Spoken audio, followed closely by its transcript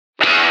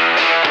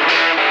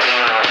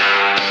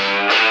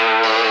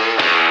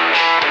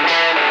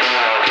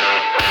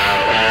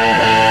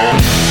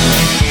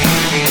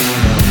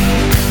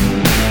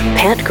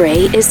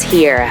Gray is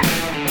here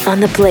on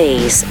the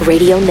Blaze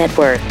Radio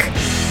Network.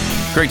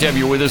 Great to have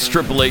you with us.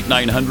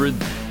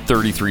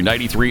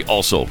 888-900-3393.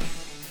 Also,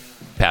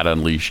 Pat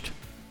Unleashed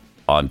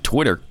on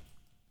Twitter.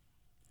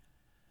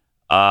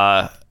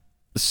 So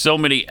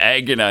many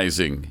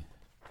agonizing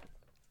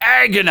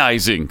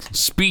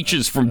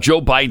speeches from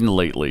Joe Biden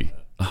lately.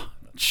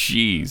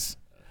 Jeez.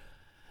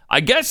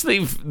 I guess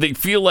they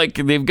feel like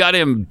they've got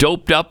him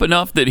doped up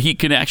enough that he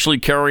can actually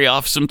carry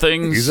off some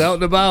things. He's out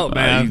and about,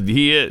 man.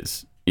 He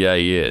is. Yeah,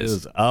 he is. He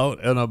is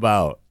out and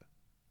about.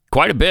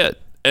 Quite a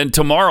bit. And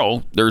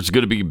tomorrow, there's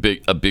going to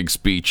be a big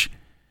speech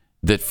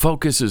that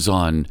focuses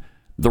on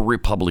the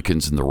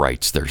Republicans and the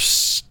rights they're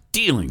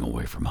stealing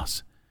away from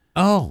us.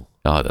 Oh,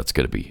 that's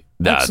going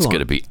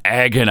to be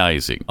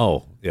agonizing.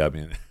 Oh, yeah, I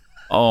mean...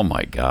 Oh,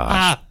 my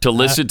gosh. To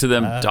listen to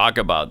them talk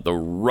about the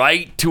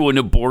right to an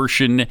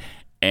abortion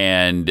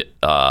and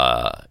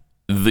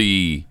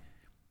the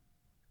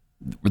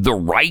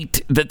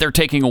right that they're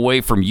taking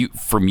away from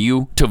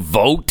you to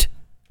vote.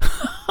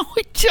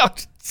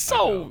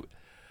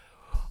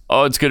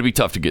 It's going to be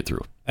tough to get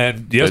through.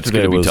 And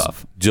yesterday was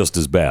tough. Just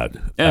as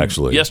bad,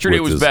 actually. Yesterday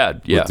was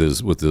bad, yeah.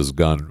 With his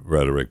gun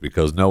rhetoric,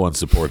 because no one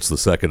supports the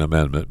Second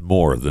Amendment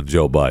more than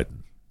Joe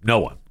Biden. No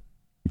one.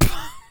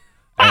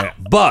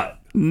 But...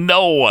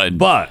 No one.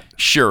 But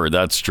sure,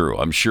 that's true.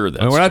 I'm sure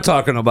that's we're not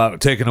talking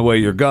about taking away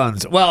your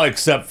guns. Well,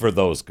 except for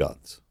those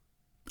guns.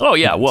 Oh,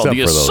 yeah. Well, Except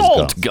the for those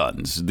assault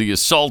guns, the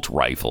assault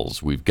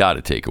rifles, we've got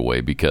to take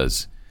away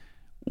because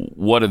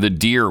what are the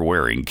deer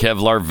wearing?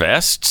 Kevlar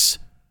vests?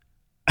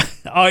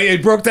 Oh, he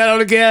broke that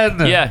out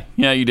again.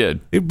 Yeah, you did.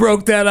 He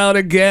broke that out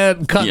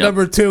again. Cut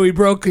number 2. He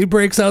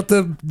breaks out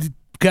the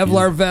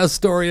Kevlar vest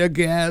story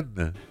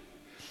again.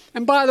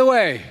 And by the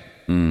way,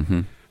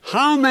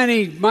 how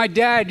many, my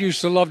dad used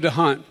to love to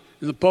hunt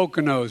in the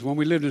Poconos when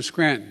we lived in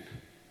Scranton.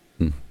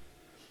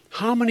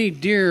 How many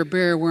deer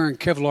bear wearing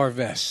Kevlar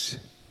vests?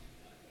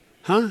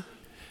 Huh?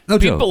 No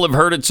joke. People have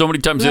heard it so many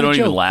times they don't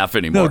even laugh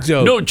anymore.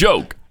 No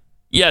joke.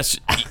 Yes,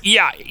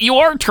 yeah, you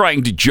are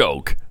trying to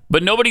joke,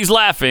 but nobody's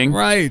laughing.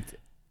 Right.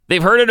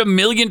 They've heard it a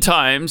million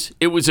times.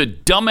 It was a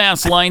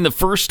dumbass line the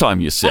first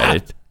time you said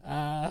it.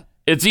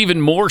 It's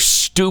even more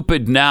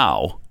stupid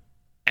now.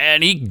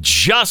 And he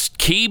just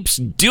keeps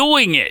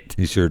doing it.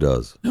 He sure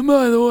does. And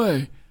by the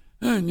way,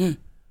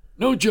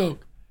 no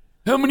joke,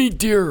 how many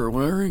deer are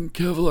wearing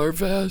Kevlar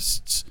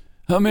vests?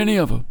 How many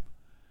of them?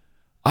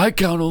 I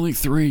count only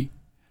 3.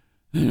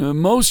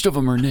 Most of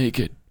them are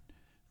naked,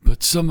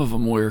 but some of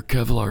them wear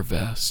Kevlar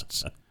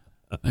vests.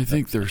 I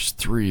think there's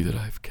 3 that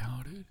I've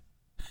counted.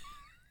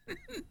 A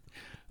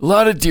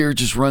lot of deer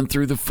just run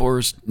through the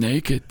forest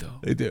naked, though.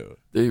 They do.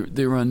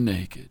 They run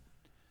naked.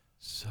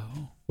 So...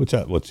 Which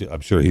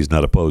I'm sure he's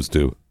not opposed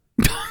to.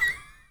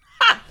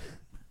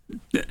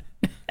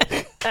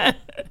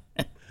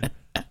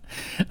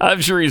 I'm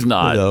sure he's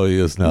not. No, he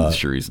is not. I'm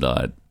sure he's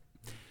not.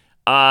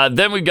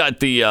 Then we got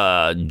the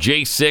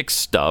J6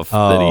 stuff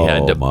that he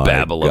had to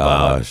babble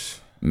about.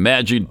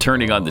 Imagine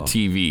turning on the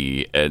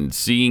TV and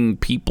seeing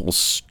people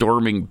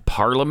storming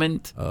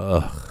Parliament.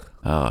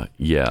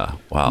 Yeah,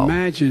 wow.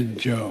 Imagine,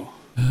 Joe,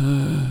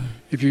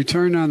 if you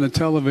turned on the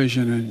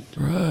television in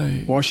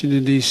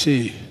Washington,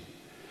 D.C.,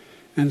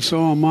 and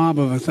saw a mob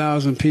of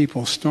 1,000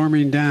 people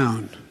storming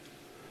down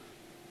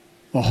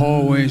the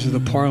hallways of the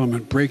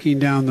Parliament, breaking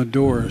down the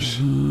doors,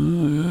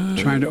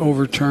 trying to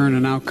overturn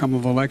an outcome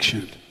of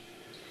election,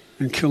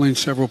 and killing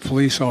several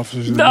police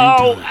officers in the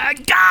meantime.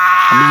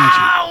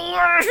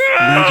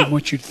 Imagine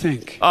what you'd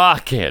think.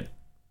 Kid.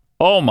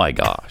 Oh, my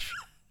gosh.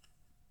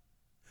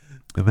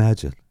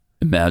 Imagine,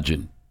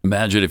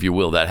 if you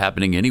will, that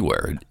happening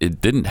anywhere. It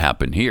didn't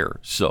happen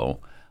here, so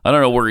I don't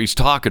know where he's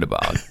talking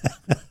about.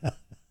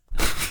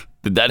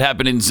 Did that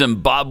happen in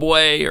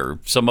Zimbabwe or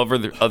some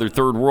other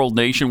third world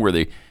nation where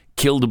they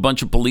killed a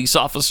bunch of police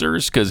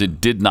officers? Because it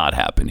did not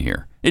happen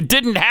here. It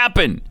didn't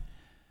happen.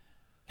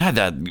 God,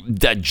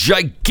 that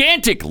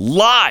gigantic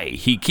lie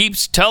he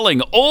keeps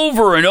telling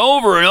over and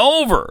over and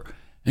over,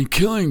 and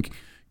killing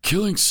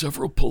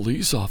several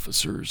police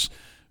officers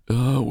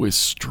with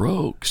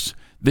strokes.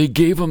 They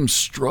gave them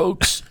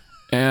strokes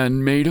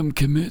and made them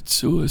commit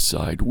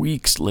suicide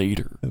weeks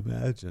later.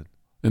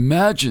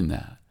 Imagine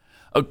that.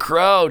 A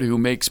crowd who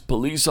makes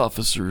police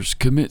officers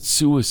commit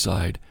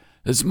suicide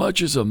as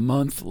much as a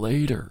month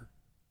later.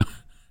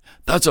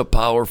 That's a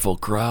powerful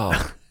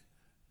crowd.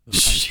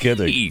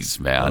 Jeez,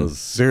 man. A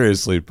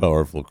seriously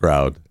powerful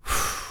crowd.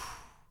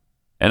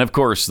 And of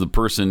course, the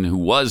person who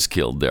was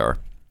killed there,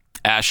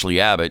 Ashley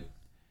Abbott,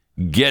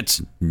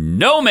 gets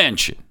no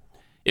mention.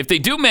 If they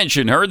do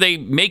mention her, they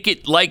make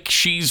it like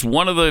she's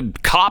one of the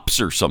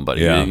cops or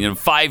somebody. Yeah.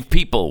 5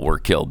 people were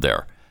killed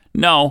there.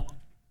 No.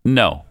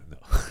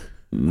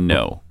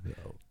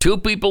 2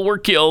 people were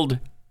killed.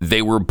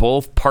 They were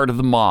both part of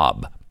the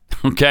mob.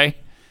 Okay?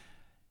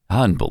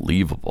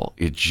 Unbelievable.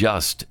 It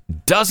just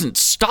doesn't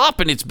stop,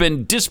 and it's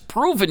been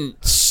disproven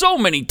so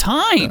many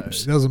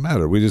times. It doesn't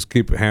matter. We just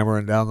keep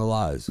hammering down the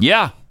lies.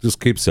 Yeah. Just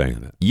keep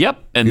saying it.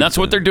 Yep, and that's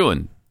what they're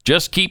doing.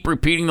 Just keep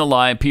repeating the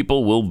lie, and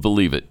people will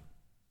believe it.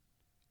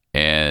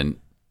 And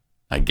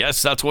I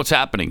guess that's what's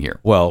happening here.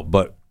 Well,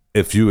 but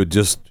if you would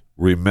just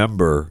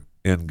remember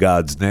in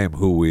God's name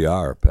who we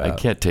are, Pat. I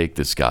can't take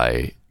this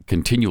guy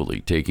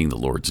continually taking the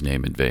Lord's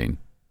name in vain.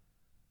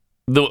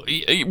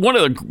 One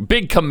of the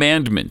big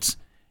commandments,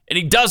 and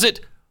he does it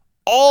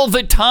all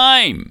the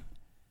time.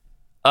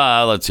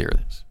 Let's hear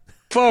this.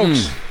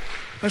 Folks,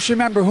 let's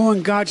remember who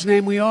in God's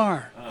name we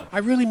are. I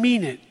really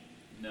mean it.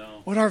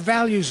 No. What our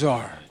values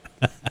are.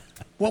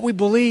 What we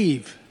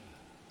believe.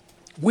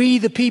 We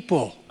the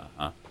people.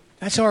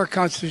 That's how our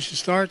Constitution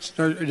starts,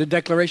 or the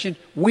Declaration.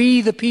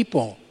 We the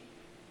people.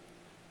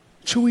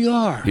 It's who we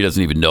are. He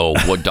doesn't even know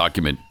what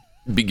document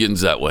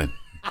begins that way.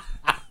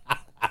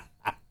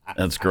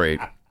 That's great.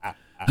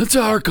 That's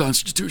how our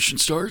Constitution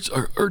starts,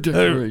 our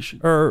Declaration.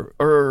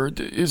 Or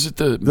is it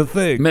the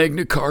thing?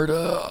 Magna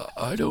Carta?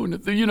 I don't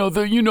know. You know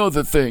the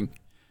thing.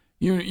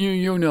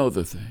 You know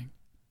the thing.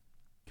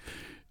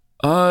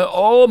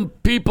 All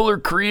people are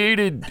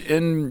created,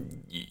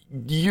 and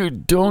you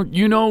don't.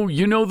 You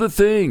know the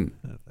thing.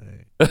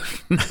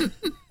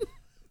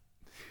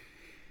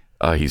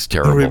 He's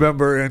terrible.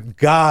 Remember in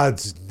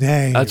God's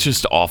name. That's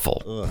just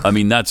awful. Ugh. I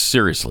mean, that's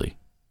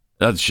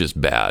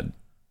just bad.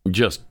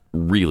 Just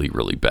really,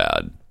 really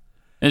bad.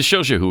 And it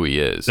shows you who he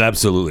is.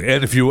 Absolutely.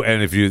 And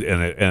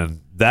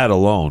that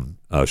alone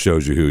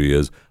shows you who he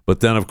is.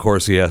 But then, of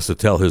course, he has to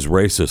tell his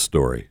racist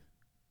story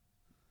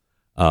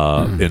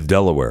in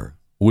Delaware,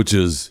 which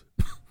is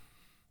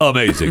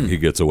amazing. He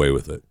gets away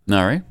with it.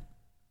 All right.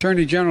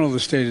 Attorney General of the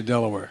state of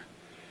Delaware.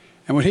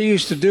 And what he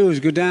used to do is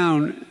go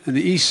down on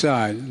the east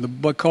side,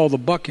 called the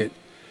Bucket,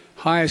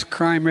 highest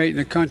crime rate in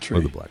the country.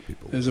 For the black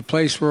people. There's a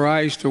place where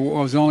I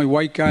was the only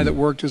white guy that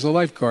worked as a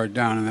lifeguard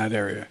down in that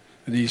area,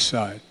 on the east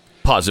side.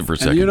 Pause it for a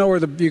second. And you know where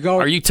you go?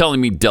 Are you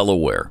telling me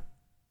Delaware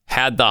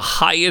had the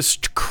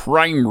highest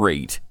crime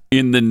rate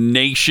in the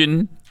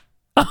nation?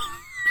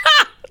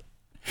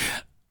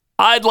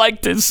 I'd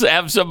like to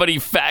have somebody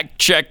fact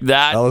check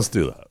that. Now, let's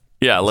do that.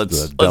 Yeah,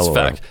 let's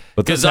fact.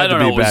 But this had to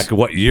be back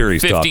what year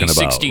he's 50, talking about.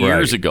 60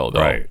 years ago, though.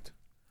 Right.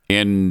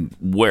 In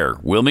where?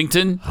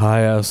 Wilmington?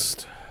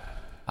 Highest.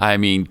 I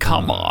mean,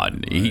 come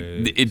on.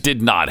 It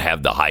did not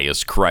have the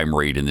highest crime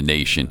rate in the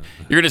nation.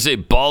 You're going to say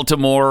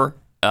Baltimore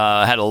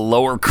had a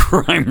lower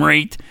crime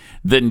rate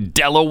than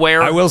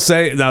Delaware? I will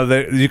say, now,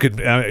 you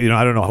could,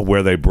 I don't know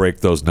where they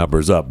break those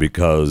numbers up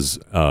because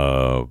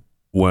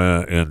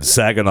when in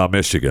Saginaw,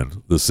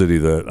 Michigan, the city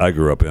that I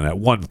grew up in, at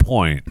one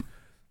point,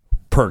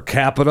 per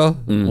capita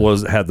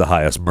had the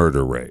highest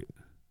murder rate.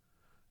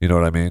 You know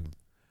what I mean?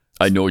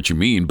 I know what you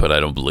mean, but I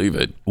don't believe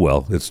it.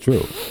 Well, it's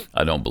true.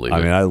 I don't believe it.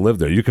 I mean, I lived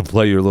there. You can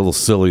play your little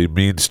silly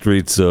Mean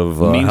Streets of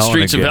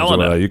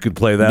Helena. You can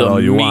play that all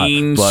you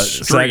want. But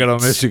Saginaw,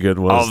 Michigan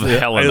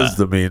is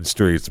the mean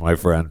streets, my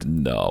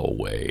friend. No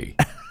way.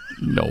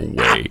 No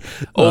way.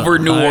 Over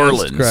New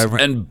Orleans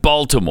and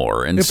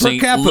Baltimore and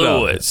St.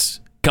 Louis.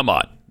 Come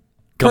on.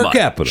 Per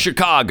capita.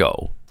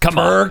 Chicago. Come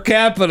on. Per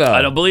capita.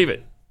 I don't believe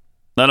it.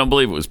 I don't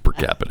believe it was per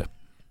capita.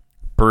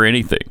 Per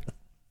anything.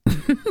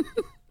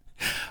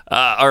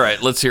 All right,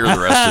 let's hear the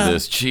rest of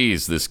this.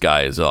 Jeez, this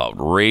guy is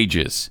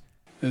outrageous.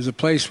 There's a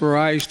place where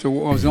I was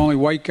the only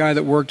white guy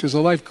that worked as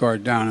a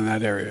lifeguard down in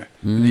that area,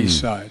 on the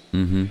east side.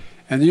 Mm-hmm.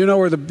 And you know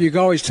where you can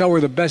always tell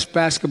where the best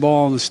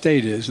basketball in the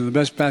state is, and the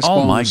best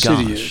basketball in the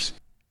city is.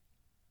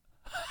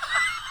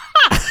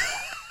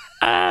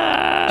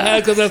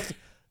 Because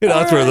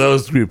that's where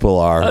those people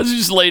are. I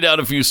just laid out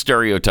a few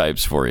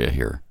stereotypes for you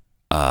here.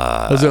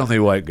 There's the only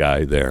white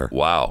guy there.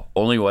 Wow,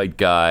 only white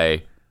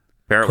guy.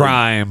 Apparently,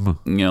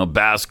 crime.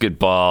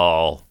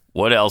 Basketball.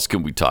 What else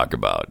can we talk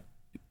about?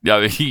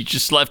 He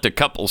just left a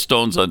couple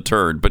stones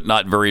unturned, but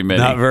not very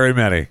many. Not very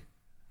many.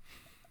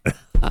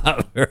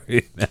 Not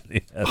very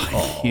many at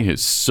all. He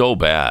is so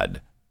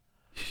bad.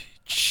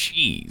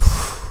 Jeez.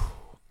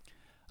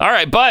 All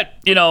right, but,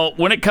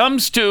 when it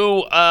comes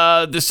to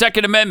the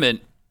Second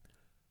Amendment,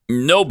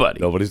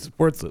 nobody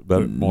supports it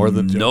more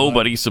than Joe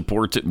Nobody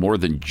supports it more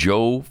than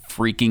Joe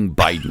freaking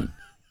Biden.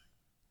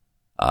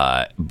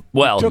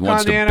 We took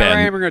on the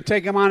NRA, we're going to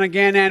take them on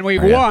again, and we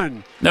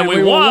won. Then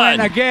we won.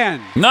 Win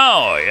again.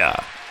 No, yeah.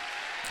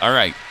 All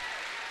right.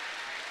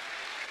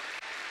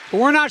 But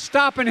we're not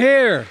stopping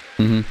here.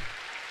 Mm-hmm.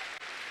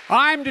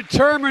 I'm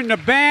determined to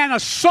ban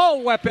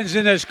assault weapons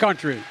in this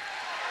country.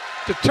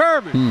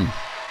 Determined.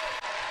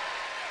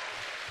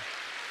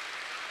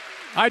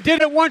 I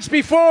did it once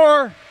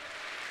before.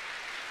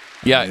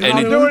 Yeah, and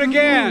I'll do it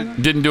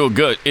again. Didn't do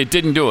It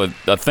didn't do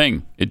a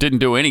thing. It didn't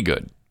do any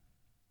good.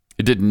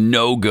 It did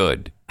no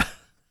good.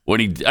 I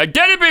did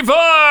it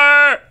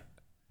before.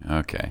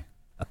 Okay.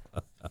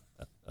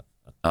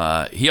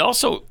 He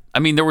also,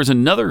 there was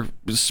another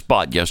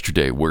spot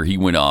yesterday where he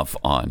went off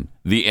on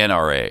the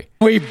NRA.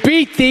 We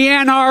beat the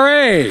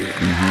NRA.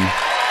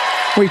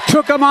 Mm-hmm. We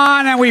took them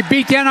on and we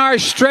beat the NRA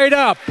straight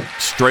up.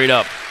 Straight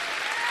up.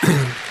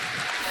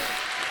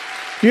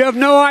 You have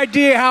no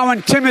idea how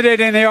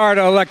intimidating they are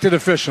to elected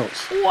officials.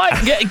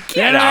 What? Get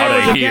NRA out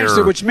is of against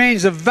here. it, which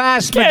means the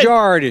vast Get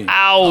majority.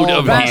 out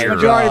of vast here.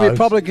 majority of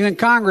Republicans in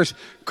Congress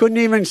couldn't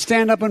even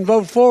stand up and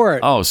vote for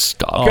it. Oh,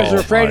 stop. Because they're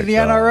afraid of the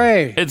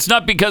NRA. It's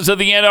not because of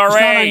the It's not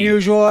NRA.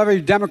 unusual.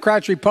 Every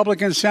Democrats,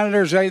 Republicans,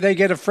 senators, they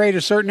get afraid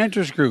of certain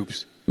interest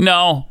groups.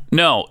 No.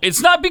 It's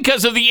not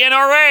because of the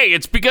NRA.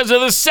 It's because of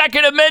the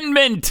Second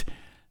Amendment.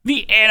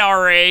 The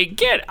NRA,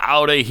 get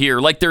out of here.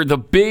 Like they're the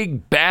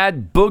big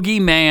bad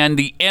boogeyman,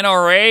 the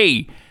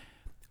NRA,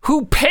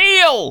 who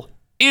pale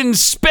in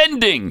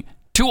spending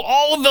to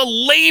all of the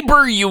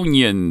labor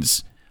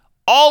unions,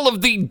 all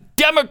of the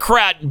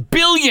Democrat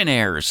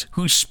billionaires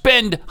who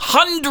spend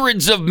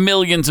hundreds of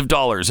millions of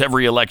dollars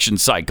every election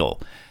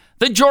cycle,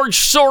 the George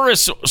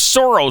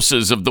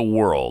Soroses of the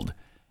world.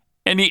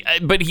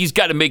 But he's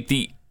got to make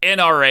the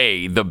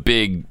NRA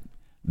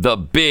the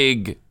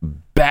big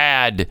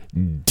bad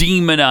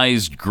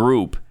demonized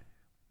group.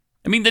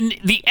 I mean, the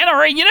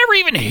NRA, you never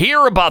even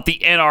hear about the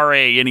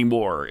NRA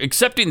anymore,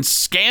 except in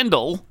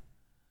scandal.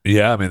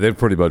 Yeah, I mean they've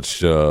pretty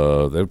much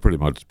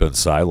been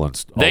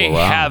silenced. They all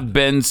around. have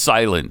been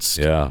silenced.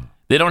 Yeah.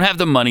 They don't have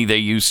the money they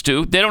used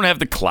to. They don't have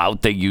the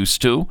clout they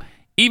used to.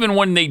 Even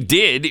when they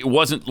did, it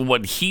wasn't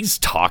what he's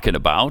talking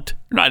about.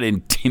 They're not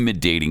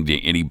intimidating to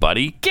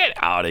anybody. Get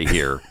out of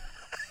here.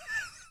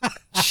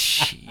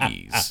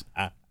 Jeez.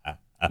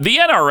 The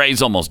NRA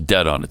is almost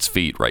dead on its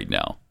feet right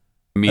now.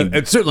 I mean,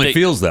 It certainly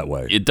feels that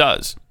way. It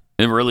does.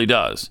 It really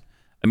does.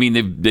 I mean,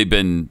 they've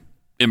been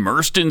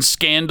immersed in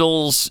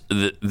scandals.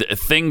 The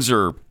things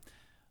are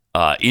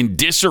in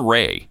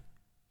disarray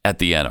at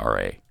the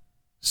NRA.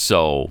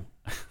 So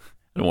I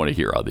don't want to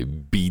hear how they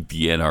beat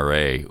the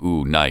NRA.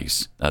 Ooh,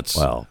 nice. That's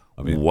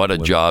what a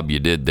job you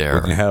did there.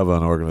 When you have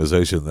an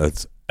organization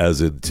that's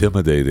as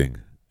intimidating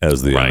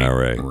as the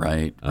NRA,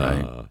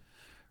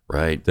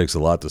 right. It takes a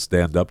lot to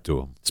stand up to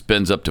them.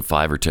 Spends up to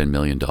 $5 or $10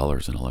 million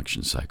an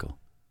election cycle.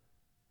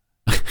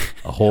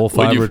 A whole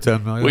 $5 or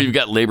 $10 million. Well, you've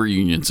got labor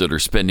unions that are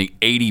spending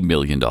 $80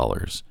 million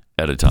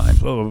at a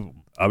time.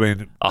 I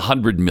mean,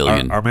 $100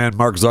 million. Our man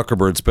Mark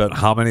Zuckerberg spent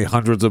how many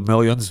hundreds of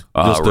millions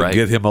just to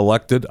get him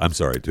elected? I'm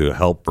sorry, to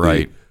help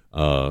the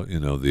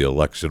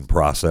election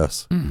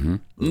process.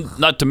 Mm-hmm.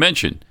 Not to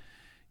mention,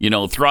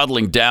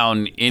 throttling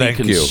down any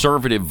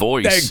conservative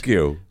voice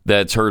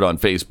that's heard on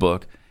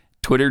Facebook.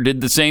 Twitter did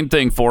the same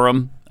thing for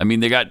them. I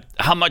mean,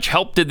 how much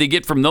help did they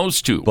get from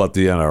those two? But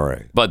the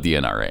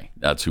NRA.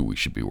 That's who we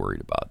should be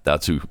worried about.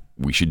 That's who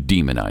we should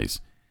demonize.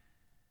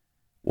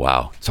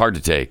 Wow. It's hard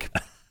to take.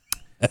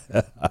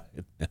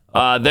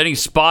 Then he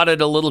spotted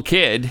a little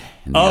kid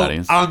in the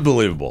audience.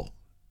 Unbelievable.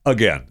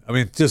 Again, I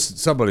mean, just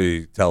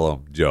somebody tell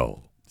him,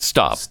 Joe.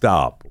 Stop.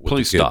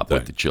 Please stop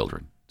with the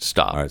children.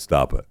 Stop. All right,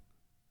 stop it.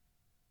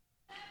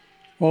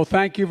 Well,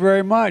 thank you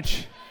very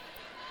much.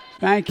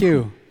 Thank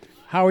you.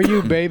 How are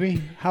you,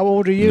 baby? How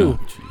old are you?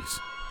 Oh, jeez.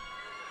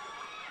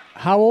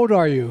 How old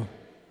are you?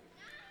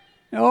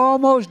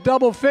 Almost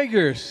double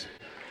figures.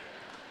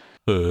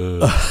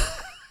 And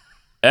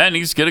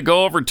he's going to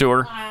go over to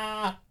her.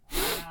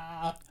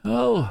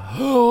 Oh,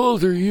 how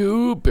old are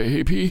you,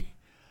 baby?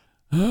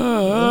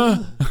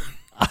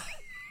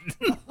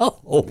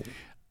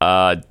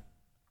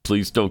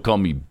 Please don't call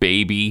me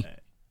baby,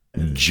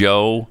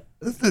 Joe.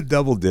 Isn't it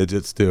double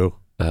digits, too?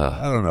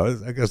 I don't know.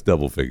 I guess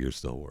double figures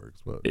still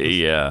works. But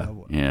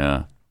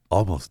yeah.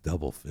 Almost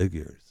double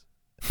figures.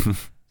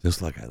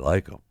 Just like I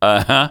like them.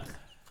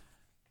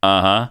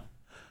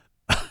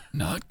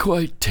 Not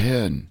quite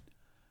 10.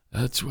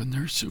 That's when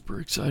they're super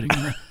exciting.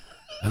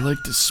 I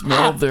like to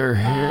smell their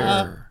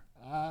hair.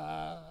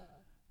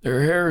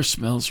 Their hair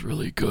smells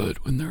really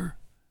good when they're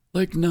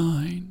like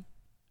 9.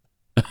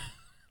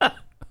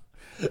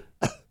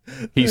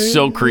 He's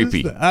so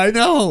creepy. I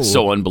know.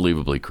 So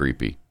unbelievably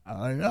creepy.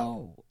 I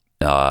know.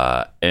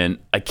 And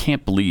I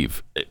can't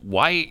believe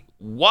why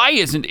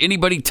isn't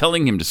anybody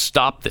telling him to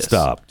stop this?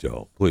 Stop,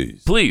 Joe,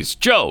 please. Please,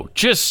 Joe,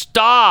 just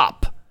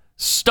stop.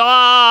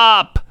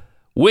 Stop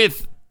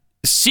with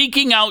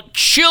seeking out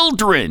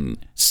children.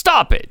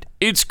 Stop it.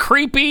 It's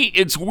creepy.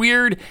 It's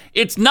weird.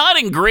 It's not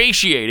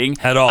ingratiating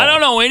at all. I don't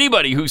know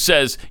anybody who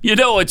says,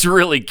 what's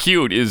really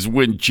cute is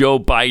when Joe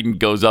Biden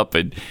goes up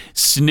and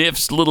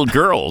sniffs little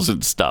girls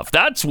and stuff.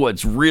 That's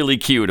what's really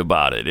cute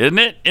about it, isn't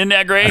it? Isn't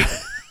that great?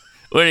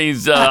 When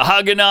he's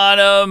hugging on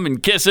them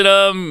and kissing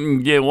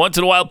them, once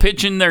in a while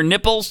pitching their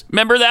nipples.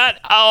 Remember that?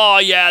 Oh,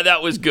 yeah,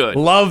 that was good.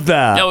 Love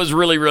that. That was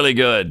really, really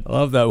good.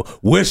 Love that.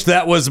 Wish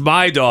that was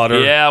my daughter.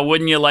 Yeah,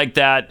 wouldn't you like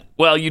that?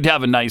 Well, you'd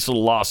have a nice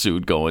little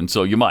lawsuit going,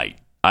 so you might.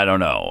 I don't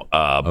know.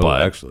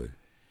 But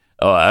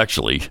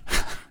actually.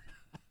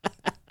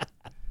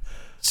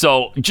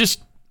 So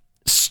just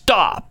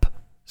stop.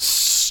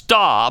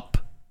 Stop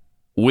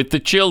with the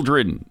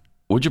children.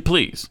 Would you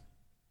please?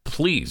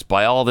 Please,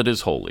 by all that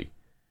is holy.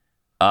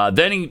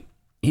 Then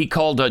he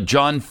called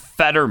John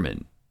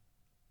Fetterman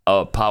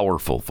a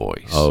powerful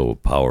voice. Oh,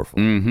 powerful.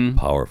 Mm-hmm.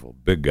 Powerful.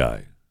 Big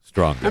guy.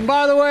 Strong guy. And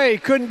by the way, he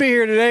couldn't be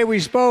here today. We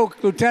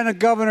spoke, Lieutenant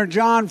Governor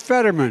John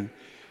Fetterman.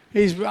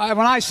 When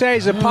I say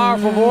he's a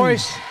powerful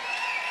voice,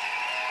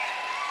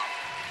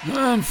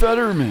 John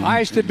Fetterman. I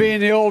used to be in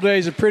the old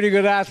days a pretty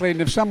good athlete,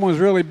 and if someone was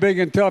really big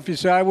and tough, you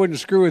say I wouldn't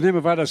screw with him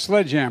if I had a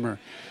sledgehammer.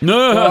 No.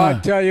 Well, I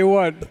tell you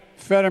what,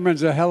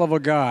 Fetterman's a hell of a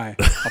guy.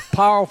 A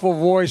powerful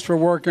voice for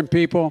working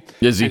people.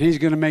 Is he? And he's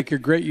going to make a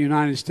great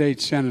United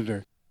States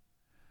senator.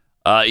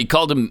 He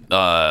called him.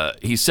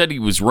 He said he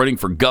was running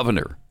for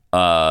governor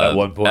At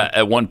one point?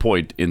 At one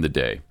point in the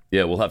day.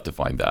 Yeah, we'll have to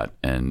find that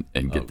and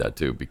get that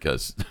too,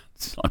 because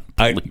it's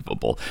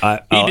unbelievable.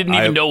 He didn't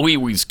even know who he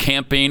was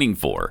campaigning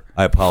for.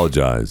 I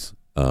apologize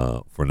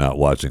for not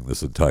watching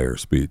this entire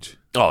speech.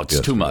 Oh, it's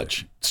yesterday. too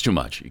much. It's too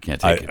much. You can't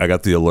take it. I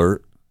got the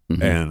alert,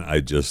 Mm-hmm. and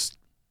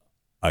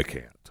I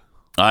can't.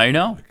 I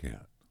know. I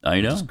can't. I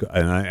know.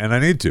 And I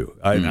need to.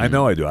 I Mm-hmm.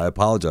 know I do. I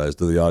apologize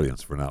to the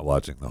audience for not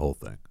watching the whole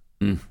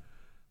thing.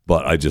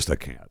 But I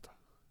can't.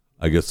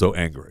 I get so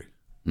angry.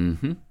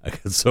 Mm-hmm. I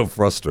get so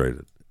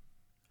frustrated.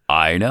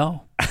 I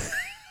know.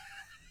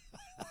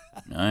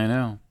 I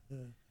know.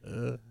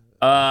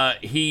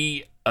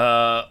 He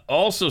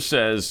also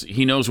says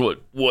he knows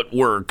what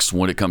works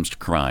when it comes to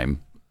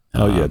crime.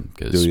 Oh, yeah.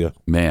 'Cause, Do ya?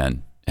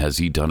 man, has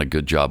he done a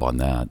good job on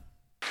that?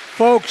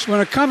 Folks,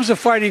 when it comes to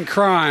fighting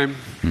crime,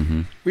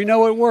 we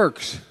know it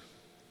works.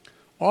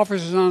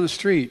 Officers on the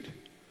street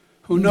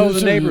who know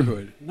the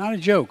neighborhood. Not a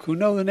joke. Who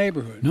know the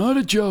neighborhood. Not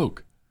a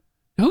joke.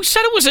 Who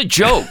said it was a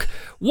joke?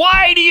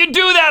 Why do you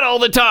do that all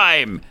the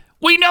time?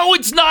 We know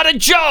it's not a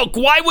joke.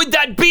 Why would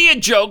that be a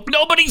joke?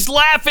 Nobody's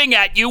laughing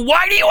at you.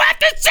 Why do you have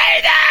to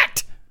say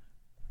that?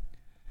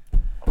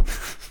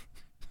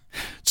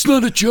 It's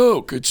not a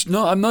joke. It's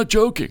not. I'm not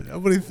joking.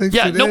 Nobody thinks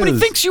Yeah, it nobody is.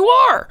 thinks you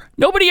are.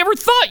 Nobody ever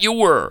thought you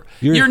were.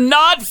 You're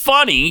not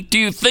funny. Do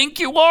you think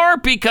you are?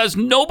 Because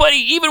nobody,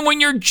 even when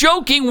you're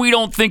joking, we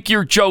don't think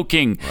you're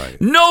joking. Right.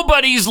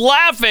 Nobody's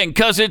laughing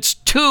because it's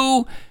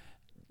too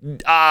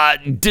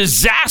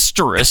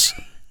disastrous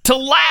to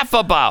laugh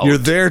about. You're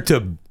there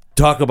to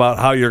talk about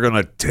how you're going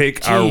to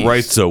take our Jeez.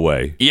 rights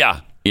away. Yeah.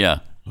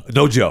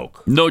 No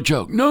joke. No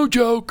joke.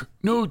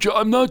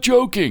 I'm not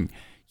joking.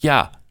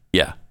 Yeah.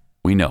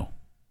 We know.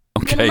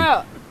 Okay. Get him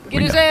out.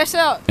 Get his ass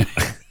out.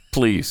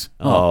 Please.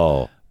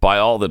 Oh. By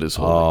all that is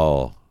holy.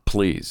 Oh.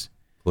 Please.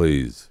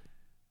 Please.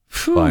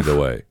 Find a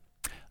way.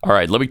 All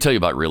right, let me tell you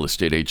about Real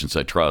Estate Agents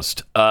I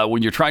Trust.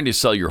 When you're trying to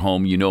sell your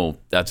home, you know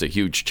that's a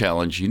huge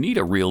challenge. You need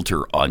a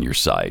realtor on your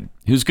side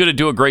who's going to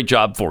do a great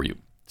job for you.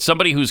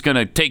 Somebody who's going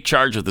to take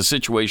charge of the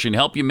situation,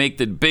 help you make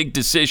the big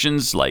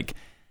decisions like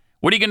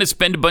what are you going to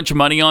spend a bunch of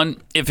money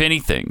on, if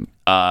anything,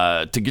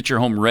 to get your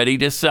home ready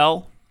to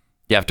sell.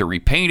 You have to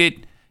repaint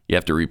it. You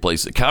have to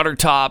replace the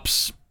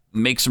countertops,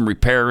 make some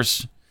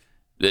repairs,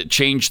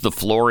 change the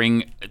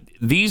flooring.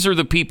 These are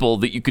the people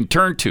that you can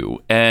turn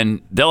to,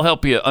 and they'll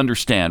help you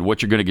understand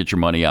what you're going to get your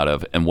money out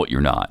of and what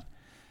you're not.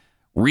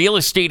 Real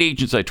Estate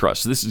Agents I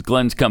Trust. This is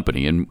Glenn's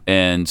company.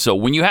 And so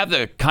when you have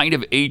the kind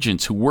of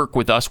agents who work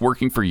with us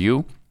working for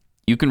you,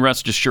 you can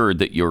rest assured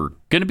that you're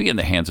going to be in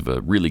the hands of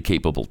a really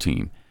capable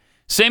team.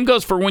 Same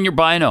goes for when you're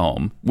buying a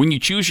home. When you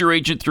choose your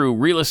agent through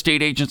Real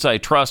Estate Agents I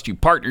Trust, you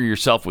partner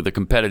yourself with a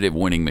competitive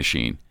winning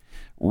machine.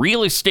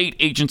 Real Estate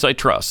Agents I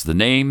Trust. The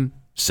name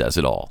says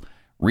it all.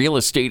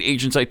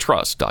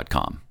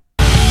 realestateagentsitrust.com.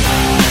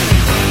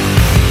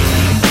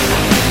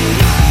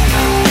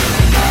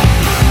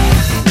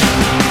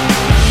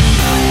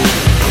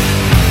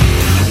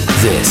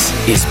 This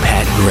is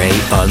Pat Gray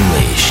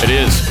Unleashed. It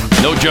is.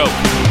 No joke.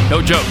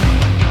 No joke.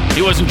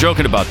 He wasn't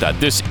joking about that.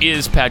 This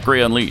is Pat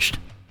Gray Unleashed.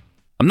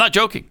 I'm not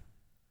joking.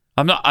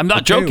 I'm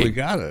not joking. We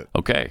got it.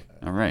 Okay.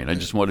 All right. I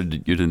just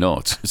wanted you to know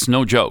it's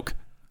no joke.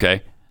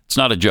 Okay? It's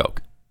not a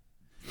joke.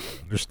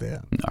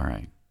 Understand. All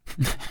right.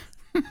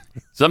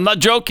 So I'm not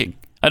joking.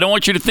 I don't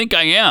want you to think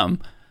I am,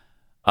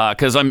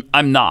 because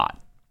I'm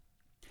not.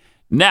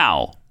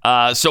 Now,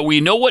 so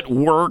we know what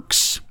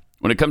works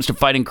when it comes to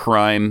fighting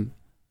crime,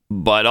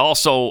 but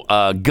also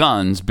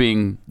guns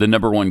being the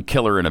number one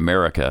killer in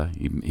America.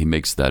 He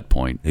makes that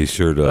point. He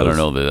sure does. I don't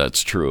know that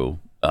that's true.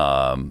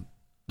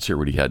 Let's hear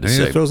what he had to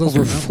say.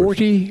 Over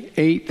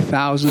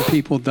 48,000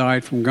 people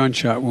died from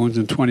gunshot wounds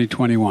in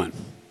 2021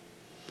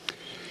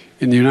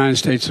 in the United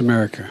States of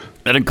America.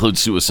 That includes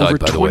suicide, Over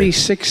by the way.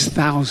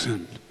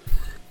 26,000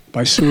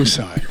 by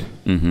suicide.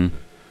 Mm-hmm.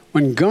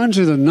 When guns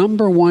are the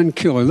number one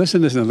killer,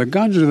 listen to this now, the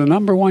guns are the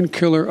number one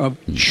killer of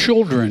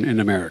children in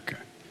America.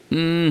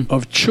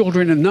 Of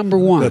children, and number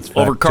one. That's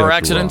Over car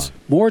fact-checked accidents? wrong.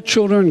 More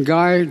children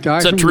die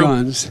that from true?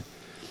 guns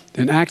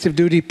than active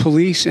duty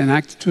police and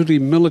active duty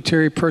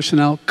military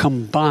personnel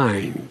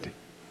combined.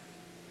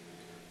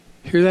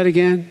 Hear that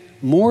again?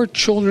 More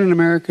children in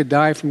America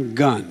die from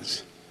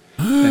guns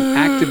than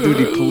active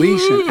duty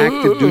police and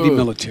active duty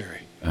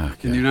military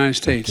in the United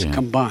States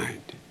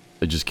combined.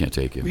 I just can't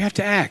take We it. have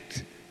to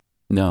act.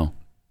 No.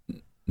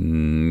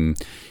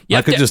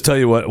 I could just tell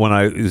you what, when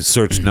I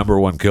search number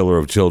one killer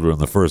of children,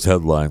 the first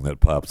headline that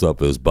pops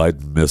up is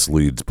Biden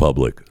misleads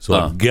public. So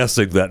I'm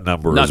guessing that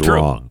number Not is true.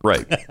 wrong.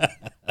 Right.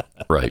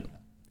 Right.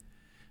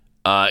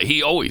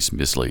 He always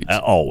misleads.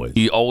 Always.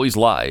 He always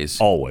lies,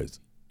 Always.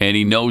 and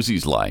he knows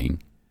he's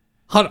lying.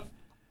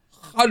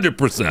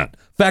 100%.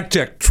 Fact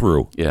check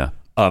true. Yeah.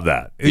 of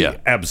that. Yeah. He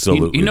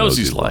absolutely He knows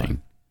he's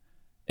lying.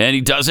 And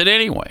he does it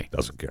anyway.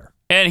 Doesn't care.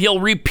 And he'll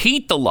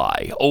repeat the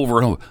lie over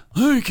and over.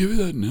 Let me give you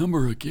that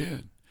number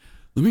again.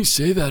 Let me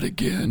say that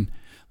again.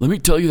 Let me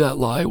tell you that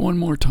lie one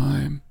more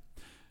time.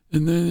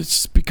 And then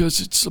it's because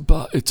it's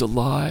a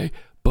lie,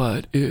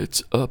 but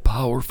it's a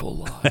powerful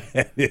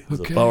lie. It's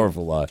a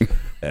powerful lie.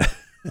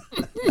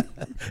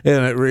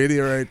 And it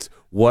reiterates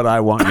what I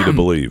want you to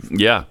believe.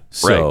 Yeah.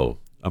 So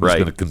I'm just Right.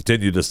 going to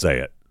continue to say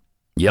it.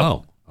 Yep.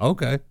 Oh,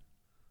 okay.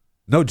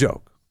 No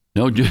joke.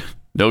 No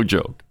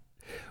joke.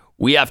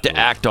 We have to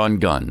act on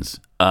guns.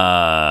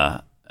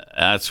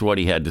 That's what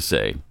he had to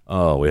say.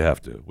 Oh, we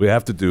have to. We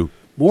have to do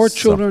More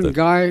children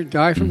something.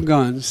 die from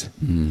guns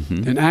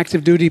than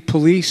active duty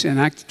police and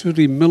active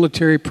duty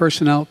military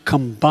personnel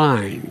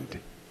combined.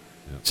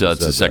 So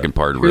that's the second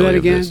part, Hear really, that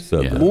of again? this.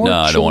 Said Yeah. that. More No,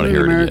 I don't want to children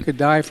hear in it America again.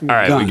 die from All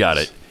right, guns. we got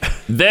it.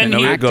 Then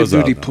he it Active goes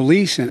duty on, though.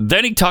 police and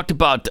Then he talked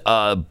about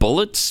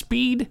bullet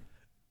speed.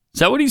 Is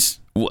that what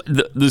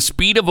the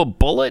speed of a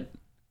bullet?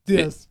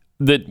 Yes.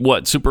 That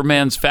what?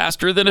 Superman's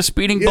faster than a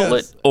speeding Yes.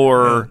 bullet?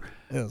 Or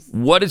Yes.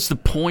 what is the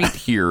point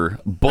here?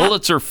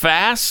 Bullets are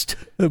fast?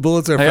 The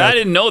bullets are Hey, I fast.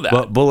 didn't know that.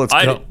 But bullets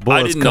I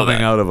bullets didn't know coming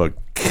that. out of a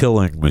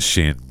killing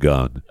machine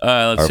gun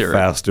Let's are hear it.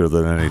 faster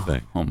than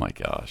anything. Oh my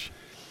gosh.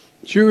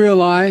 do you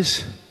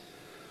realize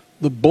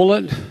the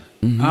bullet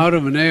out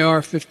of an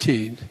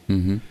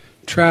AR-15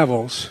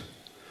 travels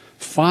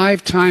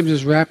 5 times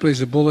as rapidly as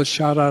a bullet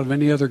shot out of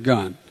any other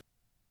gun?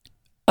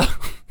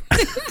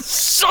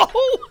 So,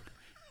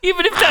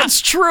 even if that's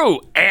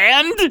true,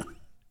 and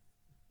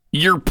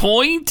your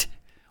point?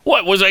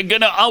 What, was I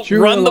going to you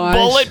outrun the realize-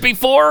 bullet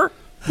before?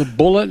 The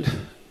bullet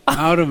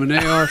out of an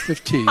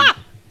AR-15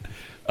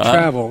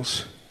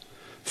 travels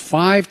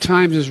 5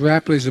 times as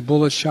rapidly as a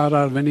bullet shot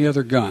out of any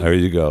other gun. There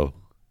you go.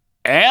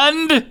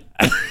 And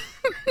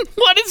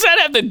what does that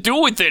have to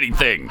do with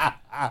anything?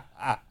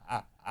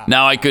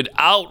 Now, I could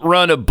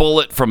outrun a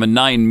bullet from a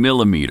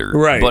 9mm,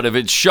 Right. but if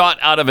it's shot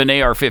out of an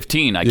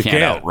AR-15, I can't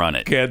can't. outrun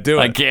it. Can't do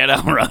I it. can't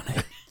outrun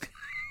it.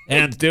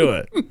 And do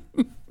it.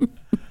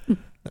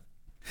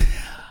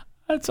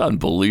 That's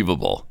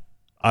unbelievable.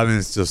 I mean,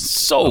 it's just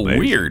So amazing.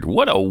 weird.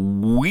 What a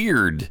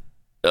weird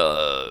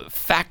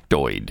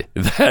factoid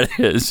that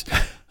is.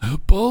 A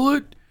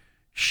bullet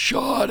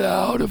shot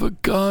out of a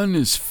gun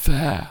is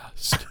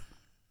fast,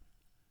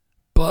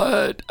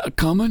 but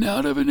coming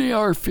out of an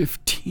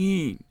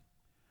AR-15,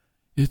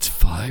 it's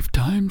 5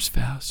 times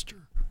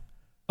faster.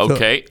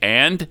 Okay,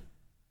 and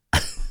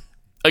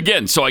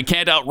again, so I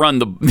can't outrun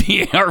the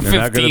AR-15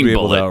 You're not going to be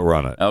able bullet. to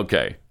outrun it.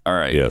 Okay, all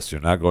right. Yes,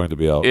 you're not going to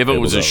be able. If it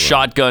was to a outrun it.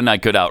 shotgun, I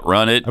could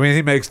outrun it. I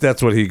mean,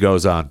 that's what he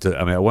goes on to.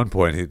 I mean, at one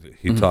point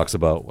he talks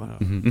about. Wow,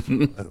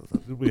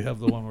 did we have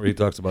the one where he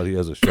talks about he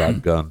has a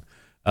shotgun?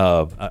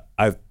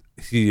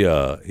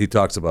 He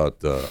talks about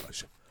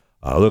that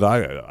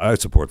I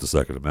support the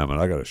Second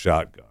Amendment. I got a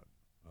shotgun,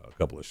 a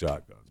couple of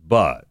shotguns,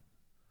 but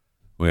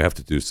we have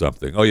to do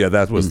something. Oh yeah,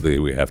 that was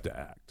we have to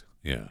act.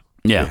 Yeah,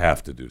 Yeah. we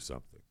have to do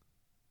something.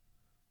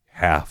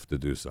 Have to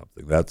do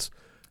something. That's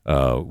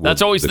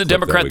always the clip that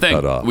Democrat we thing.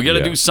 cut off. We got to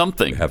Yeah. do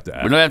something. We have to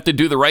act. We don't have to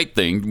do the right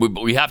thing,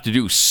 but we have to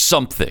do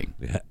something.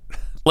 Yeah.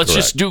 Let's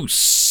just Correct. do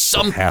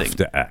something. Have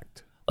to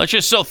act. Let's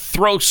just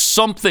throw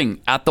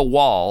something at the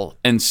wall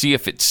and see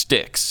if it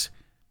sticks.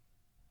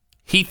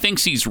 He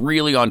thinks he's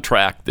really on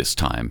track this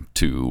time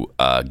to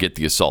get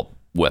the assault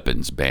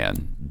weapons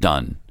ban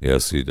done.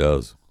 Yes, he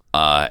does.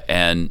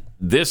 And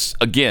this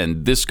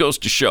goes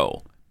to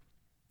show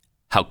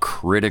how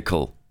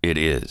critical it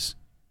is.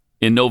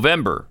 In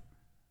November,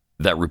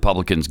 that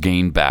Republicans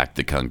gain back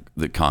the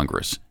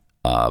Congress.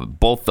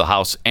 Both the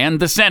House and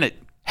the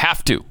Senate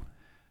have to.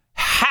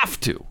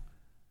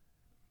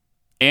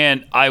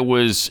 And I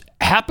was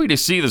happy to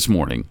see this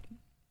morning,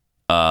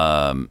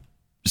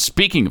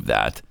 speaking of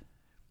that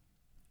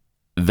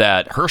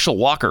Herschel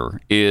Walker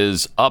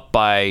is up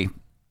by,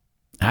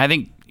 I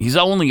think he's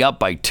only up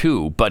by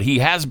 2, but he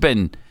has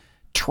been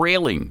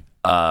trailing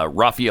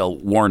Raphael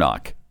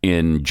Warnock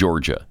in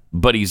Georgia,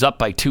 but he's up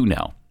by 2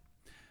 now.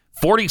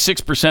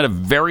 46% of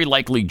very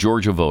likely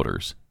Georgia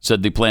voters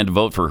said they plan to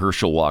vote for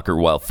Herschel Walker,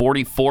 while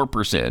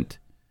 44%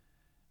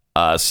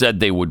 said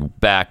they would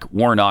back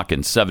Warnock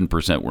and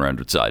 7% were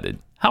undecided.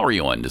 How are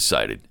you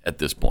undecided at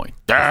this point?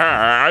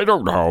 I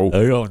don't know.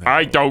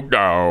 I don't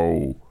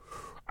know.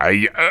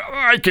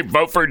 I can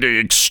vote for the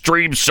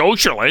extreme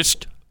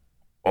socialist,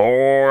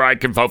 or I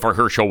can vote for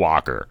Herschel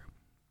Walker.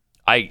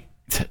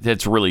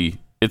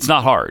 It's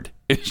not hard.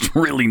 It's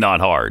really not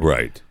hard.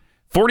 Right.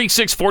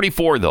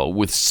 46-44, though,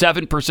 with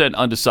 7%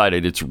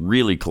 undecided. It's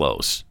really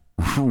close.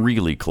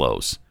 Really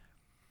close.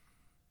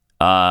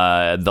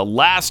 The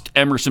last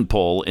Emerson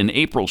poll in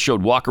April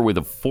showed Walker with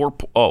a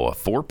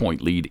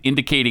 4-point lead,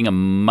 indicating a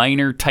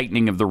minor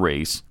tightening of the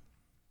race,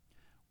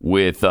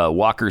 with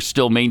Walker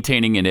still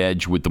maintaining an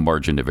edge with the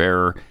margin of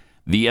error.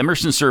 The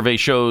Emerson survey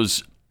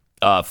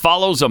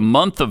follows a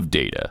month of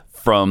data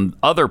from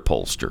other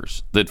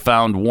pollsters that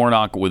found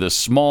Warnock with a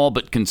small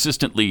but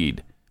consistent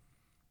lead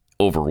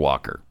over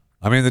Walker.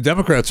 I mean, the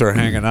Democrats are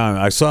hanging on.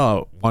 I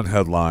saw one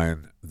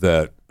headline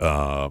that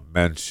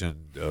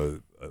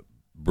mentioned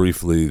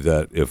briefly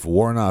that if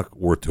Warnock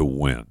were to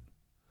win,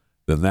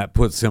 then that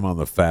puts him on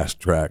the fast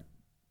track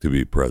to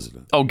be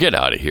president. Oh, get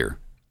out of here.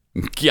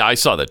 Yeah, I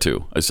saw that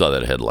too. I saw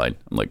that headline.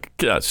 I'm like,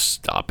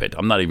 stop it.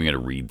 I'm not even going to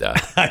read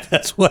that.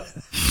 That's what.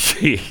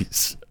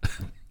 Jeez.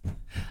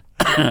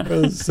 We're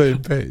on the same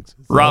page.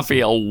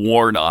 Raphael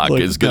Warnock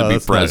is going to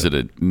be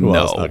president. No.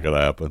 That's not going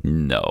to happen.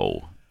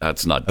 No,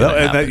 that's not going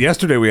to happen.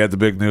 Yesterday we had the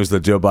big news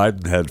that Joe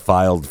Biden had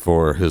filed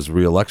for his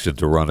reelection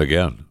to run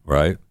again,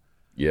 right?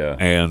 Yeah.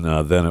 And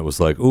then it was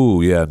like,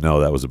 ooh, yeah,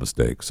 no, that was a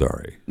mistake.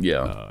 Sorry.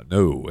 Yeah.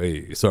 No,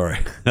 hey, sorry.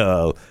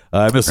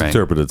 I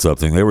misinterpreted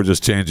something. They were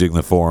just changing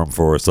the form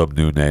for some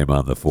new name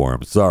on the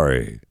form.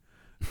 Sorry.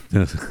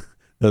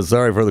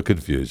 Sorry for the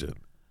confusion.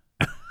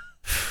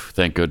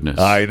 Thank goodness.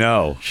 I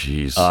know.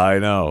 Jeez. I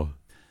know.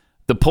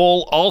 The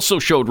poll also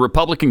showed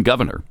Republican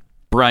Governor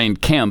Brian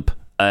Kemp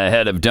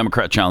ahead of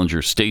Democrat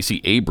challenger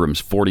Stacey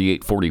Abrams,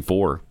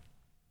 48-44.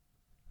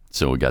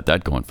 So we got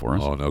that going for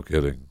us. Oh, no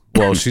kidding.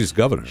 Well, she's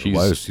governor.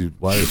 Why does she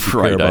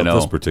care about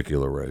this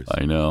particular race?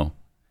 I know.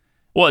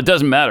 Well, it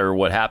doesn't matter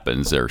what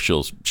happens there.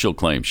 She'll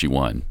claim she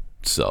won.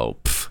 So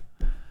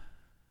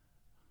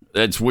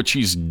that's what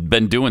she's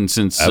been doing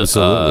since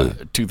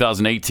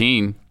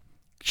 2018.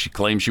 She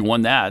claims she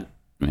won that,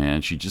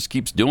 and she just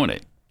keeps doing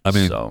it. I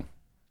mean,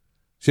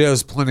 she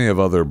has plenty of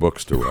other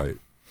books to write.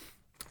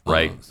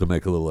 Right. To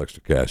make a little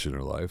extra cash in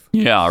her life.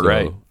 Yeah, so,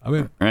 right. I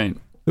mean, right.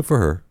 Good for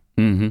her.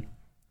 Mm-hmm.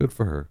 Good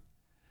for her.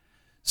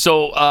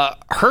 So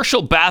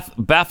Herschel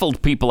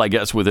baffled people, I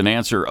guess, with an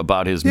answer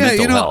about his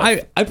mental health.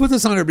 I put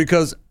this on here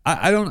because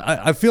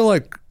I feel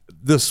like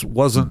this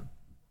wasn't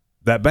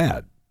that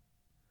bad,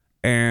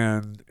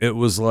 and it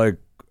was like,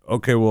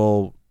 okay,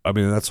 well, I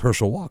mean, that's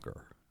Herschel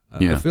Walker.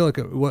 Yeah. I feel like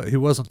he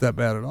wasn't that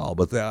bad at all,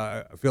 but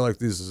I feel like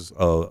this is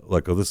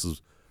this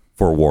is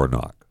for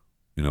Warnock.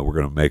 We're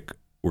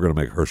gonna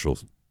make Herschel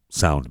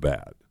sound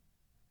bad.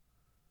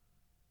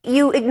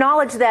 You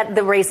acknowledge that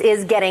the race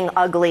is getting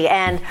ugly,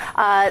 and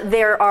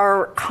there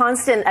are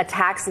constant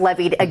attacks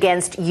levied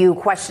against you,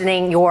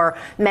 questioning your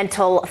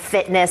mental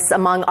fitness,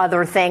 among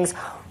other things.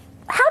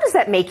 How does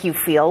that make you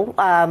feel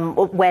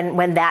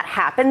when that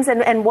happens,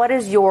 and what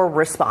is your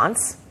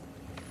response?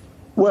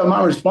 Well,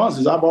 my response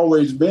is I've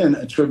always been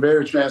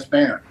very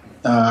transparent.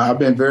 I've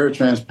been very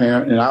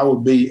transparent, and I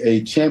would be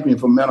a champion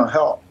for mental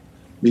health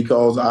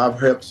because I've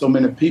helped so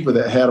many people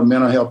that had a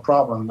mental health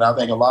problem. And I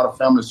think a lot of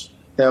families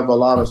have a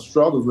lot of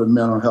struggles with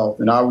mental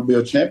health, and I would be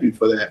a champion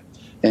for that.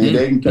 And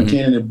they can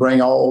continue to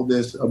bring all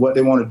this, what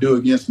they want to do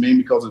against me,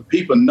 because if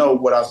people know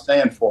what I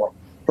stand for.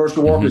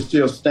 Herschel Walker is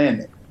still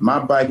standing. My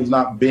bike is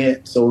not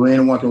bent, so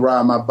anyone can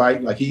ride my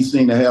bike. Like he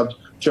seemed to have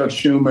Chuck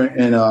Schumer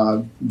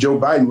and Joe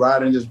Biden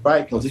riding his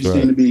bike because he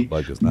seemed to be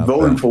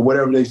voting for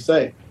whatever they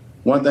say.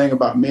 One thing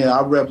about me,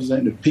 I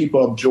represent the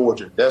people of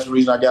Georgia. That's the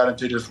reason I got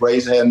into this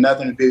race. It had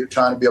nothing to do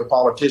trying to be a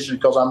politician,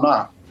 because I'm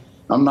not.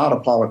 I'm not a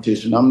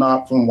politician. I'm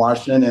not from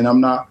Washington, and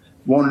I'm not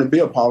wanting to be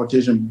a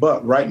politician.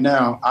 But right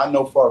now, I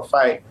know for a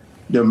fact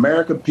the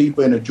American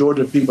people and the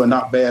Georgia people are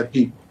not bad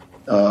people.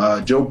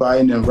 Joe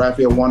Biden and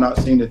Raphael Warnock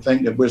seem to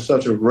think that we're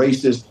such a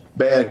racist,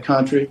 bad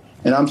country.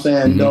 And I'm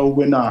saying, no,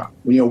 we're not.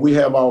 We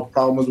have our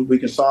problems, but we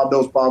can solve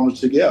those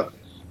problems together.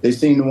 They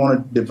seem to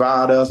want to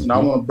divide us, and I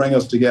want to bring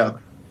us together.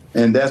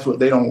 And that's what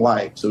they don't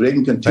like. So they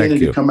can continue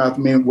to come after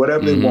me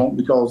whatever they want,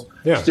 because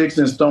sticks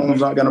and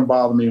stones aren't going to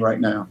bother me right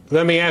now.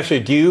 Let me ask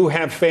you, do you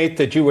have faith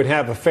that you would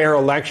have a fair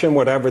election,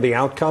 whatever the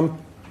outcome?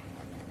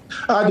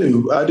 I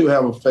do. I do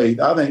have a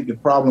faith. I think the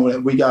problem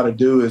that we got to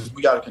do is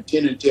we got to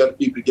continue to tell the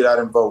people to get out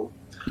and vote.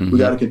 We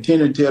got to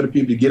continue to tell the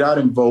people to get out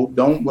and vote.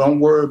 Don't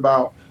worry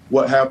about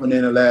what happened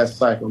in the last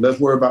cycle. Let's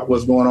worry about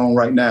what's going on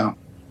right now.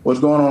 What's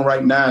going on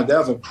right now,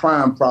 there's a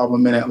crime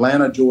problem in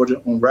Atlanta,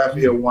 Georgia on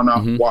Raphael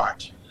Warnock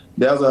watch.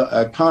 There's an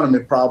economy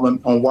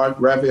problem on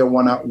Raphael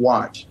Warnock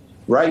watch.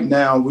 Right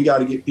now, we got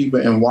to get people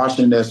in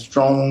Washington that's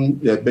strong,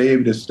 that be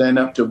able to stand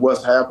up to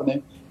what's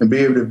happening and be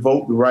able to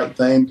vote the right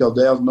thing, because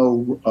there's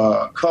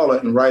no color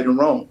in right and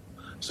wrong.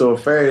 So a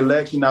fair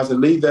election, I said,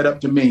 leave that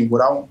up to me.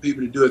 What I want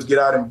people to do is get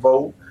out and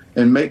vote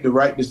and make the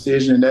right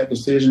decision, and that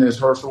decision is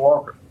Herschel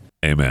Walker.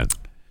 Amen.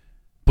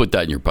 Put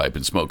that in your pipe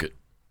and smoke it.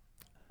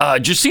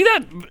 Did you see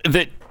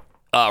that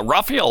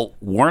Raphael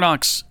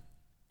Warnock's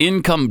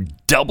income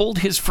doubled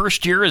his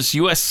first year as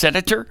U.S.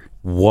 Senator?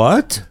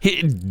 What?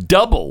 It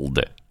doubled.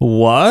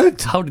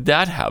 What? How did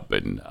that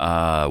happen?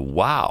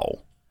 Wow.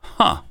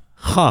 Huh.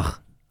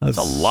 That's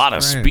a lot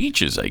of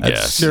speeches, I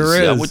guess. Sure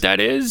is that what that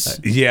is?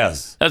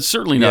 Yes. That's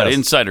certainly not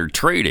insider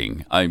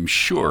trading. I'm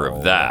sure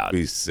of that. That'd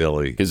be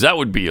silly. Because that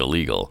would be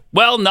illegal.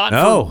 Well,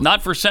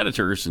 not for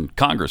senators and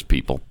Congress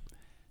people.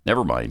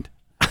 Never mind.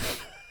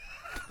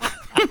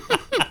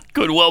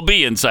 Could well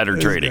be insider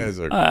trading.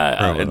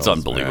 It's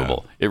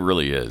unbelievable. Man. It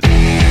really is.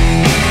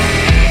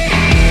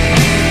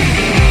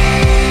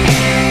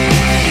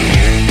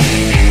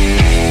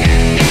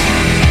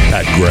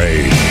 Pat Gray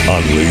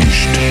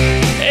Unleashed.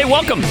 Hey,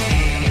 welcome.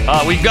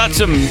 We've got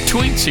some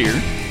tweets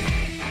here.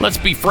 Let's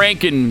be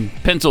frank, in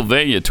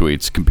Pennsylvania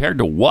tweets. Compared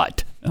to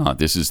what?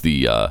 This is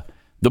the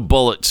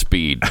bullet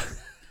speed.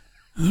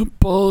 The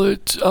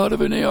bullets out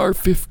of an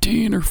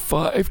AR-15 are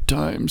 5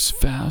 times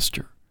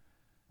faster.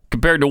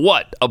 Compared to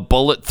what? A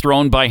bullet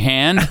thrown by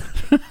hand?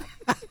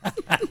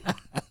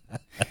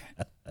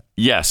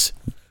 Yes.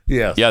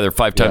 Yes. Yeah, they're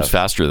 5 times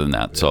faster than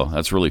that. So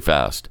that's really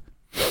fast.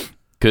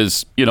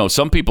 Because,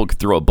 some people could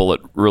throw a bullet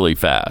really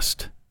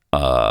fast.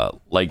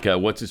 Like,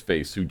 what's his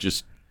face?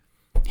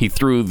 He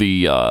threw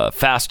the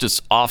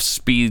fastest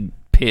off-speed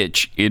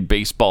pitch in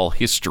baseball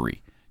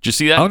history. Did you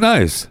see that? Oh,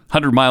 nice.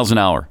 100 miles an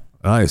hour.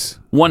 Nice.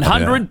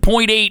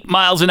 100.8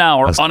 miles an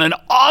hour on an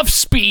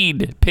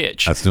off-speed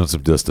pitch. That's doing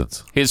some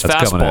distance. His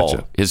That's coming at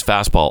you.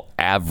 fastball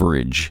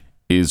average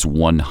is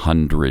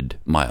 100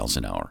 miles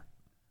an hour.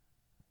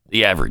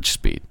 The average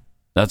speed.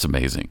 That's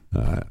amazing.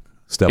 All right.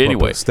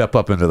 Step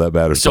up into that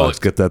batter's box.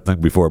 Get that thing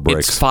before it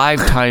breaks. It's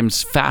 5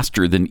 times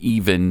faster than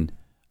even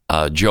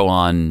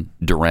Joan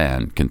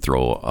Duran can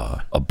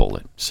throw a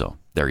bullet. So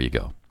there you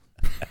go.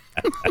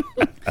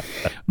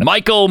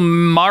 Michael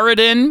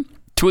Maridin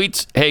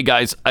tweets, "Hey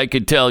guys, I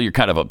could tell you're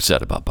kind of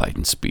upset about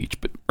Biden's speech,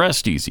 but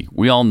rest easy.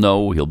 We all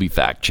know he'll be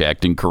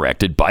fact-checked and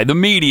corrected by the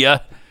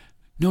media.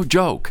 No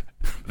joke."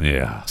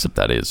 Yeah. Except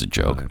that is a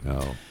joke. I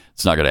know.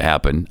 It's not going to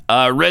happen.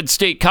 Red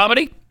State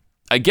Comedy.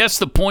 I guess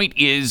the point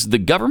is the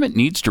government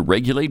needs to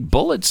regulate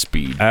bullet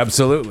speed.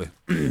 Absolutely.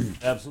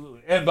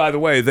 Absolutely. And by the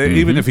way,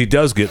 even if he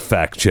does get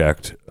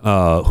fact-checked,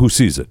 who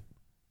sees it?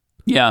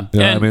 Yeah.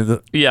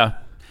 Yeah.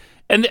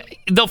 And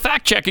they'll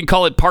fact-check and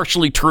call it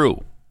partially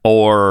true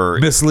or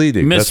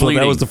misleading.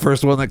 That was the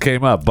first one that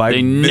came up.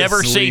 They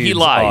never say he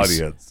lies.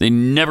 Audience. They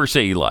never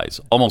say he lies.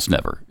 Almost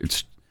never.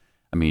 It's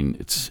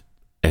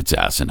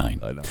asinine.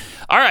 I know.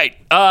 All right.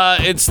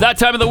 It's that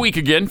time of the week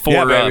again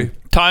for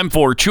time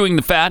for Chewing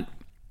the Fat.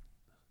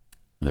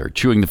 They're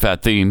Chewing the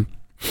Fat theme.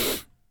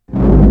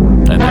 And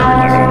there it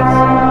is.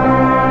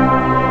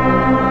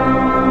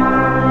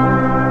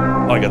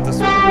 Oh, I got this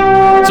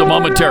one. So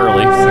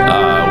momentarily,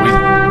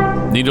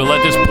 we need to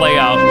let this play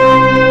out.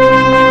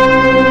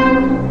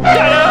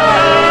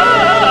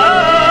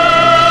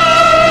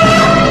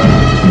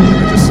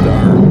 Just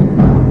start.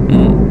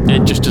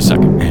 In just a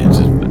second.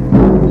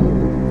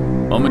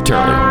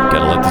 Momentarily,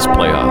 gotta let this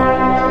play out.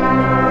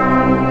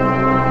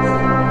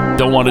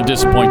 Don't want to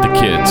disappoint the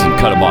kids and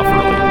cut them off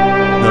early.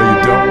 No,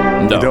 you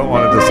don't. No. You don't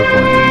want to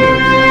disappoint the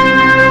kids.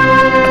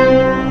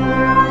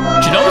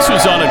 Did you know this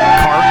was on a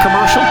car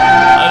commercial?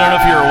 I don't know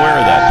if you're aware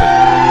of that, but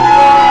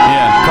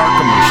yeah, car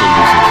commercial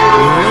usage.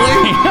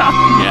 Really?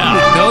 Yeah.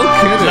 No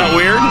kidding. Isn't that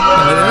weird?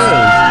 It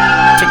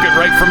is. Took it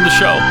right from the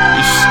show.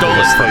 You stole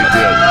it from us. They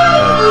did.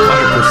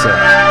 100%.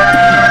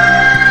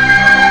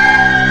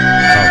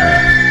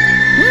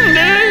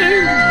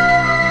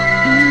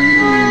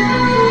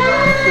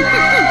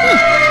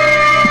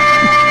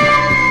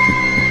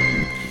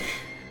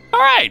 All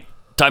right.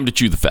 Time to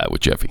chew the fat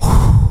with Jeffy.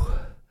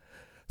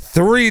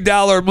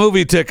 $3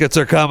 movie tickets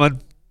are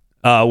coming.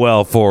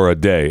 Well, for a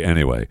day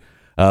anyway.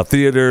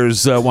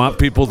 Theaters want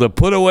people to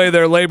put away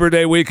their Labor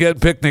Day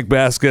weekend picnic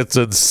baskets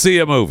and see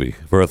a movie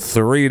for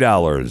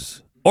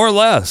 $3 or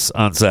less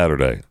on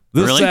Saturday.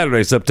 This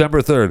Saturday,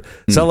 September 3rd,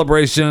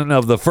 celebration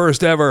of the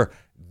first ever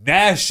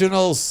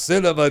National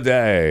Cinema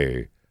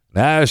Day.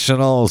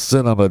 National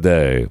Cinema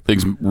Day.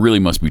 Things really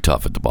must be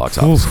tough at the box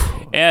office.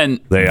 And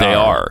they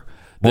are.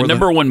 The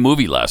number one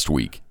movie last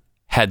week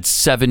had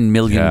 $7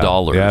 million.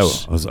 Yeah,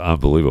 it was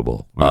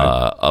unbelievable.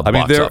 Right?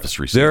 Box office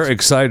receipts. They're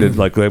excited.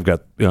 Like they've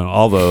got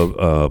all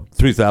the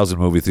 3,000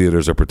 movie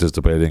theaters are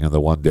participating in the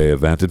one-day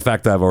event. In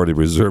fact, I've already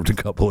reserved a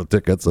couple of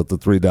tickets at the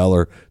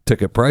 $3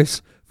 ticket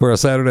price for a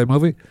Saturday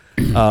movie.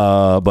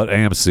 But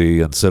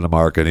AMC and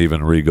Cinemark and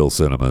even Regal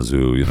Cinemas,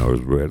 who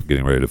are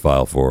getting ready to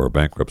file for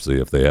bankruptcy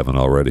if they haven't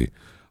already,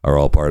 are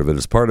all part of it.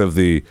 It's part of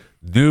the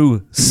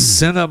new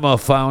Cinema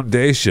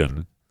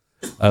Foundation.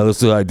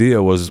 This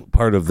idea was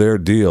part of their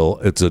deal.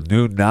 It's a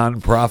new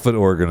nonprofit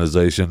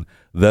organization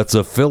that's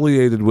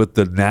affiliated with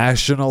the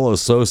National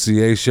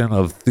Association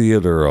of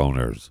Theater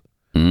Owners.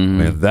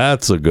 Mm-hmm. I mean,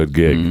 that's a good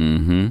gig.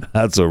 Mm-hmm.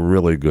 That's a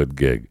really good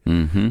gig.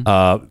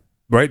 Mm-hmm.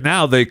 Right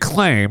now, they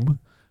claim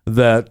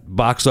that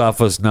box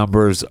office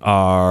numbers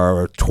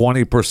are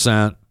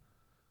 20%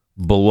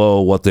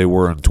 below what they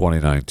were in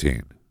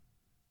 2019.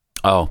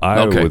 Oh,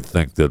 I would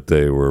think that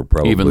they were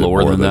probably even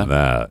lower more than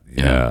that.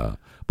 Yeah.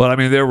 But I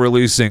mean, they're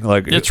releasing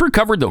it's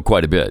recovered though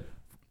quite a bit.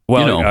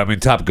 Well, I mean,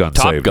 Top Gun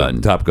saved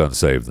them. Top Gun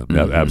saved them.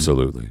 Yeah,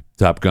 absolutely.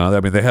 Top Gun. I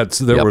mean,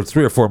 there were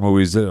 3 or 4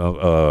 movies,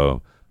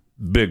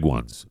 big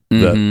ones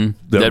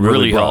that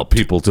really brought helped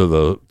people to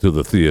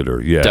the theater.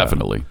 Yeah,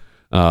 definitely.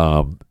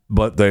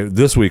 But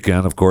this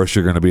weekend, of course,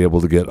 you're going to be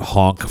able to get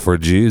Honk for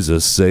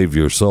Jesus, Save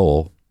Your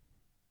Soul.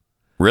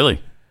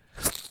 Really?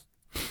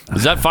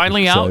 Is that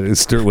finally out?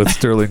 So with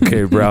Sterling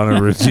K. Brown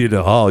and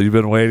Regina Hall. You've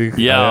been waiting?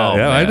 Yeah.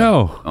 I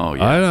know. Oh,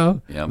 yeah. I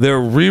know. Yeah. They're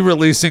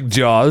re-releasing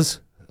Jaws.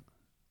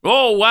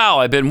 Oh, wow.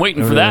 I've been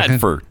waiting for that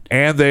for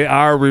And they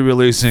are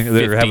re-releasing,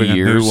 they're having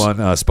years. A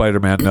new one,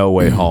 Spider-Man No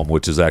Way Home,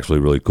 which is actually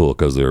really cool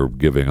because they're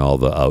giving all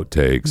the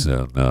outtakes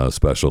and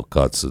special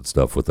cuts and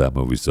stuff with that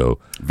movie. So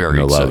very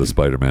a lot of the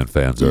Spider-Man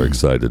fans are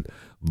excited.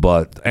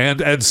 But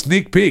and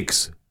sneak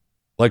peeks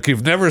like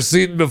you've never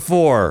seen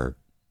before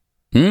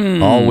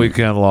all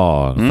weekend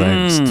long,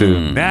 thanks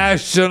to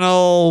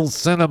National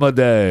Cinema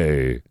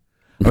Day.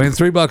 I mean,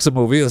 $3 a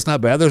movie, that's not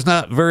bad. There's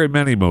not very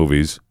many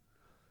movies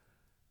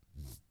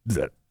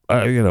that,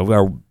 are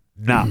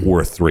not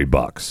worth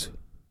 $3.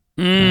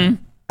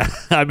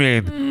 I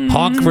mean,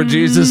 honk for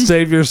Jesus,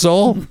 save your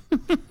soul.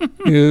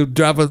 You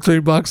dropping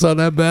 $3 on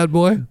that bad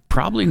boy?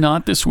 Probably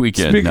not this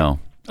weekend, no.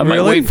 I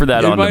might wait for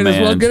that on demand. You might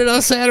as well get it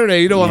on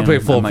Saturday. You don't want to pay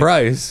full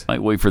price.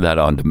 Might wait for that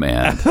on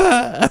demand.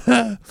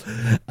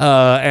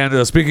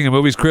 And speaking of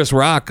movies, Chris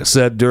Rock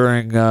said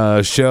during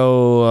a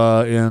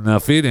show in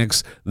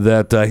Phoenix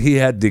that he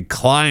had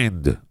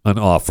declined an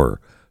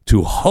offer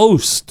to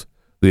host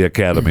the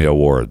Academy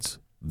Awards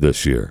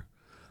this year.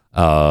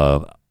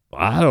 I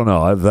don't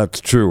know if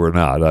that's true or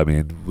not. I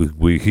mean,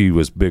 he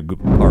was big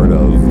part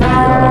of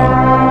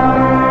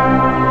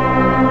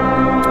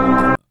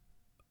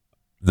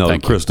No,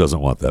 Chris doesn't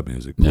want that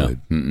music played.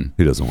 No.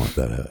 He doesn't want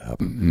that to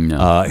happen.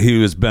 No.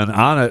 He has been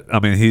on it. I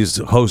mean, he's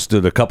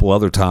hosted a couple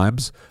other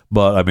times,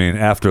 but I mean,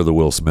 after the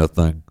Will Smith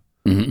thing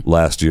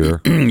last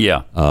year,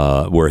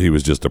 where he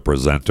was just a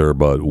presenter,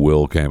 but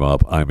Will came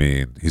up. I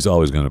mean, he's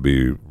always going to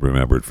be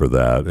remembered for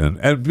that.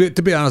 And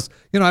to be honest,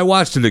 I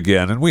watched it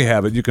again, and we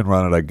have it. You can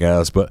run it, I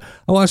guess, but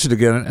I watched it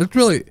again, and it's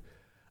really,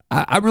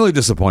 I'm really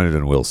disappointed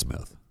in Will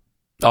Smith.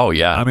 Oh,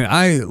 yeah. I mean,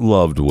 I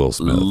loved Will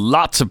Smith.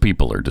 Lots of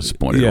people are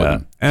disappointed with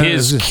him. And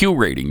his Q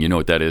rating, you know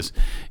what that is?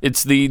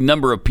 It's the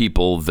number of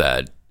people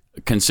that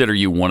consider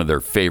you one of their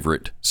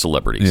favorite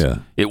celebrities. Yeah.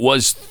 It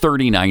was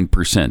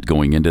 39%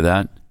 going into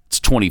that. It's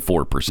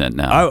 24%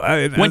 now.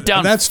 Went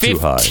down that's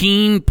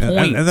 15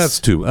 points. And that's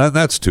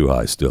too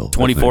high still.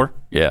 24?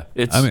 Yeah.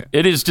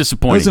 It is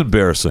disappointing. It's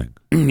embarrassing.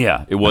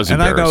 Yeah, it was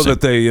and embarrassing.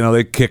 And I know that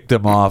they kicked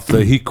him off.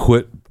 He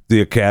quit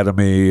the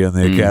Academy, and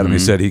the Academy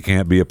said he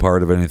can't be a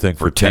part of anything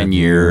for 10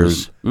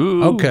 years.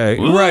 Ooh. Okay,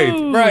 Ooh.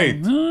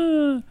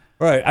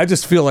 Right. I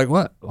just feel like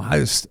what?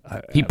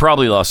 He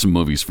probably lost some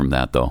movies from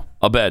that, though.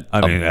 I'll bet.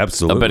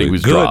 Absolutely. I bet he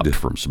was dropped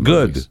from some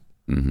movies.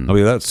 Mm-hmm. I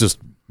mean, that's just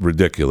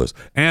ridiculous.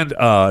 And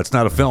it's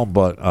not a film,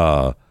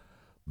 but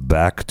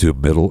Back to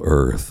Middle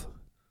Earth,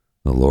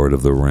 The Lord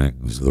of the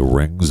Rings, The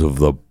Rings of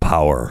the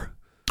Power.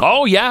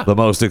 Oh, yeah. The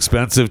most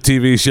expensive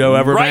TV show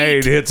ever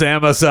made. Hits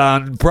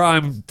Amazon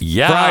Prime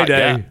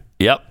Friday.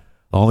 Yep.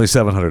 Only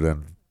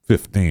 $715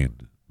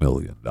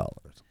 million.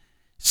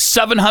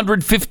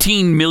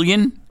 $715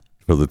 million?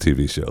 For the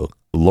TV show.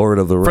 Lord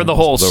of the Rings. For the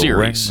whole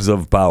series. Rings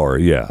of Power,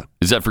 yeah.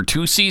 Is that for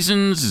 2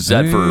 seasons? Is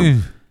that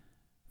for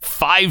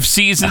 5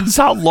 seasons?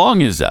 How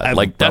long is that?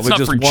 Like, that's not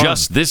for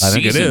just this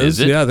season,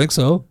 is it? Yeah, I think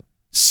so.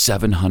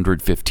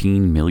 $715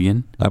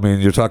 million? I mean,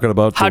 you're talking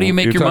about... How do you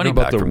make your money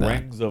back from that? The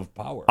Rings of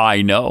Power.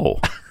 I know.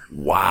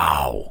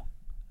 Wow.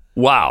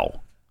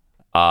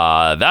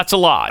 That's a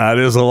lot. That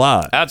is a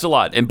lot. That's a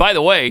lot. And by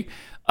the way,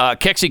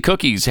 Kexi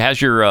Cookies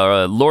has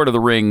your Lord of the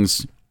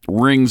Rings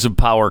of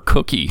Power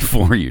cookie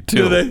for you, too.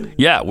 Do they?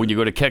 Yeah, when you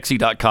go to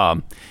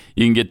Kexi.com,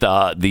 you can get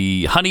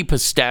the honey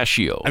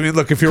pistachio. I mean,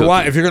 look, if you're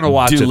going to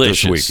watch it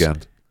this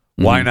weekend,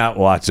 why not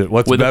watch it?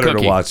 What's better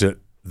to watch it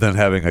than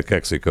having a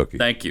Kexi cookie?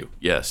 Thank you.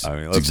 Yes. I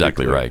mean, that's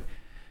exactly right.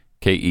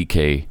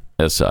 KEKSI.com.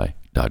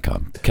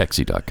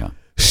 Kexi.com.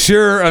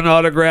 Sure, an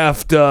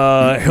autographed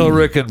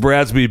Hilrick and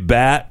Bradsby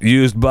bat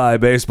used by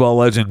baseball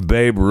legend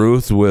Babe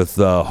Ruth with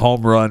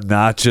home run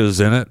notches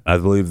in it. I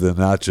believe the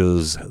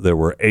notches, there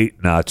were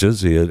 8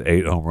 notches. He had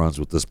 8 home runs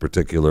with this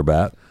particular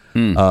bat.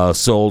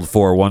 Sold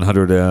for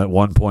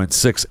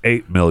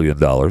 $101.68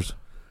 million,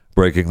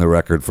 breaking the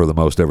record for the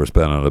most ever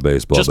spent on a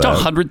baseball bat. Just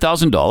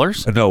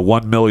 $100,000? No,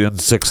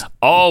 $1,006,000.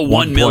 Oh,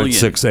 $1 million.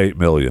 $1.68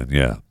 million,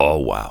 yeah. Oh,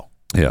 wow.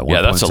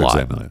 Yeah, that's a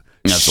lot. Million.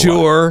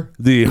 Sure,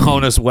 the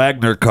Honus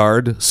Wagner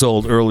card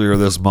sold earlier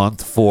this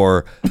month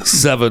for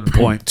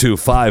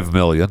 $7.25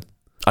 million.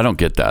 I don't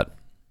get that.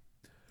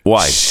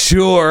 Why?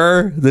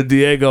 Sure, the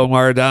Diego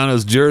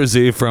Maradona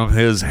jersey from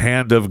his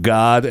Hand of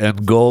God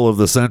and Goal of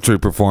the Century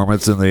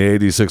performance in the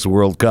 '86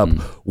 World Cup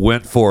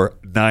went for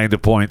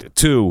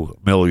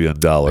 $9.2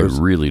 million. I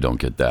really don't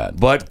get that.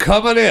 But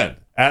coming in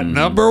at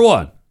number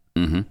 1,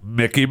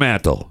 Mickey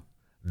Mantle,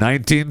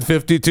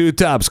 1952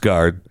 Topps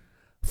card.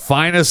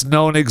 Finest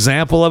known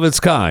example of its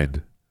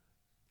kind,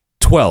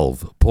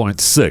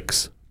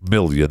 $12.6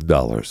 million.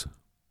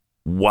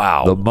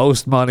 Wow. The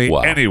most money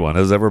anyone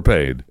has ever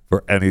paid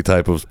for any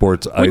type of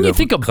sports item, you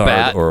think a card,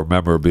 bat or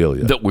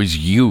memorabilia. That was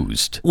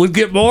used would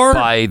get more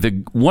by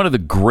one of the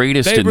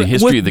greatest in the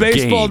history of the game. With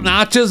baseball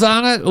notches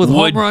on it, with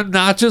home run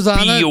notches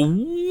on it.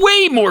 Be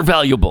way more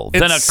valuable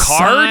than a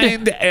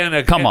card.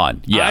 Come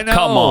on. Yeah,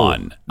 come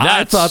on.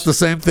 I thought the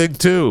same thing,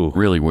 too.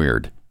 Really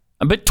weird.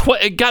 But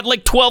it got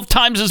like 12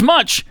 times as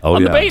much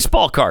on the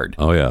baseball card.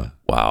 Oh, yeah.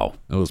 Wow.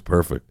 It was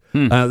perfect.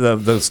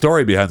 The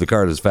story behind the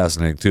card is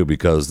fascinating, too,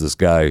 because this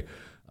guy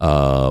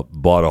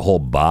bought a whole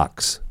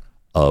box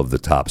of the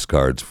Topps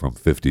cards from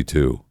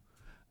 52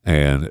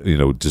 and,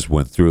 just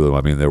went through them.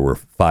 I mean, there were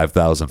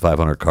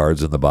 5,500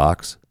 cards in the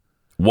box.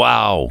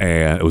 Wow.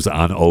 And it was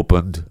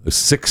unopened.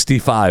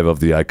 65 of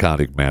the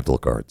iconic Mantle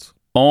cards.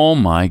 Oh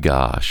my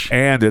gosh!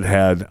 And it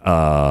had,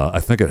 I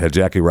think it had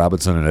Jackie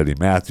Robinson and Eddie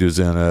Matthews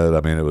in it.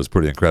 I mean, it was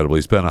pretty incredible.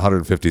 He spent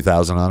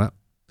 $150,000 on it.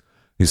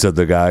 He said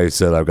the guy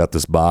said, "I've got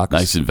this box."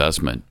 Nice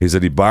investment. He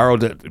said he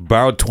borrowed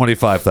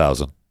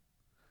 $25,000.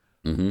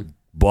 Mm-hmm.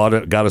 Bought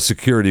it, got a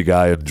security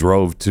guy, and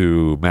drove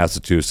to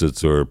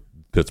Massachusetts or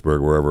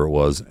Pittsburgh, wherever it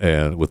was,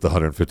 and with the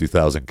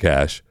 $150,000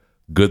 cash.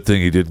 Good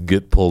thing he didn't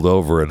get pulled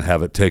over and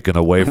have it taken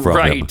away from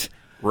him.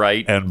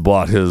 Right. And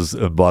bought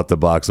the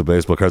box of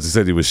baseball cards. He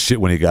said he was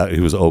shit when he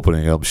was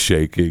opening them,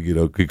 shaking. You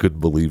know, he couldn't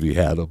believe he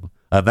had them.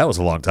 And that was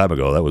a long time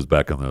ago. That was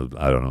back in the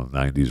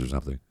 90s or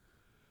something.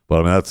 But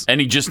I mean, that's. And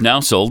he just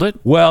now sold it?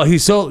 Well, he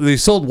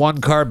sold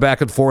one card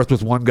back and forth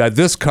with one guy.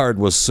 This card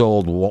was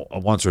sold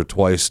once or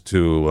twice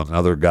to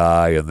another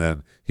guy, and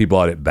then he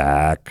bought it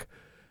back.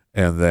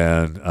 And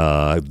then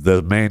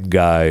the main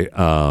guy,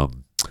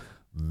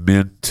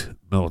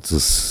 it's a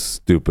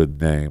stupid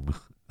name.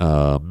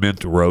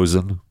 Mint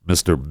Rosen,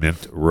 Mr.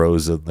 Mint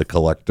Rosen, the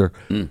collector.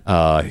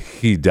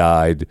 He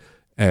died,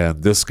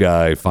 and this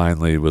guy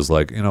finally was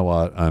like, you know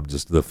what?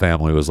 The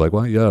family was like,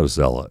 well, you ought to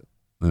sell it.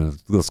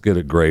 Let's get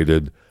it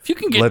graded. If you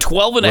can get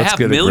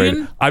 $12.5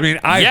 million, I mean,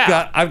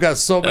 I've got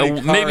so many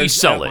cards maybe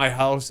sell at it. my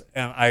house,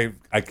 and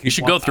I keep. You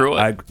should go through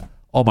it.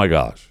 Oh my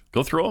gosh,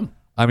 go through them.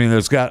 I mean,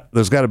 there's got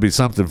to be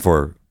something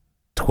for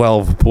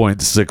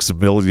 $12.6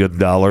 million.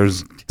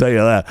 Tell you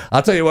that.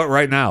 I'll tell you what.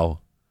 Right now,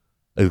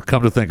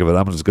 come to think of it,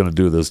 I'm just going to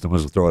do this. I'm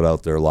going to throw it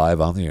out there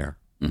live on the air.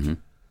 Mm-hmm.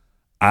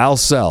 I'll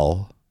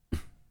sell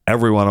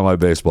every one of my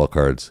baseball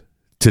cards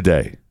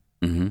today.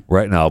 Mm-hmm.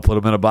 Right now, I'll put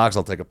them in a box.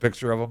 I'll take a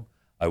picture of them.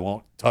 I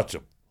won't touch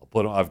them. I'll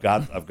put them. I've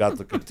got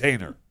the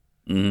container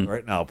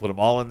right now. I'll put them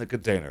all in the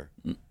container.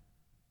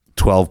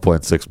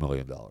 $12.6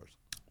 million.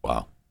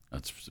 Wow,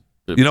 that's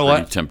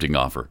what? Tempting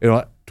offer. You know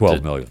what?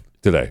 $12 million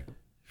today.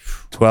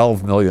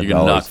 $12 million. You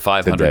can knock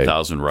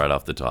 $500,000 right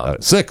off the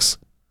top.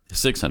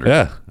 600.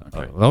 Yeah.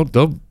 Okay.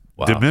 Don't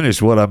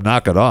diminish what I'm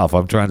knocking off.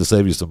 I'm trying to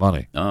save you some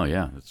money. Oh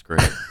yeah, that's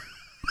great.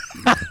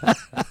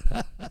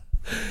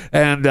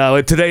 And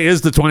today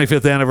is the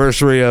 25th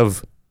anniversary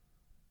of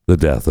the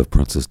death of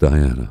Princess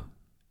Diana.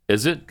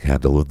 Is it?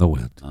 Candle in the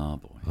wind. Oh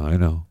boy, I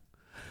know.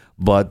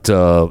 But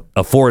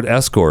a Ford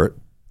Escort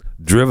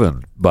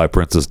driven by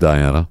Princess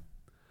Diana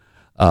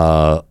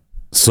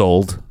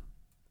sold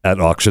at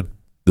auction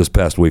this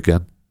past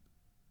weekend.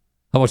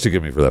 How much you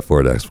give me for that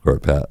Ford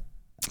Escort, Pat?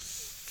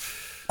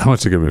 How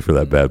much you give me for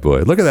that bad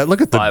boy? Look at that. Look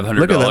at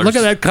 $500. Look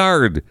at that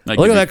card.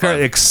 Look at that card.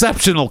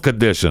 Exceptional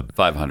condition.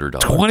 $500.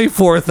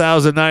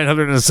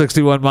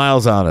 24,961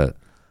 miles on it.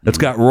 It's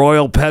got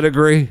royal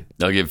pedigree.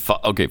 I'll give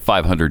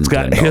 $510. It's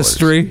got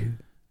history.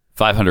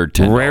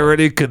 $510.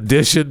 Rarity,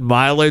 condition,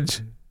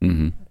 mileage.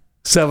 Mm-hmm.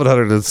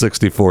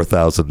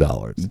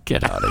 $764,000.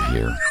 Get out of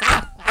here.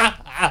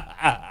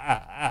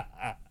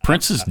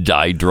 Princess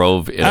Di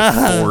drove in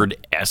a Ford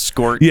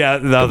Escort. Yeah,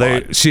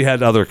 no, she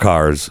had other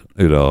cars,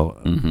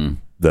 mm-hmm.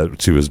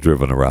 that she was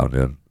driven around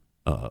in.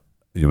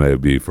 You may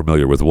be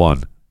familiar with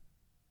one.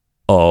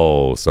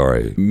 Oh,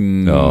 sorry.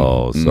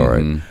 No,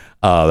 sorry. Mm-hmm.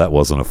 That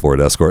wasn't a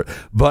Ford Escort.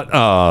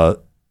 But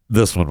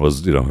this one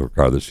was, her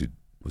car that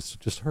was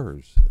just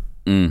hers.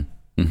 Mm-hmm.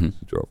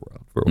 She drove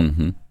around for a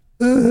while.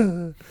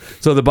 Mm-hmm.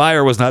 So the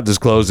buyer was not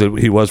disclosed.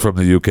 He was from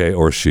the UK,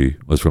 or she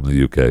was from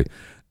the UK.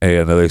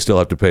 And they still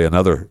have to pay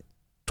another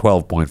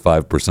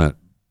 12.5%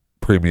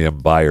 premium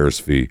buyer's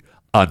fee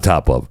on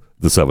top of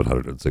the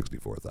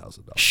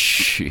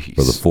 $764,000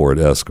 for the Ford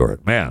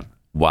Escort. Man.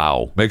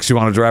 Wow. Makes you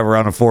want to drive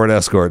around a Ford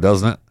Escort,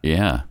 doesn't it?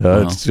 Yeah.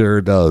 It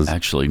sure does.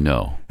 Actually,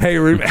 no. Hey,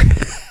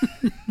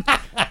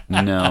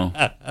 no.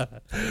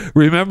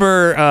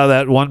 Remember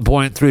that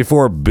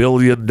 $1.34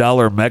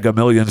 billion Mega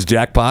Millions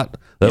jackpot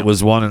that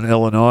was won in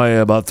Illinois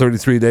about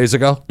 33 days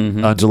ago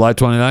on July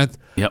 29th?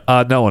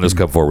 Yep. No one has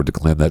come forward to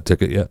claim that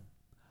ticket yet.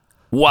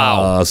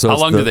 Wow. So how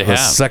long do they have?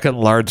 The second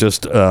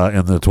largest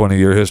in the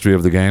 20-year history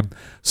of the game.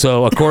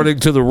 So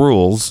according to the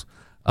rules,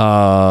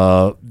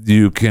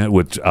 you can't,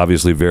 which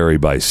obviously vary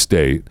by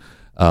state.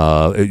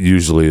 It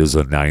usually is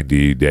a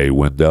 90-day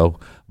window.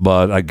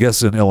 But I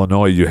guess in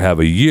Illinois you have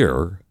a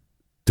year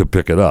to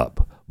pick it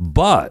up.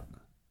 But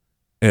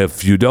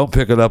if you don't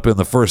pick it up in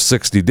the first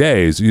 60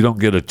 days, you don't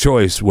get a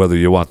choice whether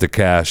you want the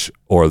cash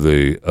or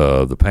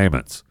the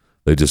payments.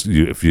 They just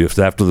if it's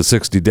after the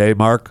 60-day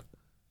mark,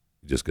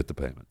 you just get the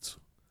payments.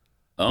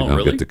 Oh, you don't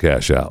really? get the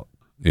cash out.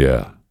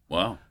 Yeah.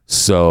 Wow.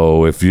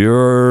 So if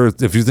you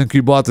think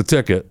you bought the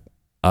ticket,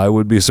 I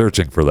would be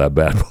searching for that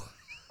bad boy.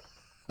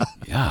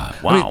 Yeah.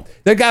 Wow. I mean,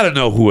 they got to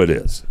know who it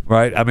is,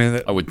 right? I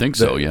mean, I would think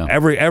so. Yeah.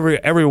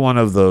 Every one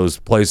of those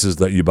places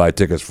that you buy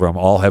tickets from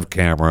all have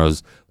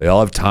cameras. They all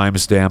have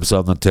timestamps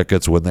on the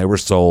tickets when they were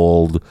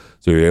sold,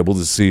 so you're able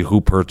to see who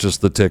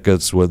purchased the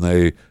tickets when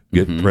they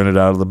get printed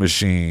out of the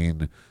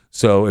machine.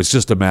 So it's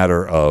just a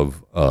matter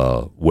of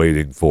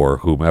waiting for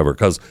whomever.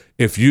 Because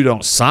if you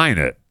don't sign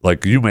it,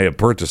 like you may have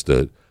purchased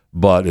it,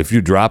 but if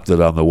you dropped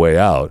it on the way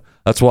out,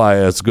 that's why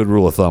it's a good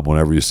rule of thumb.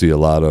 Whenever you see a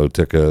lotto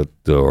ticket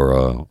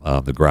or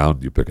on the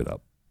ground, you pick it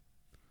up.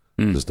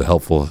 Just a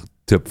helpful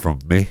tip from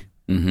me.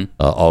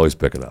 Always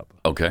pick it up.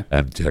 Okay.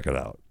 And check it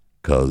out.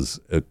 because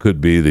it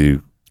could be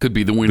the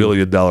 $1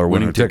 billion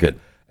winning ticket.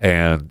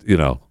 And,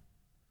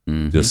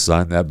 just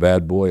sign that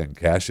bad boy and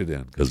cash it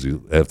in because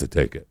you have to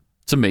take it.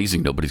 It's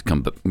amazing nobody's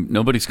come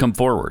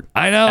forward.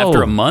 I know.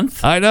 After a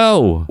month? I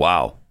know.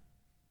 Wow.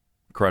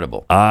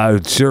 Incredible.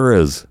 It sure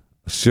is.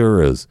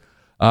 Sure is.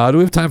 Do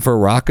we have time for a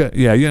rocket?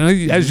 Yeah,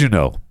 as you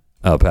know,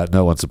 Pat,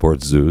 no one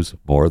supports zoos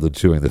more than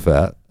chewing the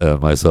fat.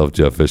 Myself,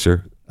 Jeff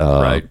Fisher.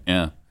 Right,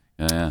 yeah.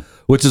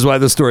 Which is why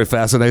this story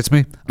fascinates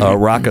me.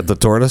 Rocket the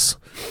tortoise,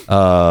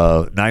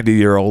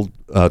 90-year-old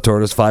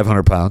tortoise,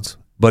 500 pounds.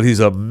 But he's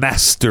a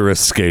master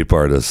escape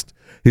artist.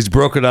 He's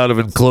broken out of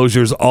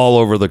enclosures all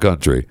over the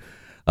country.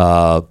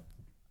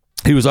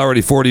 He was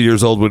already 40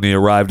 years old when he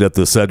arrived at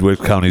the Sedgwick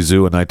County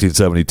Zoo in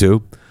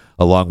 1972,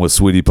 along with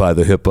Sweetie Pie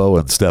the hippo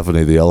and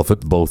Stephanie the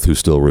elephant, both who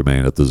still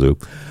remain at the zoo.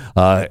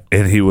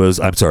 And he was,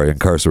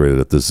 incarcerated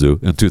at this zoo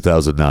in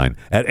 2009.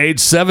 At age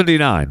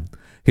 79,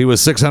 he was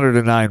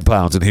 609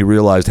 pounds, and he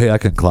realized, hey, I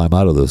can climb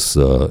out of this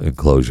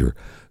enclosure.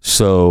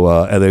 So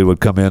and they would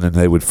come in, and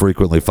they would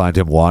frequently find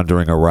him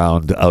wandering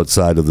around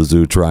outside of the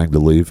zoo trying to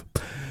leave.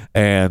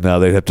 And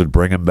they'd have to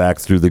bring him back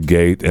through the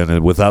gate,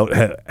 and without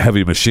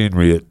heavy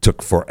machinery, it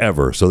took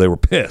forever. So they were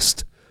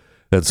pissed.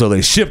 And so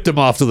they shipped him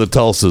off to the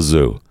Tulsa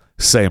Zoo.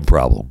 Same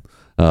problem.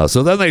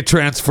 So then they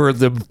transferred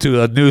them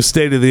to a new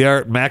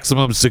state-of-the-art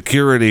maximum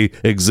security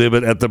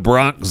exhibit at the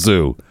Bronx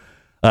Zoo.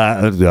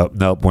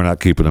 Nope, we're not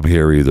keeping him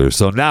here either.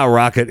 So now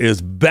Rocket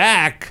is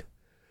back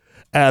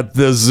at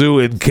the zoo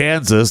in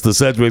Kansas, the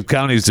Sedgwick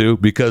County Zoo,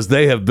 because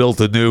they have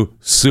built a new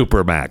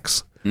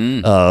Supermax.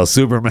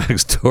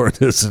 Supermax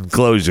tortoise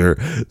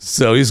enclosure.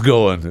 So he's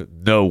going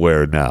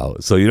nowhere now.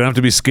 So you don't have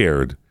to be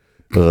scared.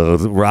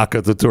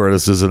 Rocket the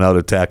tortoise isn't out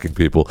attacking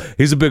people.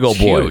 He's a big old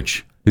boy.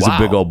 Huge. He's a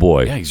big old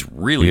boy. Yeah, he's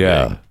really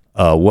big.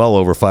 Well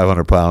over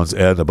 500 pounds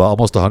and about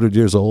almost 100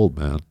 years old,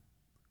 man.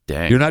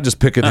 Dang. You're not just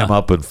picking him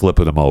up and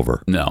flipping him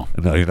over. No,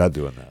 you're not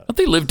doing that. Don't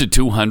they live to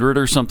 200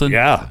 or something?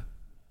 Yeah.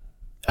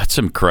 That's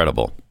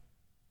incredible.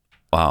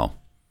 Wow.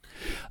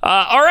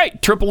 All right,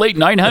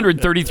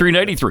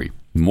 888-900-3393.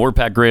 More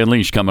Pat Gray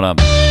Unleashed coming up.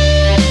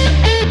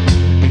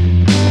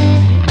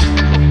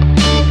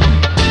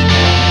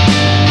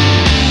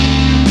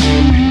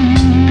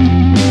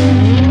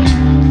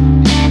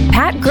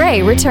 Pat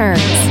Gray returns.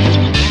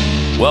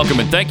 Welcome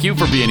and thank you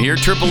for being here.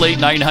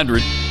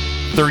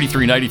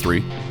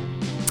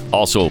 888-900-3393.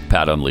 Also,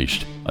 Pat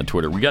Unleashed on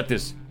Twitter. We got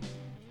this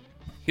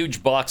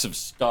huge box of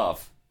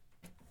stuff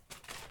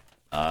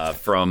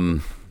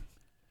from,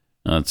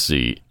 let's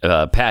see,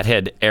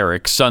 Pathead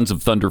Eric, Sons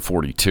of Thunder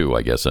 42,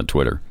 I guess, on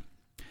Twitter.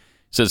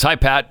 Says, hi,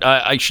 Pat.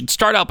 I should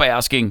start out by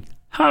asking,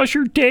 how's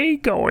your day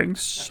going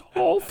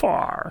so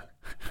far?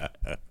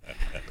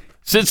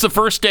 Since the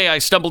first day I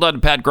stumbled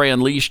on Pat Gray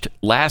Unleashed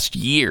last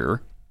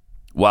year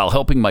while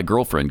helping my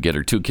girlfriend get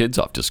her 2 kids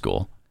off to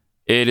school,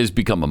 it has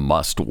become a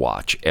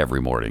must-watch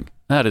every morning.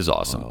 That is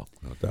awesome. Wow,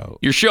 no doubt.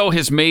 Your show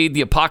has made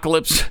the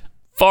apocalypse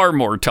far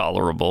more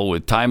tolerable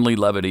with timely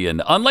levity,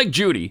 and unlike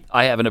Judy,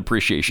 I have an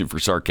appreciation for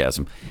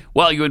sarcasm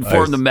while you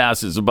inform the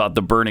masses about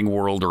the burning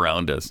world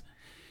around us.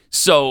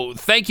 So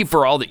thank you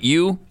for all that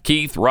you,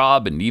 Keith,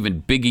 Rob, and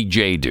even Biggie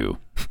J do.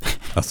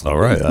 That's all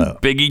right.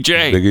 Biggie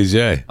J. Biggie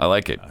J. I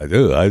like it. I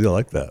do. I do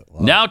like that.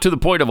 Wow. Now to the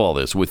point of all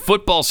this. With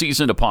football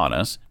season upon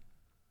us,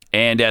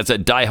 and as a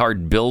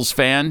diehard Bills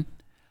fan,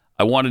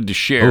 I wanted to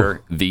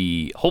share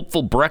the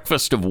hopeful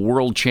breakfast of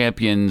world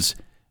champions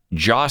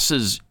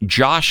Josh's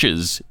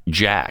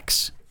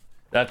Jacks.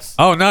 That's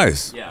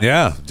nice.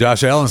 Yeah,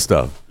 Josh Allen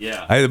stuff.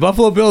 Yeah. Hey, the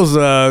Buffalo Bills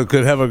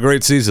could have a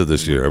great season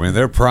this year. I mean,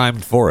 they're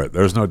primed for it.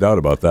 There's no doubt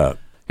about that.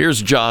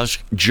 Here's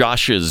Josh's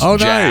Jacks.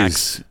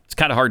 Nice. It's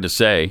kind of hard to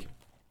say,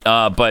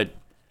 but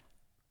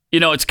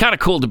it's kind of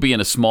cool to be in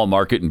a small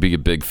market and be a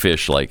big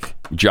fish like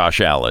Josh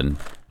Allen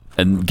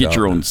and get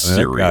your own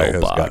cereal that guy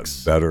box.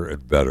 Has gotten better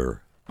and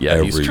better.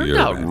 Yeah, he's turned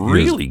out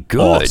really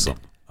good. Awesome.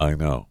 I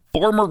know.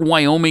 Former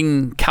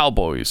Wyoming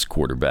Cowboys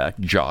quarterback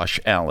Josh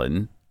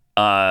Allen.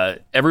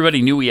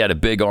 Everybody knew he had a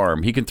big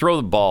arm. He can throw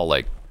the ball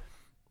like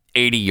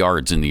 80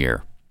 yards in the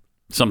air.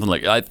 Something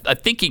like I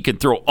think he can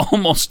throw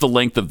almost the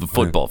length of the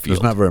football field.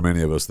 There's not very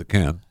many of us that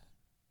can.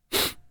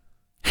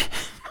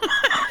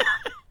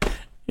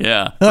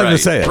 Yeah. I would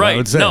say it. Right. I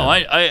would say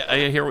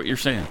I hear what you're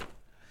saying.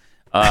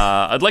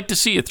 I'd like to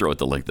see you throw it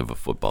the length of a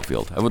football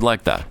field. I would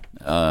like that.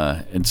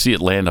 And see it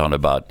land on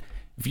about,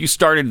 if you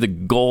started the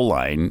goal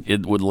line,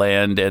 it would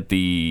land at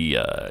the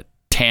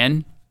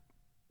 10,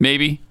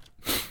 maybe.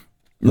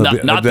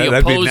 Not the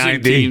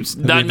opposing teams.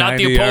 Not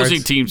the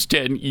opposing team's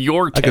 10.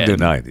 Your 10. I could do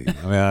 90. I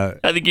mean,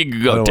 I think you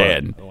could go 10. I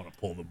don't want to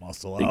pull the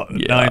muscle out.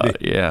 90.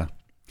 Yeah.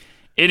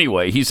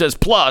 Anyway, he says,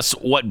 plus,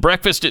 what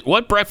breakfast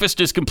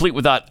is complete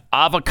without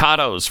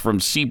avocados from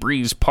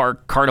Seabreeze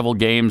Park Carnival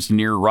Games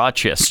near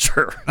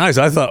Rochester? Nice.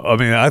 I thought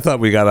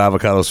we got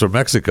avocados from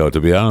Mexico,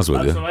 to be honest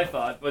with you. That's what I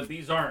thought, but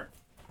these aren't.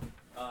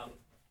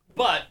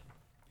 But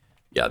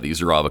yeah,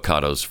 these are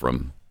avocados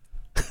from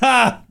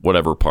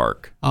whatever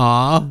park.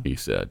 He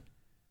said.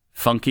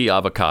 Funky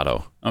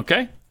avocado.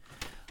 Okay.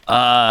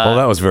 Well,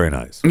 that was very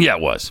nice. Yeah,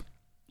 it was.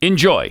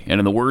 Enjoy. And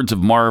in the words of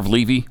Marv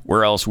Levy,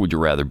 where else would you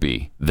rather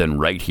be than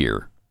right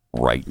here,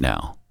 right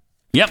now?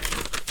 Yep.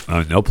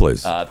 No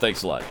place.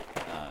 Thanks a lot,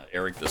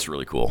 Eric. That's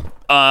really cool.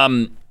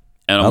 And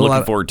I'm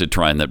looking forward to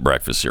trying that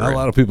breakfast cereal. A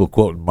lot of people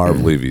quoting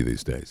Marv Levy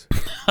these days.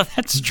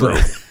 That's true.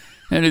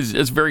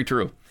 It's very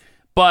true.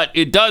 But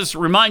it does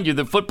remind you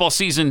that football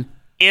season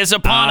is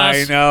upon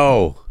us. I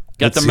know.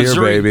 Got the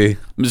Missouri, here, baby.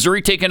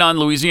 Missouri taking on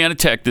Louisiana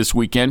Tech this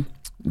weekend.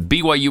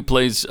 BYU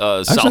plays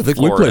South Florida. I think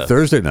we play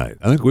Thursday night.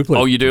 I think we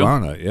play you do?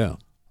 tomorrow night, yeah.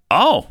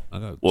 Oh.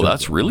 Well,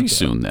 that's really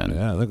soon then.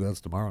 Yeah, I think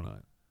that's tomorrow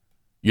night.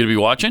 You going to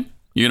be watching?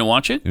 You going to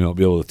watch it? You won't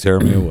be able to tear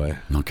me away.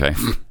 Okay.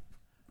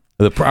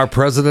 Our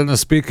president is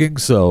speaking,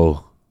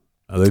 so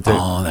they take.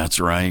 Oh, that's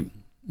right.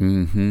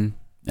 Mm-hmm.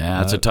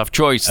 Yeah, that's a tough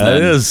choice. Then.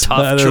 That is.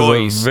 Tough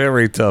choice. Is a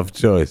very tough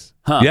choice.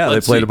 Huh, yeah,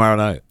 they play tomorrow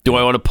night. Do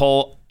I want to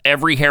pull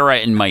every hair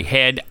in my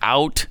head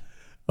out?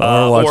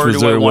 Or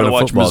do I want to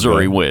watch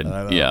Missouri win?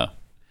 Yeah.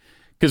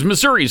 Because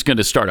Missouri is going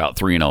to start out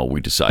 3-0, we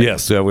decided.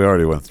 Yes, yeah, we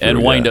already went through.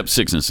 And wind up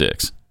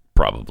 6-6,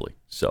 probably.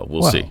 So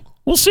we'll see.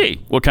 We'll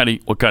see what kind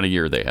of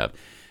year they have.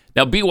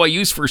 Now,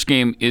 BYU's first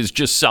game is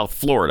just South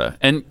Florida.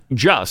 And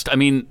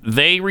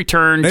they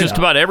returned just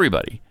about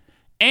everybody.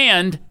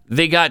 And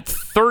they got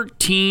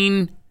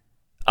 13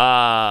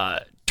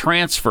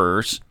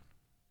 transfers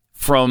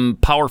from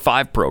Power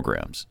 5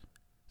 programs.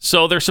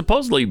 So they're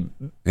supposedly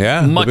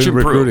much improved.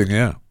 Recruiting,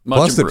 yeah.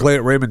 Plus, they play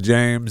at Raymond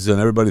James, and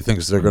everybody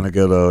thinks they're going to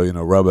get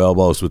rub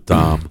elbows with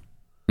Tom.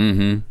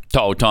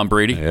 Mm-hmm. Tom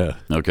Brady? Yeah.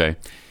 Okay.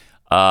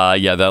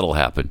 That'll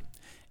happen.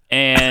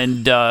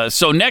 And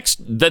so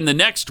the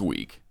next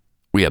week,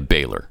 we have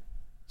Baylor.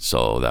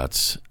 So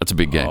that's a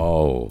big game.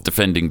 Oh.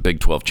 Defending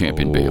Big 12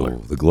 champion Baylor.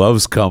 The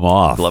gloves come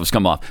off.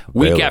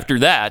 Week after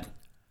that,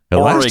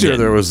 last year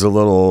there was a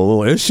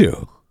little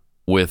issue.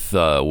 With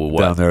what?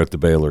 Down there at the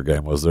Baylor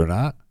game, was there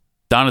not?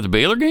 Down at the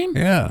Baylor game?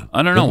 Yeah.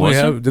 I don't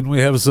know. Didn't we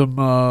have some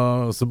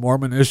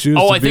Mormon issues?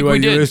 Oh, I think we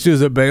did.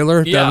 Issues at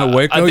Baylor down at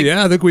Waco?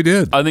 I think we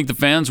did. I think the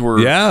fans were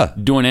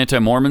doing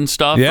anti-Mormon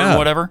stuff or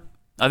whatever.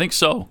 I think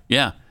so.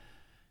 Yeah.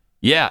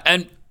 Yeah.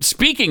 And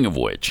speaking of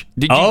which,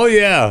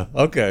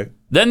 okay.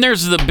 Then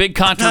there's the big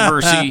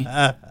controversy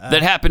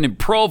that happened in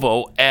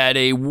Provo at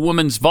a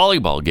women's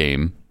volleyball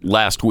game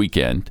last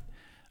weekend.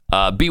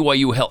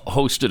 BYU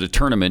hosted a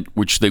tournament,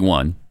 which they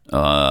won.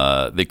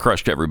 They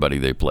crushed everybody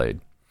they played.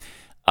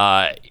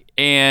 But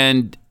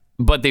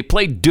they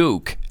played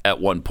Duke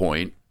at one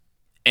point,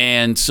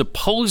 and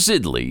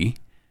supposedly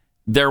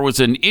there was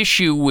an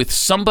issue with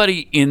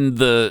somebody in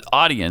the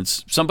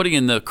audience, somebody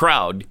in the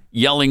crowd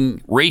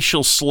yelling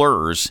racial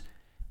slurs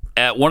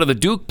at one of the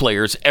Duke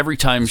players every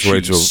time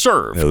she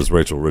served. Yeah, it was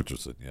Rachel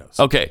Richardson, yes.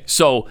 Okay,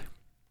 so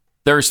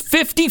there's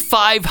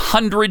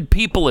 5,500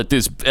 people at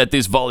this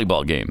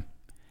volleyball game,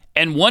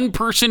 and one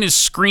person is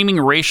screaming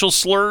racial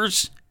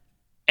slurs,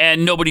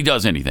 and nobody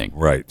does anything.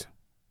 Right.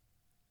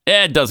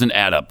 It doesn't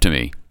add up to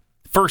me.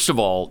 First of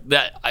all,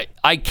 that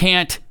I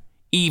can't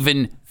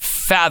even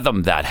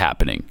fathom that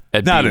happening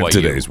at BYU. Not in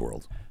today's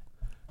world.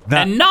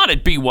 Not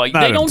at BYU.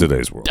 Not in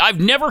today's world.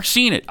 I've never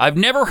seen it. I've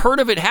never heard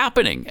of it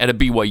happening at a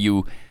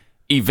BYU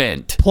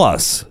event.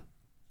 Plus,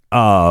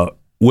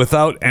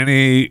 without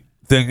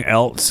anything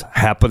else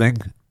happening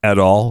at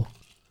all,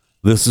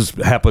 this has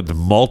happened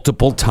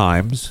multiple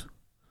times.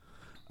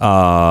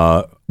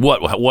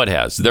 What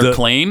has? Their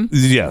claim?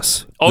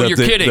 Yes. Oh, you're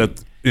kidding.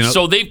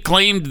 So they've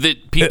claimed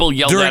that people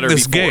yelled at her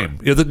this before.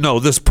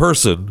 Game. This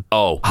person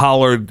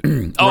hollered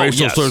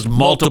racial slurs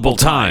multiple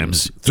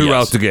times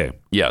throughout the game.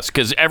 Yes,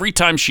 because every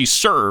time she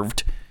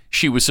served,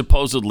 she was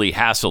supposedly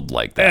hassled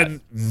like that.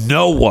 And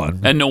no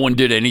one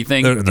did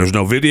anything. There's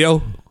no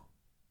video.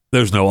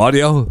 There's no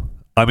audio.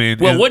 I mean,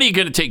 what are you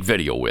going to take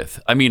video with?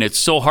 I mean, it's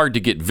so hard to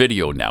get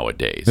video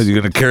nowadays. Are you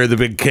going to carry the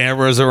big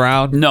cameras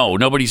around? No,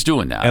 nobody's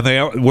doing that.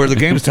 And were the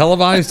games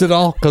televised at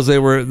all? Because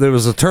there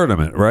was a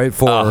tournament, right?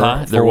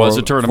 There was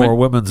a tournament for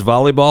women's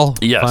volleyball.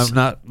 Yes, if I'm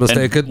not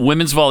mistaken. And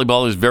women's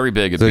volleyball is very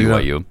big at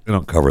BYU. They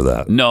don't cover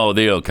that. No,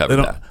 they don't cover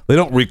that. They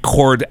don't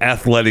record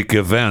athletic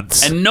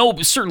events. And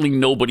certainly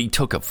nobody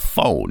took a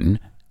phone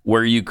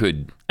where you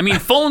could. I mean,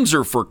 phones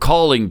are for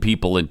calling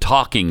people and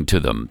talking to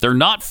them. They're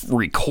not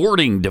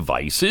recording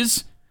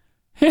devices.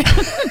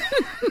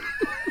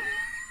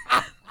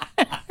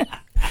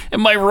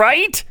 Am I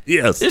right?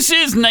 Yes. This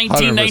is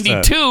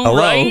 1992, 100%.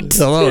 right?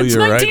 Hello, it's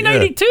you're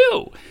 1992.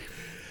 Right, yeah.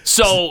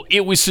 So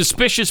it was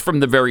suspicious from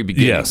the very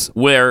beginning. Yes.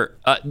 Where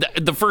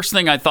the first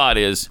thing I thought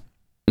is,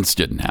 this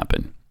didn't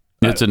happen.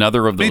 It's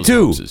another of those me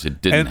too. hoaxes.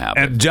 It didn't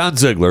happen. And John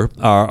Ziegler,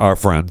 our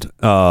friend,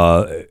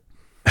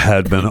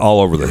 had been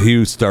all over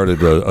he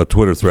started a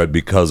Twitter thread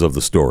because of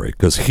the story.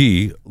 Because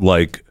he,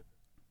 like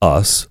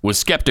us, was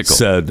skeptical.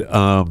 Said,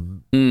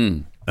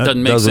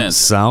 doesn't make doesn't sense.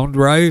 Sound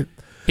right.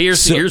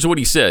 Here's what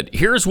he said.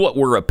 Here's what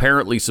we're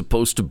apparently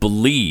supposed to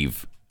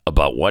believe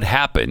about what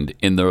happened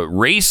in the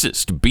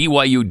racist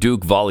BYU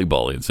Duke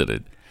volleyball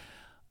incident.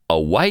 A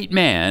white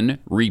man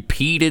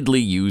repeatedly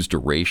used a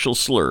racial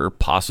slur,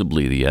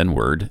 possibly the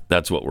N-word.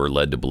 That's what we're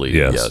led to believe,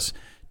 yes,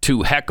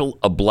 to heckle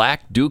a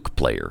black Duke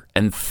player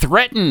and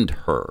threatened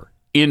her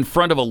in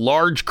front of a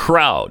large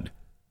crowd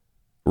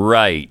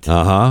Right.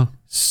 Uh-huh.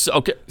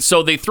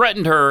 So they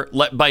threatened her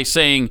by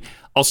saying,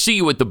 I'll see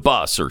you at the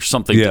bus or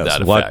something to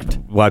that effect.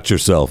 Watch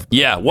yourself.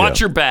 Yeah,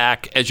 watch your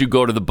back as you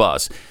go to the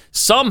bus.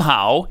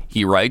 Somehow,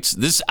 he writes,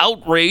 this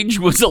outrage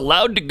was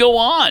allowed to go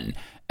on,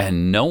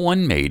 and no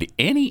one made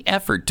any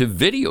effort to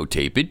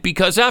videotape it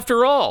because,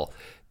 after all,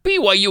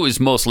 BYU is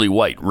mostly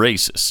white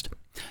racist.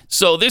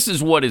 So this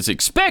is what is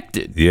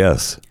expected.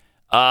 Yes.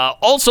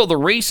 Also, the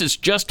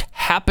racist just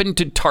happened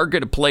to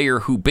target a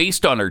player who,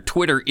 based on her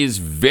Twitter, is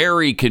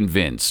very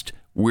convinced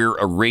we're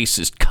a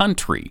racist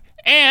country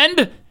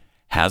and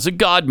has a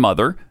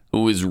godmother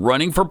who is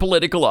running for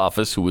political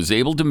office, who was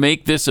able to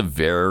make this a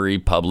very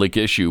public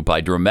issue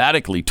by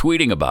dramatically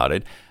tweeting about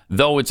it,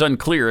 though it's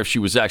unclear if she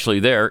was actually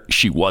there.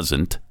 She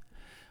wasn't.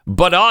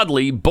 But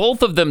oddly,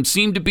 both of them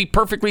seem to be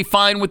perfectly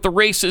fine with the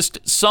racist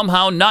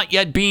somehow not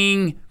yet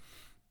being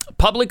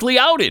publicly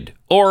outed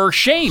or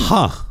shamed.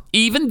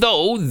 Even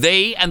though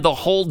they and the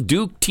whole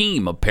Duke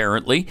team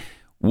apparently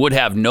would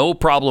have no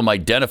problem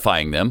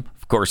identifying them.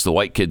 Of course, the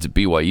white kids at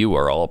BYU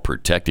are all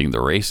protecting the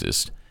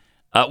racist.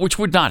 Which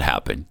would not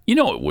happen. You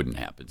know it wouldn't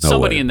happen. No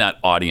Somebody way. in that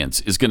audience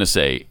is going to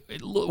say,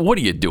 what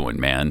are you doing,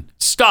 man?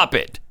 Stop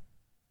it.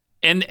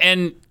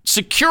 And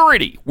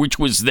security, which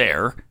was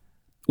there,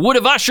 would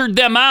have ushered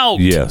them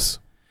out. Yes.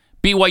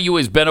 BYU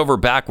has bent over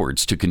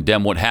backwards to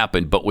condemn what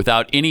happened, but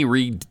without any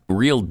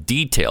real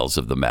details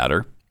of the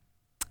matter.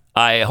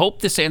 I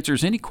hope this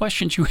answers any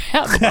questions you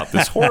have about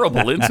this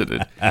horrible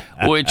incident,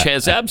 which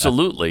has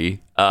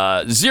absolutely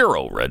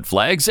zero red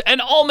flags and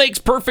all makes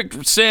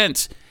perfect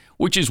sense.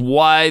 Which is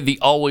why the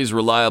always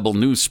reliable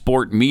news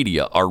sport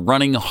media are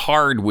running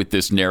hard with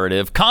this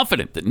narrative,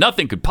 confident that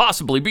nothing could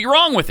possibly be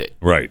wrong with it.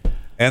 Right.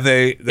 And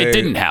it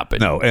didn't happen.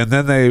 No. And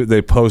then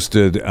they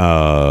posted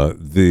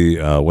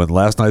when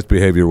last night's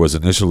behavior was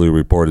initially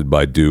reported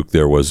by Duke,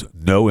 there was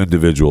no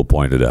individual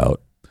pointed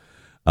out.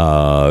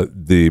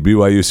 The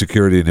BYU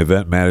security and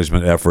event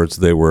management efforts,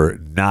 they were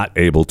not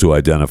able to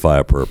identify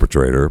a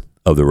perpetrator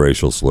of the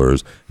racial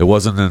slurs. It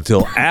wasn't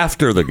until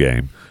after the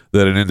game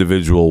that an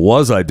individual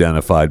was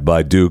identified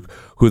by Duke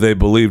who they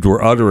believed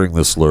were uttering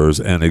the slurs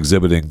and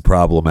exhibiting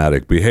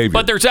problematic behavior.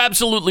 But there's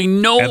absolutely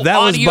no and that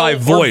audio was by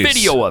voice. or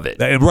video of it.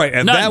 Right,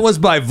 and None. that was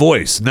by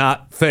voice,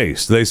 not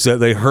face. They said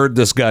they heard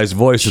this guy's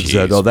voice and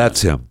said, "Oh,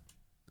 that's him."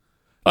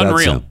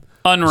 Unreal.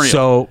 Unreal.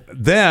 So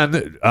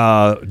then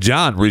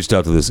John reached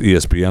out to this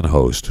ESPN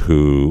host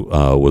who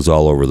was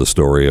all over the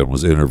story and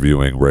was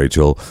interviewing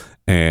Rachel,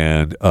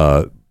 and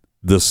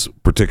this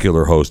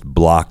particular host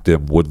blocked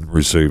him, wouldn't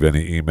receive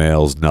any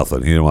emails,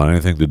 nothing. He didn't want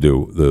anything to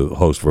do, the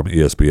host from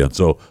ESPN.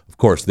 So, of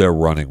course, they're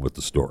running with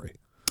the story.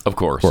 Of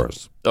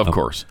course. Of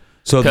course.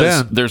 So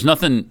then there's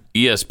nothing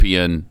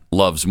ESPN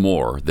loves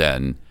more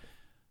than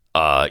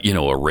a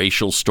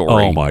racial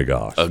story. Oh, my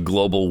gosh. A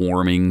global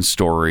warming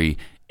story.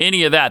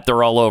 Any of that,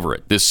 they're all over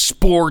it. This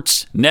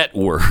sports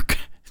network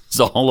is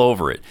all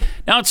over it.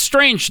 Now, it's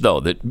strange, though,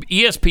 that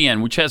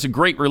ESPN, which has a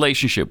great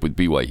relationship with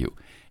BYU,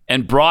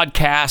 and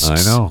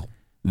broadcasts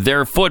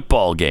their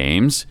football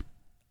games,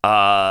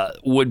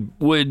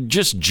 would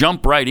just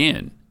jump right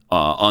in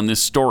on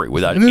this story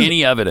without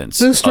any evidence.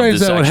 It's strange of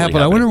this that would actually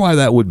happen. I wonder why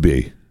that would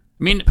be.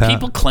 I mean,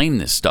 people claim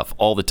this stuff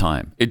all the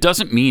time. It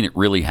doesn't mean it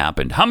really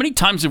happened. How many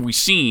times have we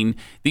seen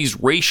these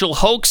racial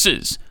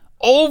hoaxes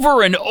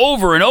over and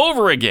over and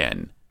over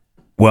again?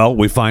 Well,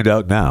 we find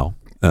out now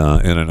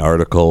in an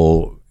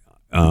article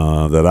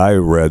that I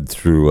read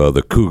through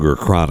the Cougar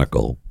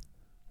Chronicle.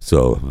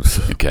 So,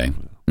 okay.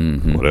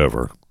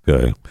 Whatever.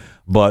 Okay.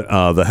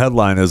 But the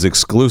headline is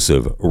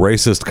exclusive.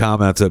 Racist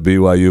comments at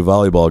BYU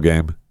volleyball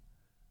game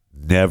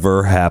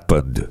never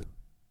happened.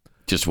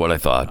 Just what I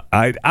thought.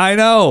 I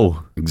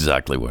know.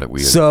 Exactly what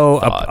we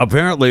thought.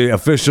 Apparently,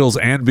 officials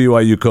and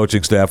BYU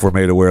coaching staff were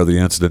made aware of the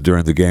incident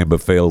during the game, but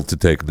failed to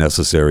take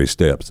necessary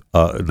steps.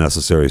 No.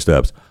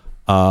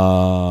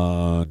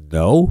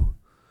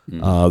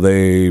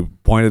 They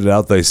pointed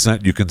out. They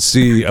sent. You can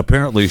see.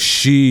 Apparently,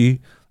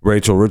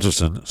 Rachel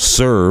Richardson,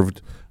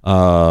 served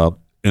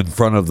in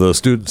front of the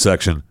student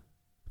section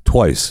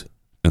twice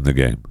in the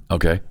game.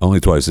 Okay.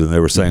 Only twice. And they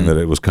were saying that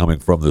it was coming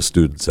from the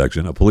student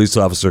section. A police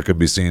officer can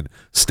be seen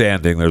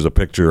standing. There's a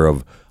picture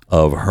of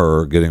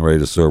her getting ready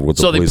to serve with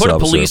the police officer. So they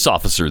put a police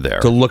officer there.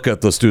 To look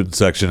at the student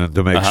section and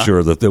to make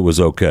sure that it was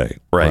okay.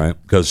 Right.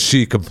 Because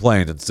she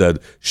complained and said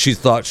she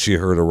thought she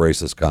heard a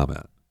racist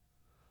comment.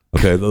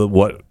 Okay.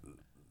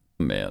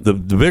 Man. The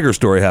bigger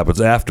story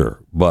happens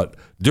after. But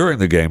during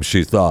the game,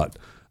 she thought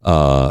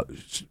no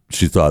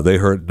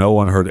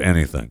one heard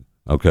anything.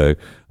 Okay,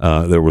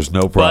 there was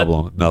no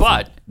problem. Nothing.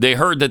 But they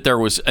heard that there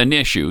was an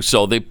issue,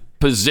 so they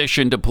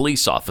positioned a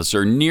police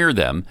officer near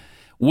them,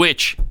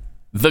 which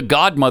the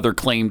godmother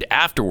claimed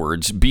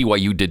afterwards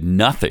BYU did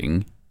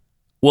nothing.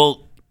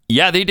 Well,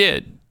 yeah, they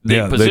did. They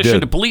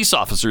positioned a police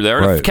officer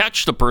there to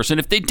catch the person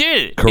if they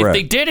did. Correct. If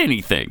they did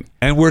anything,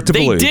 and we're to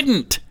believe they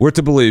didn't. We're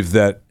to believe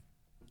that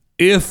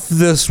if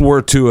this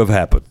were to have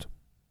happened,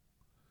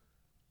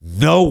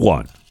 no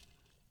one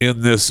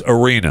in this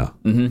arena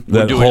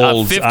that doing,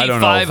 holds, I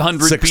don't know,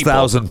 5,500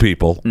 6,000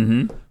 people,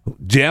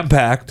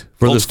 jam-packed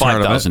for Holds this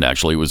tournament. 5,000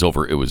 actually.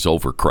 It was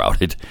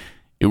overcrowded.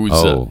 It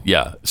was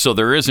yeah. So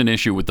there is an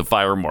issue with the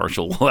fire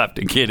marshal. We'll have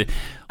to get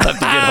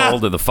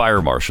hold of the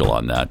fire marshal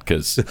on that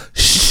because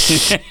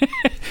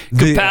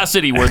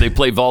capacity where they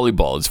play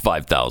volleyball is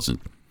 5,000.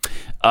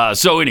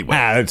 So anyway,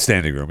 it's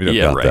standing room. You don't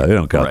count right, that. You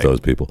don't count right. those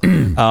people.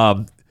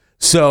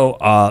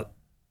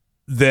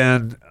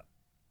 Then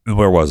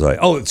where was I?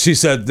 Oh, she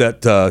said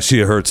that she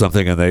heard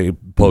something and they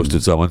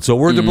posted someone. So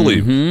we're to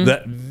believe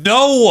that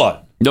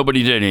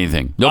nobody did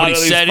anything. Nobody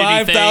said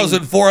anything.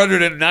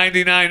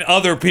 5,499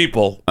 other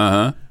people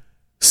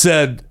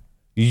said,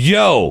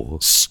 "Yo,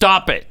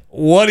 stop it!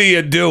 What are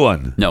you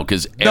doing?" No,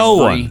 because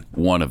every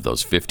one of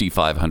those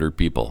 5,500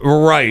 people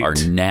are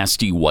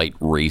nasty white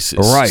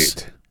racists.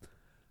 Right.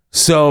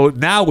 So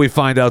now we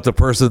find out the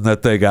person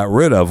that they got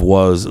rid of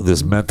was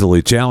this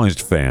mentally challenged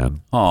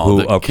fan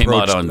who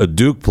approached a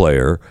Duke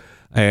player,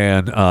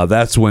 and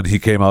that's when he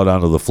came out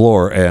onto the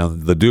floor,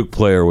 and the Duke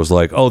player was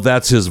like, "Oh,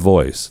 that's his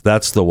voice.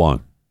 That's the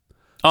one."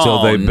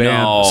 So they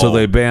banned. So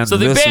they banned. So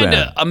they this banned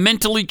man. a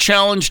mentally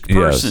challenged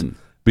person.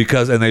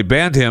 Yes, and they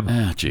banned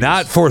him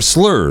not for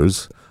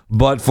slurs,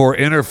 but for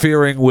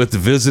interfering with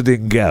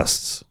visiting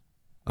guests.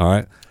 All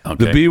right.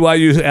 Okay. The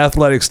BYU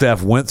athletic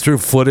staff went through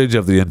footage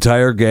of the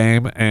entire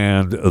game,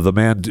 and the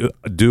man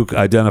Duke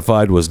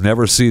identified was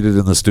never seated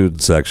in the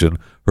student section.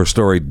 Her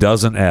story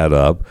doesn't add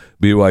up.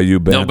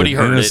 BYU banned an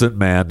innocent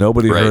man.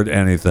 Nobody heard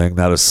anything.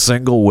 Not a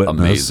single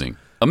witness.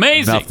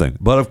 Amazing. Nothing.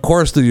 But of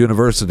course, the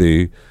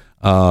university,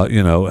 had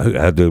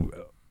to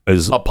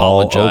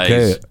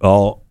apologize.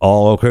 All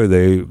okay.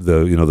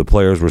 The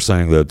players were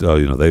saying that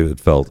they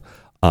had felt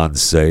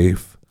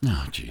unsafe.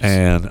 Oh, jeez.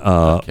 And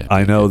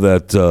I know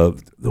that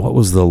what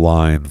was the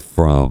line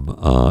from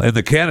and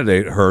the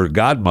candidate, her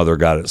godmother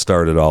got it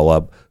started all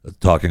up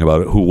talking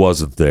about it, who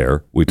wasn't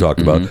there. We talked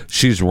about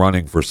she's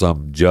running for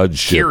some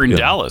judgeship here in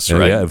Dallas,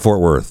 right? Yeah, in Fort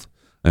Worth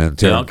and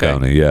Tarrant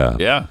County,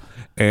 yeah.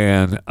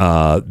 And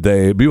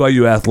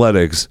BYU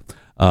athletics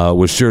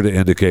was sure to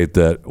indicate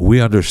that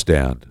we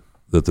understand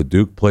that the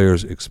Duke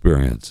players'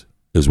 experience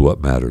is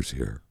what matters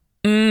here.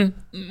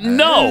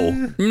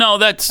 No,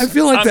 that's. I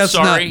feel like that's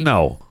sorry. not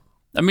no.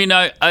 I mean,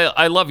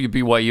 I love you,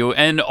 BYU,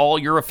 and all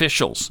your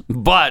officials.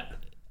 But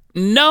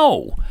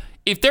no,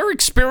 if their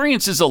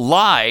experience is a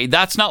lie,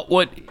 that's not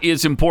what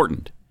is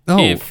important.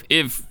 No.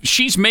 If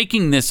she's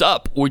making this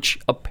up, which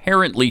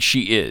apparently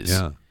she is,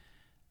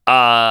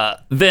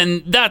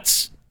 then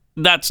that's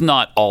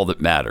not all that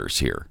matters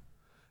here.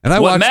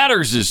 And what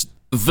matters is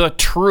the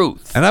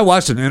truth. And I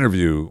watched an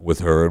interview with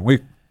her, and we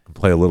can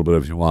play a little bit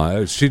if you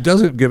want. She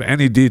doesn't give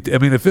any detail. I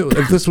mean, if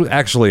this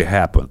actually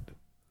happened.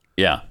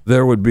 Yeah,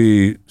 there would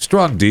be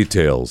strong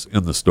details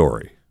in the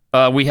story.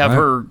 We have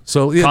her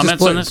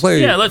comments on this.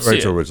 Yeah, let's see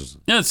it.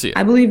 Let's see it.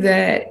 I believe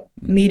that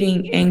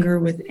meeting anger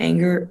with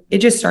anger, it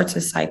just starts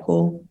a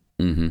cycle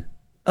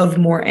of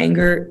more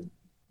anger.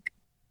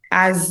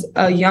 As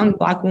a young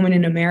Black woman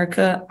in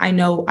America, I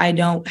know I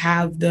don't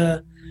have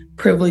the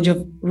privilege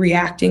of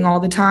reacting all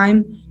the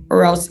time,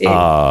 or else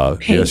it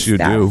paints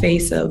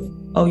face of,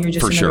 oh, you're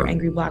just another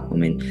angry Black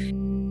woman.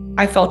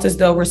 I felt as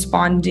though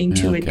responding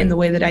to it in the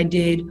way that I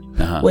did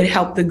would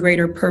help the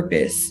greater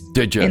purpose.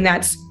 Did you? And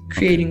that's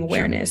creating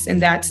awareness,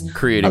 and that's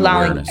creating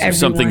allowing awareness of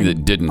something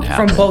that didn't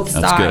happen from both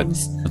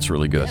sides. Good. That's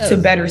really good. To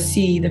better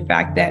see the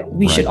fact that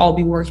we should all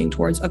be working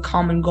towards a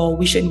common goal.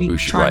 We shouldn't be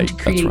trying to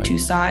create two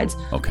sides.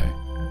 Okay.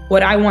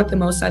 What I want the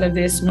most out of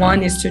this,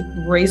 one, is to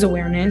raise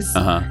awareness,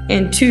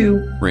 and two,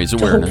 to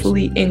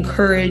hopefully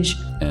encourage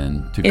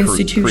and to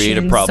institutions create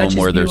a problem such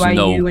as where there's BYU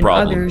no and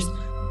problem. others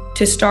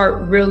to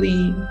start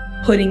really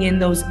putting in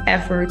those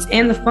efforts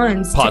and the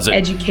funds to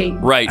educate.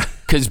 Right,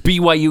 because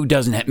BYU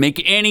doesn't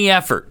make any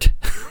effort.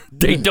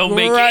 They don't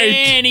make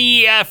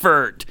any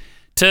effort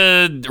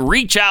to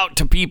reach out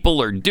to people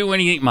or do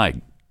anything.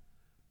 My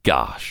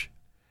gosh,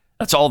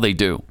 that's all they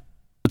do.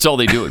 That's all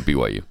they do at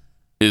BYU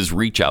is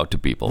reach out to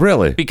people.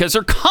 Really? Because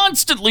they're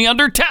constantly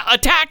under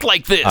attack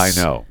like this. I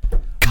know.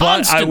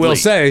 Constantly. But I will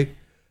say,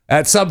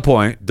 at some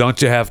point, don't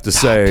you have to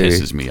say...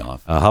 That pisses me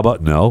off. How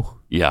about no?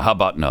 Yeah, how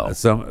about no? At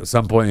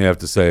some point, you have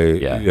to say,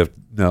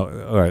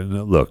 no, all right,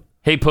 no, look.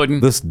 Hey, Puddin.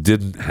 This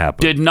didn't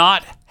happen. Did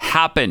not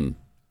happen.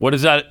 What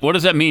does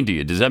that mean to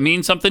you? Does that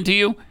mean something to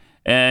you?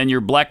 And your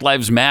Black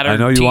Lives Matter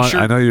t-shirt?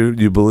 I know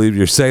you believe,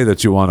 you say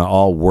that you want to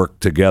all work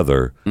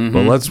together,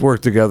 but let's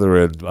work together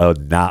in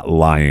not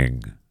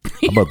lying.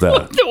 How about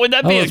that? Would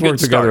that be a good start? Let's work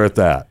together at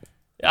that.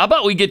 How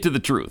about we get to the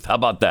truth? How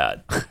about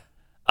that?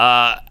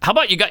 How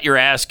about you got your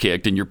ass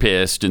kicked and you're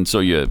pissed, and so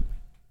you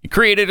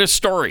created a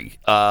story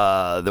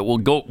that will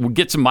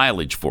get some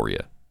mileage for you.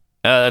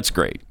 That's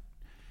great.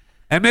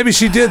 And maybe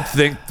she did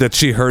think that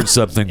she heard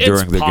something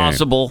during the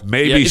game.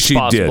 Maybe she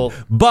did.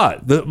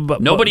 But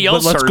nobody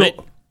else heard it.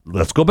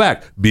 Let's go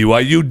back.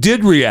 BYU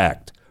did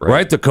react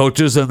right? The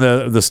coaches and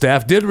the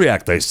staff did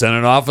react. They sent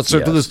an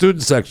officer to the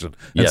student section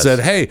and said,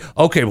 hey,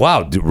 okay,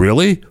 wow,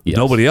 really? Yes.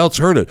 Nobody else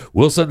heard it.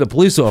 We'll send a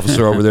police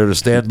officer over there to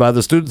stand by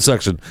the student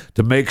section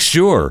to make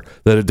sure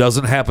that it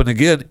doesn't happen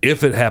again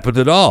if it happened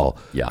at all.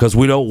 Because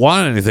we don't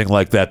want anything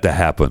like that to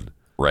happen.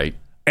 Right.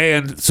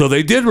 And so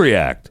they did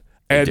react.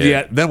 And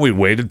yet then we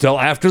waited until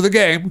after the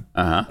game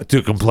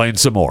to complain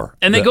some more.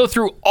 And they go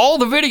through all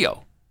the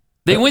video.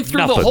 They went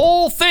through the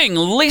whole thing,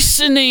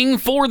 listening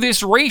for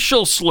this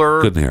racial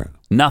slur. Couldn't hear it.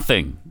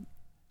 Nothing.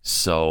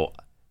 So,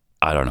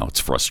 I don't know.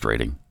 It's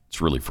frustrating.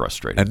 It's really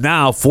frustrating. And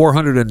now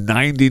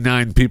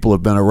 499 people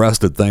have been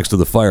arrested thanks to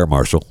the fire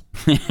marshal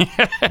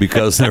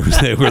because there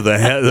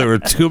were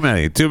too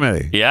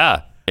many.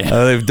 Yeah.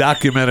 They've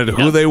documented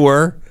who they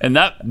were. And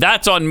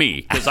that's on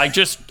me because I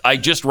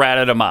just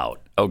ratted them out.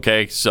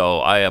 Okay, so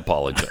I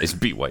apologize,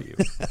 BYU.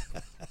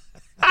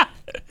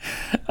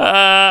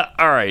 All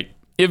right.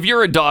 If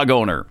you're a dog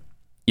owner,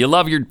 you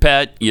love your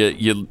pet,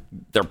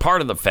 they're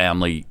part of the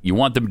family, you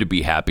want them to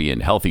be happy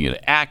and healthy and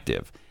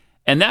active.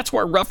 And that's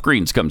where Rough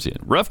Greens comes in.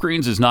 Rough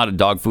Greens is not a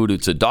dog food.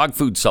 It's a dog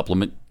food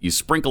supplement you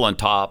sprinkle on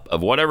top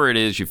of whatever it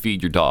is you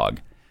feed your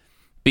dog.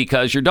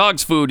 Because your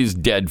dog's food is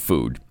dead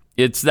food.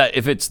 It's that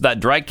if it's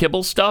that dry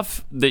kibble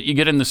stuff that you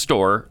get in the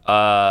store,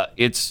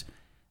 it's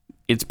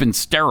been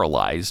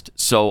sterilized,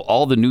 so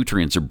all the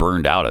nutrients are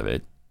burned out of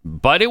it.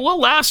 But it will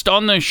last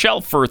on the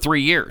shelf for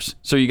 3 years.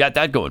 So you got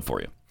that going for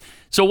you.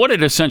 So what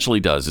it essentially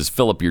does is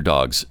fill up your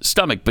dog's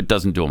stomach, but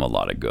doesn't do them a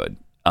lot of good.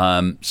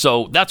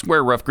 So that's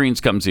where Rough Greens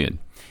comes in.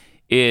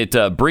 It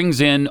brings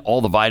in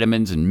all the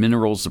vitamins and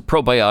minerals, the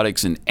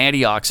probiotics and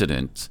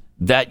antioxidants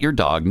that your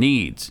dog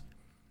needs.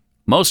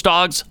 Most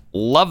dogs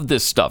love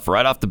this stuff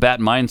right off the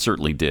bat. Mine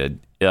certainly did.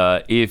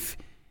 If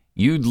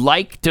you'd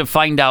like to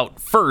find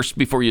out first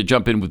before you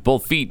jump in with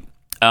both feet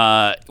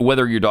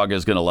whether your dog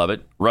is going to love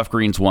it, Rough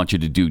Greens want you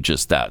to do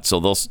just that. So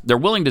they're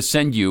willing to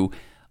send you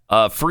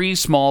a free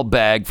small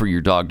bag for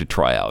your dog to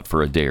try out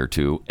for a day or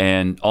two,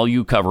 and all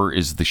you cover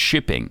is the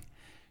shipping.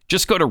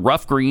 Just go to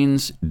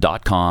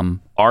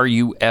roughgreens.com,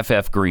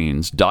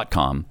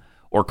 ruffgreens.com,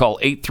 or call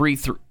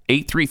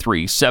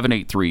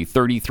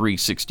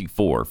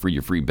 833-783-3364 for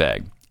your free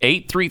bag.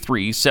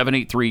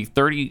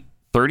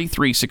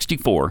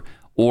 833-783-3364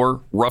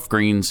 or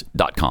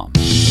roughgreens.com.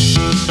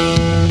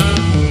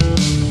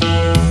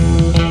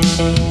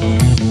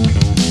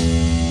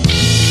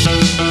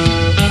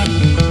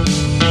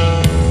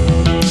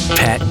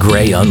 Pat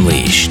Gray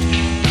Unleashed.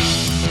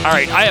 All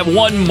right, I have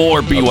one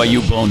more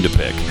BYU bone to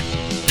pick.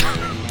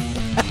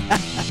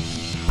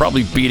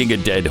 Probably beating a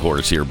dead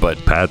horse here, but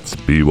Pat's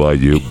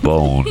BYU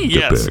bone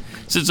yes. to pick.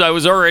 Since I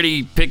was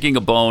already picking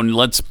a bone,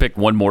 let's pick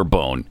one more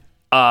bone.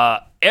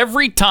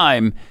 Every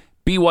time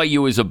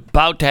BYU is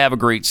about to have a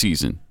great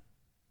season,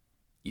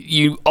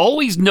 you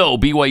always know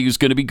BYU is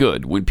going to be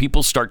good when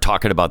people start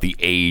talking about the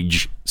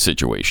age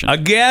situation.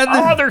 Again?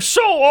 Oh, they're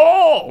so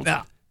old.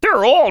 No.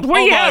 They're old.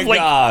 We have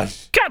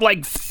got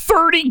like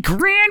 30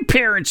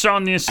 grandparents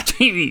on this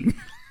team.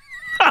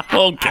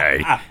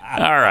 Okay.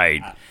 All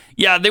right.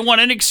 Yeah, they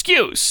want an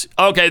excuse.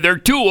 Okay, they're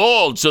too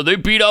old, so they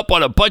beat up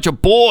on a bunch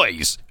of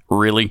boys.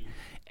 Really?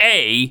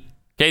 Okay,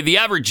 the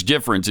average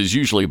difference is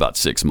usually about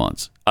 6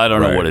 months. I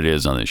don't know what it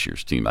is on this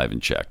year's team. I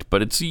haven't checked,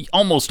 but it's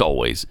almost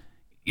always.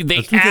 They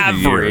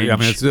average. I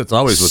mean, it's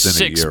always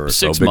within a year or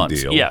so. 6 months.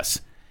 Big deal.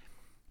 Yes.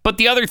 But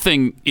the other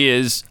thing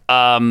is,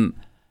 and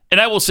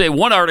I will say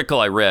one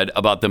article I read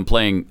about them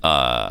playing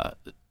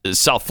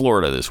South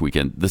Florida this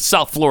weekend. The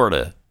South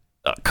Florida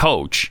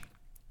coach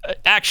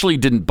actually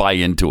didn't buy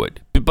into it,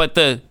 but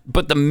the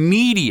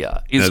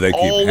media is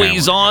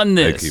always on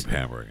this. They keep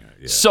hammering it.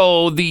 Yeah.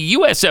 So the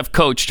USF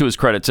coach, to his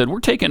credit, said, "We're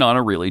taking on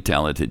a really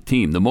talented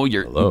team. The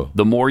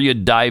more you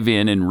dive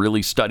in and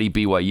really study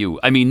BYU,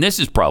 I mean, this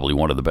is probably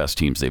one of the best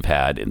teams they've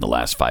had in the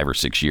last 5 or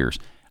 6 years.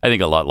 I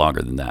think a lot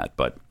longer than that,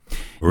 but."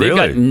 They've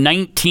got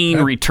 19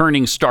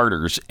 returning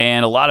starters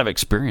and a lot of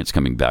experience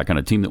coming back on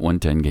a team that won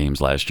 10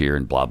 games last year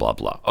and blah, blah,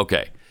 blah.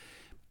 Okay.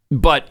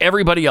 But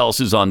everybody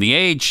else is on the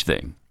age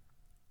thing.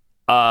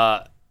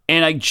 And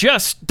I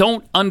just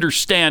don't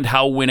understand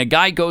how when a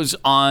guy goes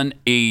on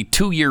a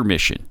 2-year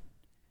mission,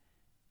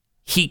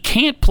 he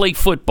can't play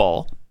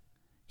football.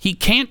 He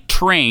can't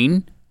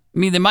train. I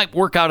mean, they might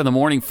work out in the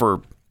morning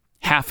for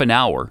half an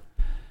hour.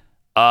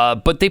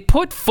 But they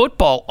put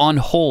football on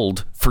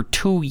hold for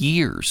 2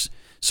 years.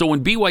 So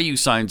when BYU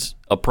signs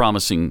a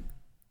promising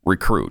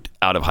recruit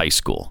out of high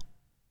school,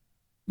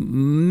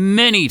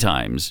 many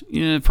times,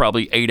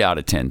 probably 8 out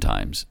of 10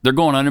 times, they're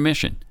going on a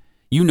mission.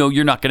 You know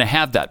you're not going to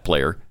have that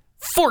player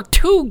for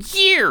 2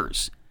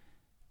 years.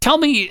 Tell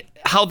me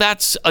how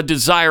that's a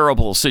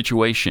desirable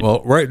situation.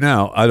 Well, right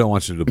now, I don't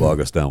want you to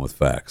bog us down with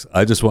facts.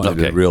 I just want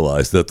you to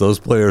realize that those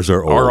players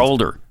are old. Are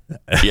older.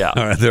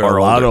 Yeah. They're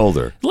a lot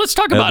older. Let's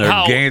talk about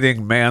how they're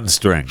gaining man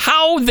strength.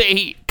 How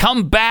they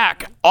come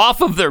back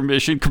off of their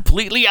mission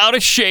completely out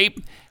of shape,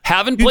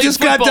 haven't played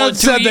football in 2 years. You just got done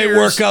said they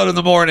work out in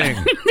the morning.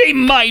 They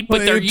might,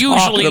 but they're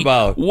usually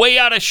way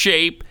out of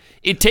shape.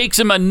 It takes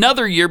them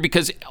another year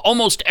because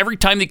almost every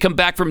time they come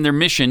back from their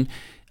mission,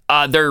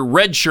 they're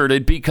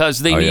redshirted because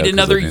they need 'cause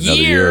another they need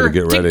another year to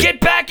get ready.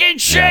 back in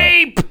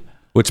shape.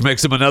 Which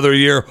makes them another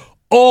year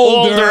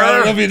older. I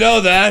don't know if you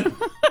know that.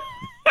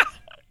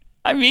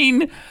 I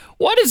mean,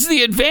 what is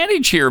the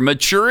advantage here?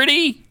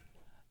 Maturity?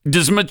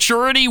 Does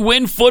maturity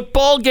win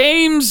football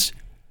games?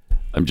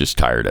 I'm just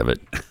tired of it.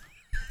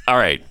 All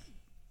right.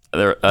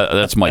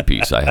 That's my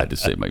piece. I had to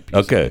say my piece.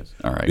 Okay.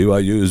 All right.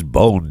 BYU's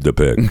bone to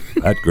pick.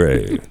 Pat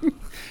Gray.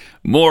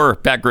 More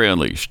Pat Gray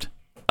Unleashed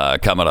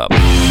coming up.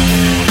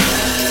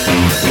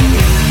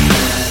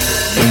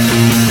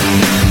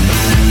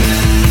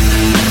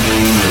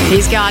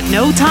 He's got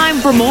no time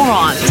for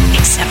morons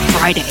except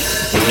Friday.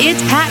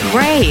 It's Pat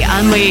Gray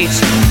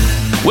Unleashed.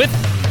 With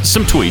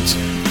some tweets.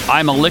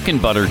 I'm a lickin'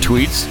 butter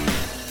tweets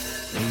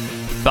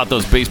about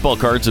those baseball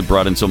cards that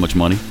brought in so much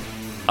money.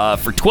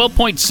 For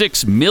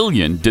 $12.6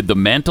 million, did the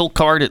Mantle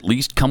card at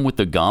least come with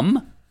the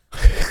gum?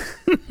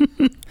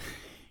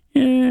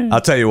 Yeah.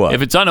 I'll tell you what.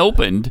 If it's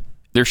unopened,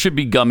 there should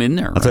be gum in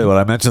there. I'll tell you what.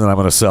 I mentioned that I'm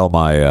going to sell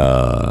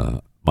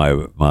my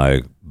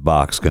my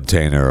box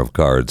container of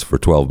cards for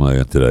 $12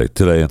 million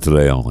today and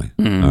today only.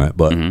 Mm-hmm. All right,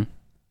 but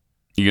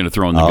you're going to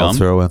throw in the I'll gum?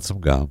 throw in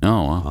some gum.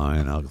 Oh, wow.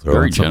 Fine, I'll throw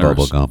Very in some generous.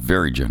 bubble gum.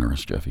 Very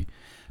generous, Jeffy.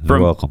 You're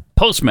welcome.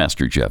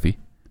 Postmaster Jeffy.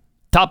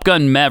 Top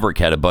Gun Maverick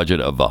had a budget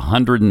of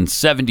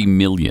 $170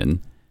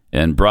 million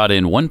and brought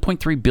in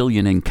 $1.3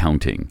 billion and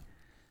counting.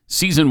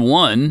 Season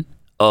 1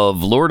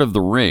 of Lord of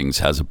the Rings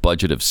has a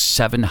budget of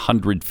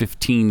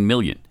 $715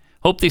 million.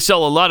 Hope they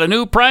sell a lot of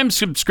new Prime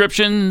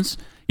subscriptions.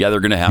 Yeah, they're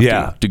going to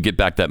have to get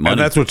back that money. And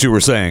that's what you were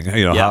saying.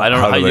 You know, I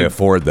don't know how do they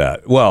afford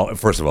that? Well,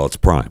 first of all, it's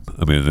Prime.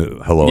 I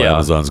mean,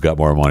 Amazon's got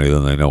more money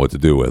than they know what to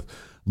do with.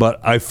 But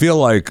I feel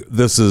like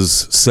this is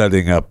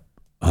setting up,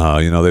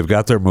 they've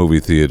got their movie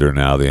theater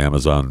now, the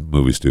Amazon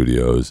movie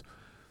studios,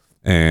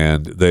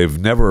 and they've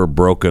never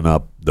broken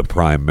up the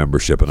Prime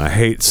membership. And I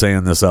hate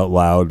saying this out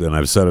loud, and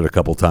I've said it a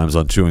couple times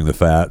on Chewing the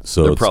Fat,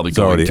 so it's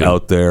already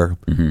out there,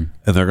 and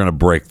they're going to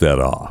break that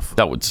off.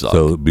 That would suck.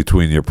 So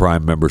between your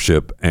Prime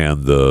membership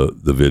and the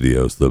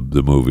videos,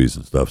 the movies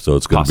and stuff, so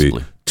it's going to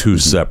be two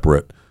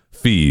separate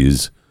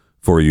fees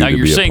for you now to be a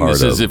part of. Now you're saying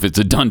this as if it's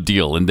a done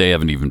deal, and they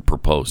haven't even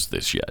proposed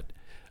this yet.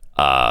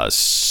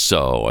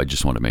 So I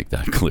just want to make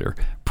that clear.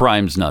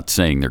 Amazon's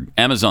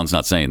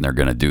not saying they're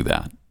going to do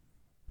that.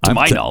 To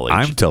my knowledge,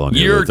 I'm telling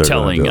you, you're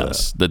telling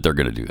us that they're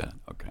going to do that.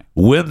 Okay.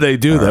 When they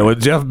do that, when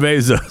Jeff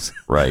Bezos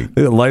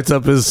lights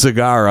up his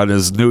cigar on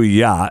his new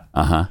yacht,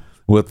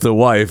 with the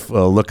wife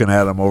looking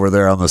at him over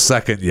there on the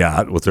second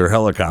yacht with her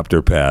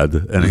helicopter pad,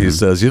 and he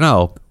says, "We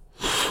got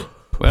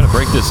to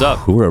break this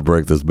up. We're going to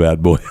break this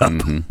bad boy up."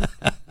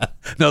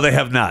 No, they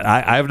have not.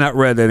 I have not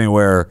read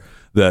anywhere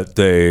that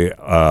they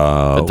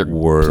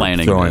were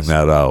throwing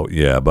that out.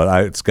 Yeah,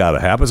 but it's got to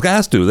happen. It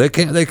has to. They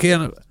can't.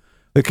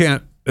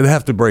 They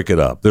have to break it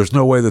up. There's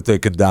no way that they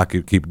can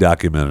keep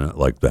documenting it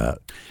like that.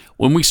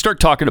 When we start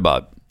talking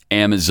about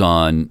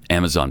Amazon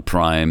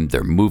Prime,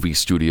 their movie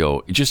studio,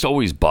 it just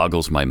always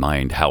boggles my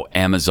mind how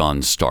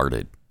Amazon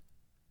started.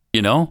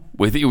 It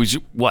was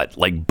what,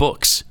 like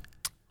books?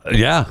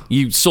 Yeah,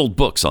 you sold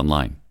books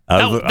online.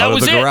 Out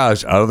of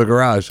the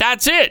garage.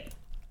 That's it.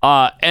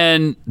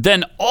 And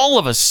then all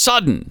of a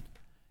sudden,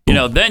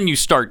 then you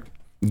start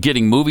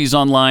getting movies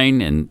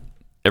online, and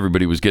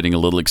everybody was getting a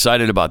little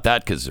excited about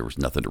that because there was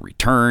nothing to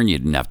return. You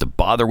didn't have to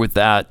bother with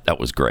that. That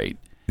was great.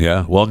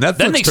 Yeah. Well, Netflix.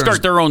 Then they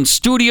start their own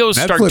studios,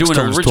 start doing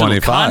original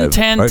 25,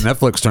 content. Right?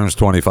 Netflix turns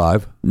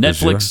 25.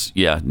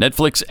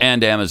 Netflix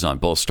and Amazon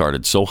both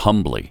started so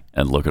humbly,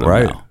 and look at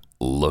them now.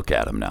 Look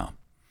at them now.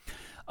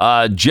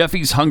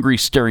 Jeffy's hungry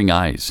staring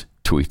eyes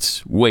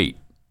tweets. Wait,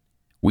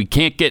 we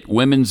can't get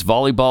women's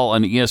volleyball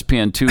on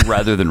ESPN2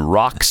 rather than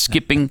rock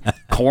skipping,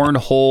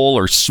 cornhole,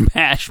 or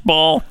smash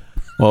ball?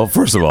 Well,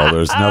 first of all,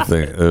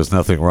 there's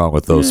nothing wrong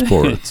with those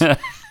sports.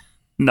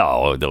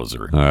 No, those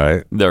are all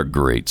right. They're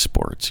great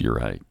sports. You're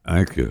right.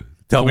 Thank you.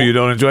 Tell me you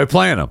don't enjoy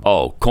playing them.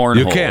 Oh, cornhole.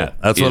 You can't.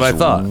 That's what I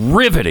thought.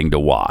 Riveting to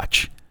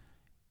watch.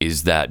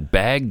 Is that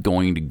bag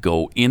going to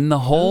go in the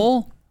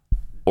hole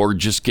or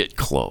just get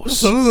close?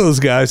 Some of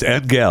those guys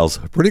and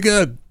gals are pretty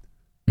good.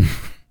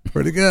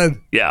 Pretty good.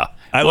 Yeah.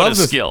 I what love a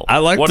the skill.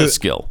 What a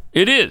skill.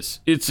 It is.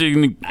 It's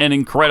an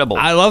incredible.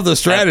 I love the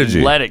strategy.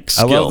 Athletic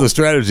skill. I love the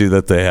strategy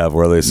that they have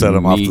where they set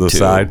them off to the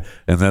side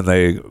and then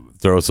they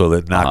throw so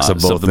that knocks them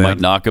both in. Might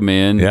knock them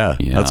in. Yeah,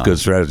 that's good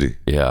strategy.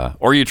 Yeah.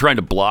 Or you're trying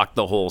to block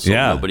the hole so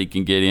nobody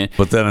can get in.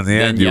 But then in the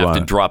end, you have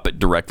to drop it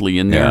directly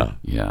in there.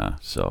 Yeah.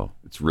 So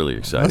it's really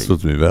exciting. That's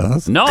what's me, man.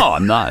 No,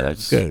 I'm not.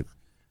 That's good.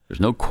 There's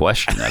no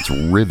question. That's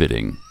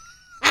riveting.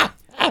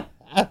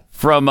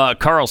 From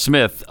Carl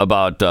Smith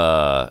about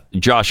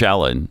Josh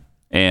Allen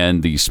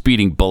and the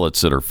speeding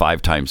bullets that are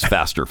 5 times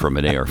faster from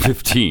an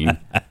AR-15.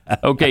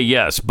 Okay,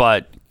 yes,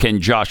 but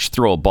can Josh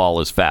throw a ball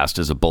as fast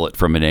as a bullet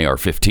from an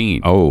AR-15?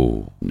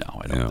 Oh.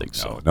 No, I don't think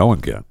so. No one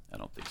can. I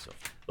don't think so.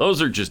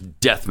 Those are just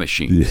death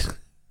machines.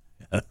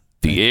 Yeah.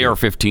 The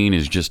AR-15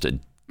 is just a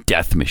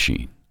death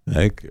machine.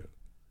 Thank you.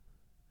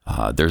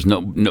 There's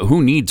no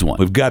who needs one?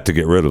 We've got to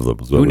get rid of them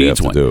is what who we needs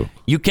have to do.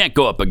 You can't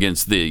go up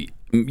against the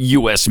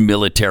U.S.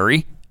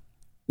 military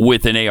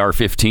with an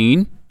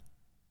AR-15.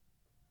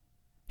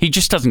 He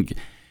just doesn't.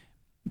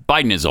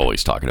 Biden is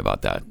always talking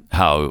about that,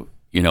 how,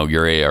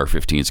 your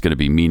AR-15 is going to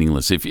be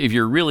meaningless. If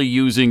you're really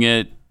using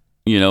it,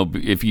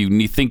 if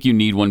you think you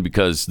need one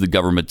because the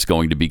government's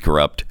going to be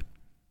corrupt,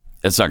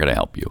 that's not going to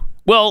help you.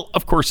 Well,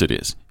 of course it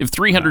is. If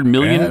 300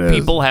 million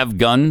people have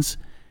guns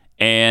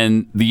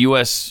and the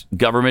U.S.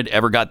 government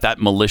ever got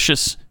that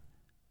malicious,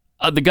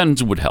 the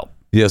guns would help.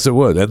 Yes, it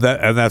would, and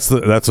that's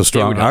a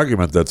strong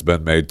argument that's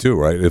been made too,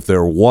 right? If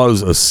there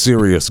was a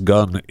serious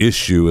gun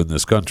issue in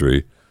this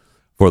country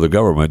for the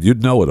government,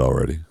 you'd know it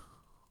already,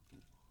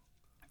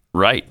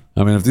 right?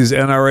 I mean, if these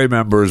NRA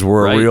members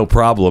were a real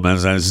problem,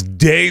 and as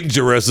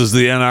dangerous as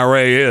the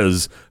NRA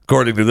is,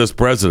 according to this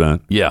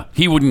president,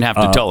 he wouldn't have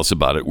to tell us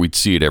about it. We'd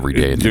see it every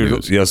day in the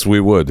news. Yes, we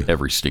would,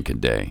 every stinking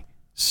day.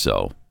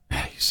 So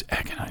he's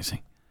agonizing.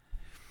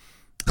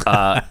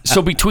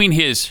 So between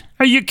his,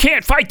 you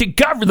can't fight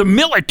the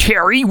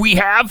military we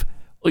have,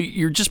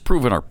 you're just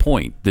proving our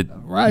point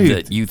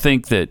that you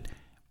think that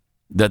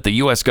the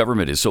U.S.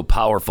 government is so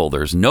powerful,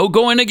 there's no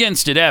going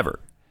against it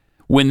ever,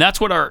 when that's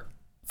what our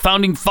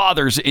founding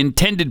fathers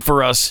intended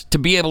for us to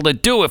be able to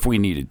do if we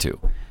needed to.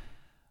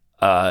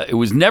 It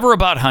was never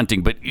about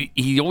hunting, but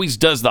he always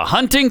does the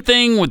hunting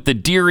thing with the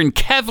deer in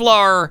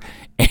Kevlar,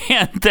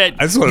 and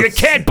that you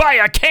can't buy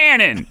a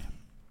cannon,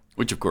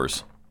 which of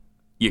course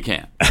you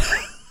can't.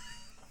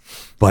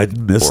 Biden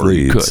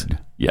misleads. Or he could.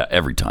 Yeah,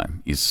 every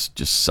time. He's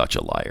just such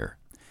a liar.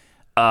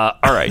 All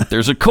right,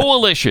 there's a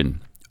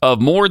coalition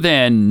of more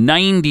than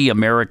 90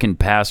 American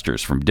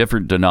pastors from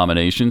different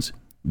denominations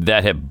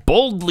that have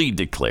boldly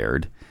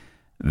declared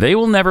they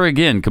will never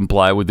again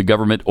comply with the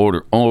government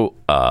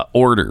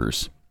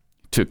orders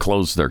to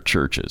close their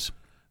churches.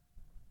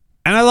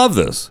 And I love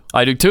this.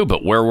 I do too,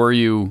 but where were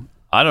you,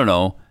 I don't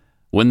know,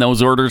 when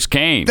those orders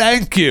came?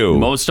 Thank you.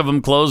 Most of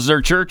them closed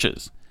their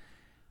churches.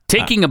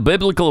 Taking a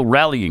biblical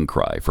rallying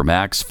cry from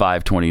Acts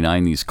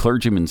 5:29, these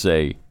clergymen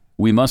say,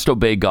 we must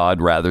obey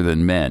God rather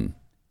than men.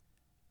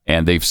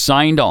 And they've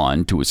signed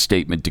on to a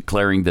statement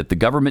declaring that the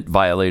government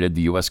violated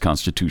the U.S.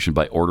 Constitution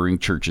by ordering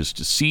churches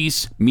to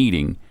cease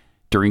meeting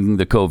during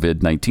the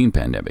COVID-19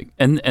 pandemic.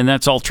 And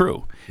that's all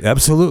true.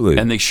 Absolutely.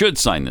 And they should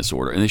sign this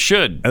order. And they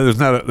should. And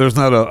there's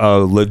not a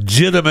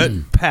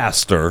legitimate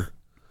pastor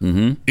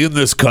in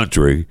this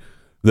country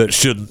that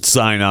shouldn't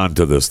sign on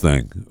to this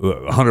thing.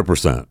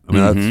 100%. I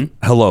mean,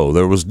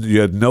 that's,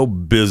 you had no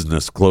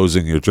business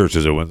closing your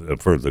churches.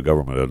 For the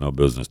government had no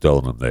business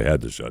telling them they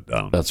had to shut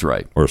down. That's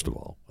right. First of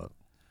all.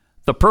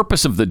 The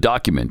purpose of the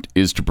document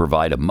is to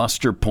provide a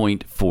muster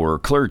point for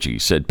clergy,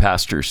 said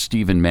Pastor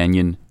Stephen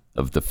Mannion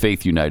of the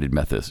Faith United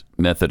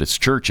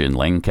Methodist Church in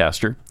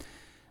Lancaster,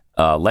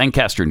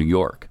 New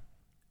York.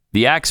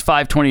 The Acts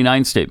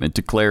 5:29 statement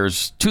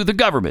declares to the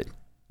government,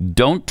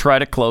 don't try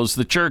to close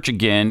the church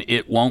again.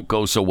 It won't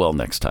go so well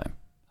next time.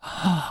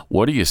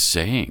 What are you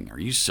saying? Are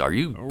you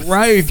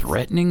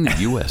threatening the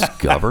U.S.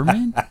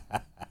 government?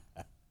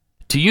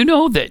 Do you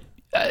know that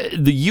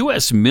the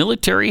U.S.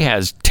 military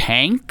has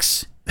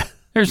tanks?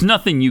 There's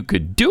nothing you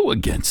could do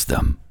against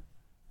them.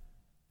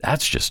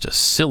 That's just a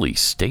silly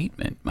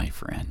statement, my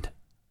friend.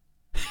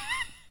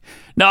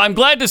 Now, I'm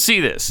glad to see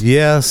this.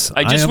 Yes,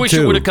 I just wish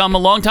it would have come a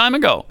long time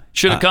ago.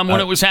 Should have come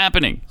when it was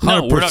happening.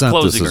 No, we're not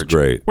closing our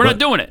church. We're not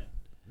doing it.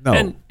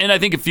 No. And I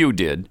think a few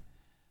did,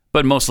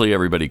 but mostly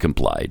everybody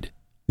complied.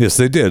 Yes,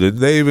 they did. And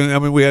they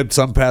even, we had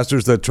some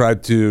pastors that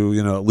tried to,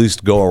 at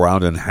least go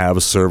around and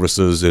have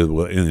services in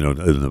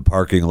the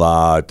parking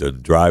lot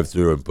and drive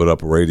through and put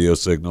up radio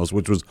signals,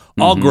 which was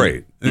all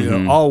great,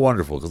 all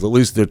wonderful, because at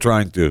least they're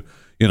trying to,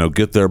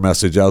 get their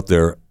message out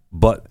there.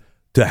 But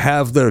to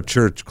have their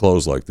church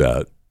closed like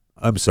that,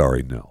 I'm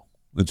sorry, no.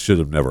 It should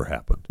have never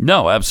happened.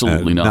 No,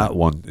 absolutely not.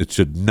 It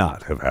should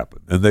not have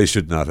happened, and they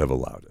should not have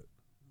allowed it.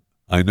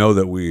 I know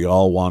that we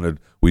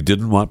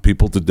didn't want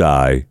people to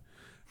die,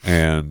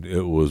 and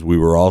we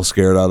were all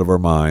scared out of our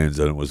minds,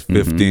 and it was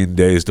 15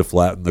 days to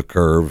flatten the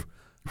curve.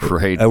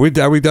 Right. Are we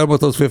done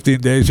with those 15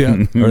 days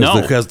yet?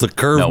 No. Has the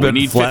curve been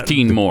we need flattened?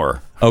 15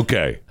 more.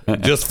 Okay.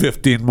 Just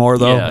 15 more,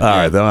 though? Yeah,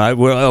 all right.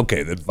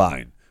 Then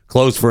fine.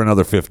 Closed for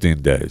another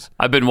 15 days.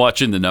 I've been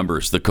watching the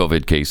numbers, the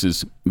COVID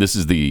cases. This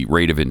is the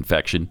rate of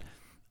infection.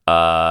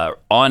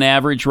 On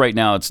average, right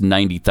now, it's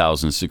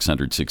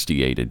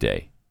 90,668 a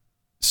day.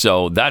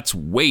 So that's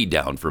way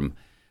down from,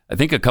 I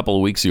think a couple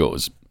of weeks ago, it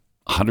was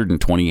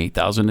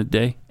 128,000 a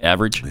day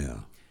average. Yeah.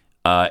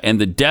 And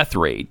the death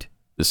rate,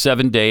 the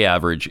 7-day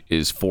average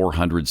is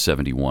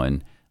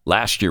 471.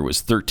 Last year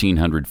was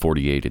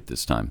 1,348 at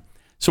this time.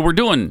 So we're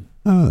doing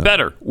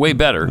better, way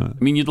better. I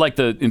mean, you'd like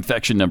the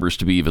infection numbers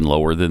to be even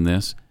lower than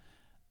this.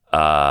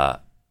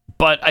 But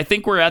I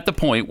think we're at the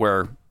point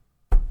where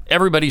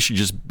everybody should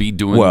just be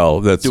doing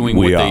what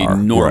they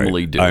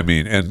normally do. I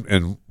mean,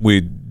 and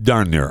we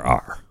darn near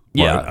are.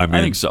 Yeah, right? I mean,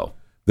 I think so.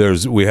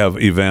 We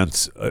have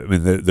events. I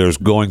mean,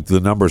 the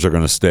numbers are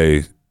going to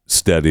stay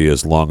steady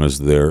as long as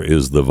there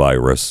is the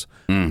virus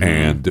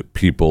and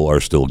people are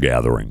still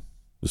gathering.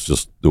 It's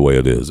just the way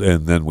it is.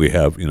 And then we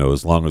have,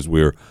 as long as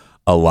we're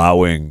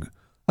allowing,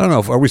 I don't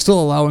know, are we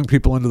still allowing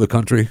people into the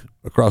country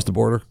across the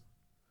border?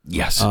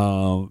 Yes.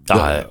 I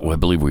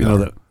believe we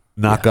are.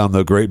 knock on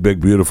the great big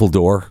beautiful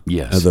door.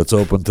 Yes. That's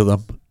open to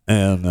them,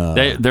 and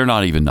they're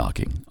not even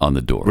knocking on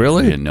the door.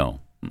 Really? Yeah, no,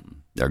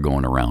 they're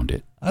going around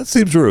it. That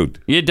seems rude.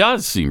 It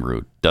does seem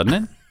rude, doesn't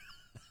it?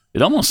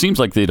 It almost seems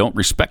like they don't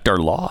respect our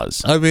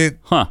laws. I mean,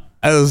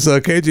 as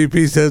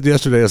KGP said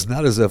yesterday, it's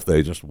not as if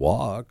they just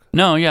walk.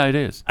 No, yeah, it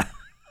is.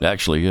 It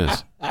actually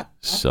is.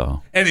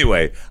 So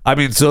anyway, I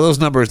mean, so those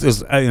numbers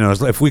is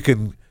if we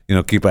can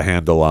keep a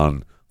handle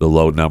on the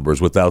low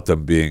numbers without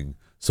them being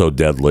so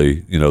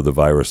deadly, the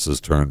virus has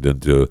turned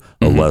into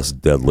a less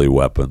deadly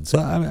weapon. So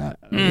I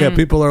mean, yeah,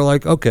 people are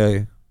like,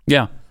 okay,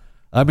 yeah.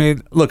 I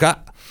mean, look,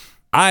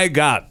 I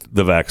got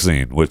the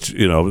vaccine, which,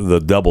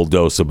 the double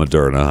dose of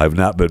Moderna. I've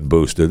not been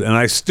boosted, and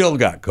I still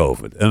got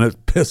COVID, and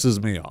it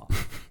pisses me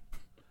off.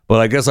 But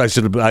I guess I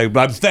should have.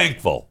 I'm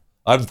thankful.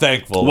 I'm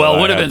thankful. Well,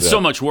 it would have been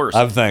so much worse.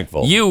 I'm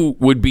thankful. You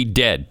would be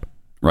dead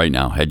right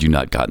now had you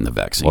not gotten the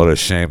vaccine. What a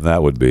shame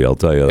that would be, I'll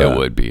tell you that. It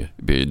would be.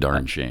 It'd be a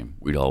darn shame.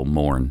 We'd all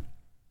mourn.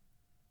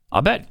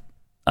 I bet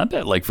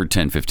like for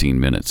 10, 15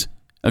 minutes.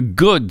 A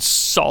good,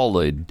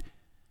 solid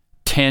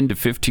 10 to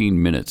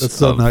 15 minutes. That's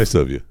so nice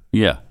of you.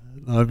 Yeah.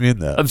 I mean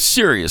that. Of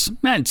serious,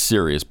 not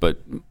serious,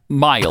 but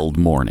mild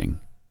mourning.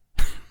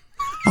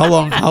 How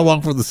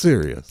long for the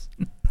serious?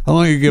 How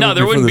long are you giving No,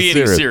 there wouldn't be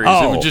any serious.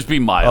 Oh, it would just be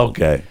mild.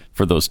 Okay.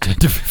 For those 10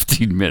 to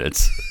 15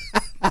 minutes.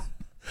 All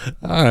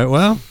right,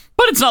 well.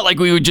 But it's not like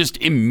we would just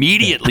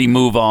immediately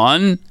move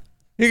on.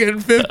 You're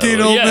getting 15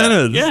 whole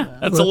minutes. Yeah,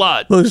 that's a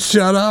lot. Let's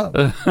shut up.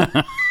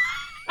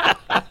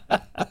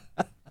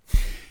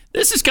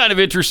 This is kind of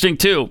interesting,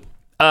 too.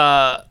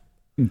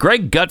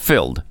 Greg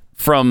Gutfeld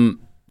from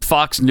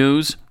Fox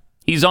News.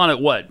 He's on at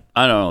what?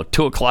 I don't know,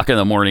 2 o'clock in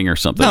the morning or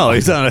something. No,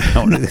 he's on it.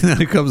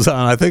 He comes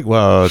on, I think,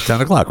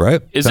 10 o'clock,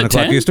 right? Is 10 it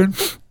o'clock 10? Eastern?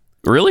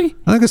 Really?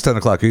 I think it's 10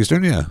 o'clock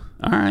Eastern, yeah.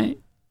 All right.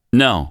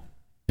 No,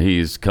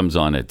 he comes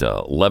on at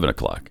 11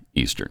 o'clock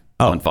Eastern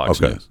on Fox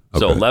News.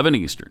 So 11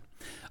 Eastern.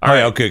 All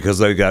right, okay,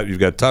 because you've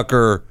got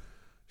Tucker,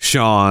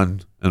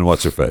 Sean, and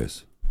what's her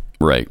face?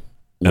 Right.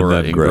 Laura and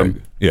then Ingram.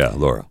 Greg. Yeah,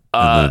 Laura.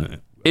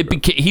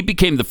 He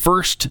became the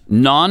first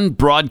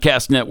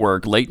non-broadcast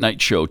network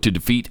late-night show to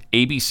defeat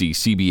ABC,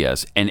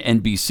 CBS, and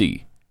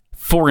NBC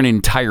for an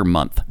entire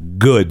month.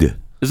 Good.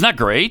 Isn't that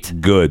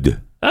great?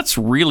 Good. That's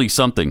really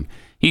something.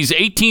 He's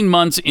 18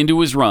 months into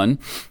his run,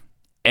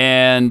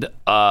 and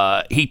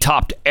he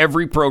topped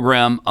every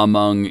program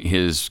among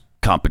his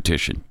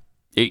competition.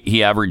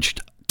 He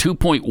averaged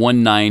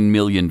 2.19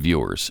 million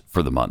viewers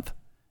for the month,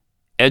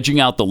 edging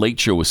out The Late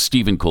Show with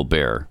Stephen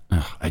Colbert.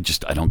 I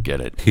don't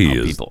get it. He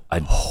is people.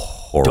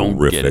 horrific. Don't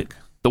get it.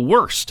 The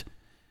worst.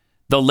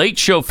 The Late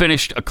Show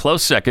finished a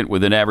close second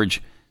with an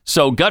average.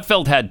 So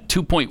Gutfeld had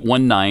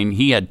 2.19.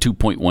 He had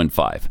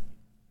 2.15.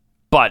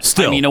 But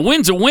still, I mean, a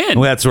win's a win.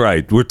 Well, that's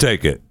right. We're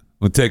taking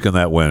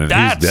that win.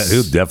 And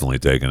he's definitely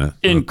taking it.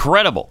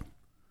 Incredible.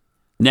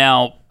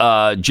 Now,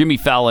 Jimmy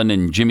Fallon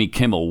and Jimmy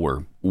Kimmel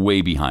were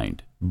way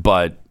behind,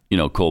 but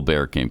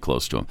Colbert came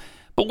close to him.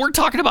 But we're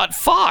talking about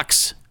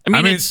Fox.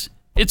 I mean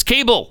it's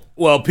cable.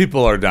 Well,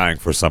 people are dying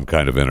for some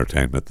kind of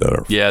entertainment they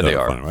are.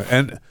 Funny,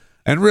 right?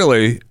 And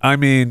really, I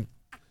mean,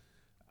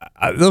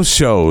 those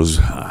shows.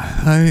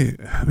 I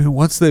mean,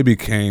 once they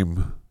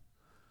became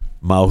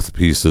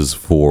mouthpieces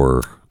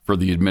for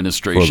the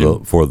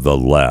administration, for the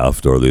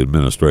left or the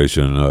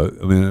administration, I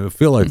mean, I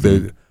feel like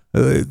they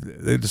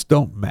just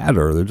don't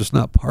matter. They're just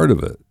not part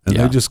of it, and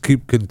they just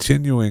keep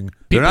continuing.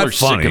 People They're not are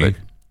funny. sick of it.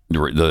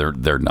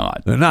 They're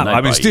not. They're not.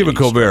 I mean, Stephen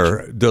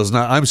Colbert does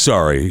not. I'm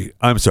sorry.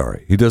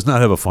 He does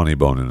not have a funny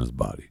bone in his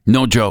body.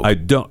 No joke. I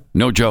don't.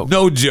 No joke.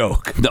 No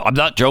joke. No, I'm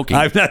not joking.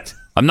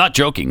 I'm not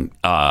joking.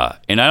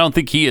 And I don't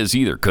think he is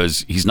either,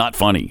 because he's not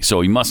funny. So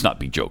he must not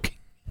be joking.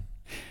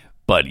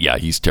 But yeah,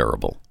 he's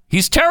terrible.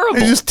 He's terrible.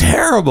 He's just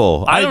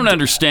terrible. I don't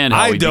understand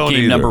how he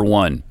became number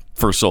one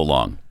for so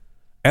long.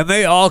 And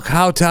they all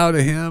kowtow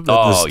to him.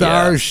 The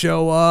stars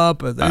show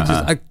up. And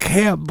I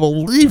can't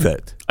believe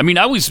it. I mean,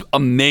 I was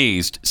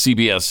amazed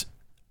CBS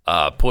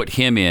put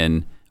him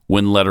in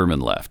when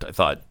Letterman left. I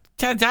thought,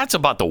 that's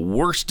about the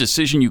worst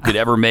decision you could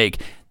ever make.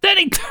 Then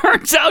it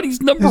turns out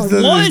he's number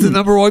one. He's the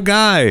number one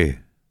guy.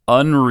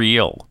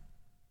 Unreal.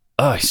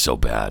 Oh, he's so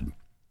bad.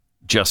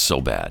 Just so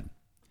bad.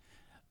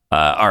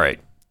 All right.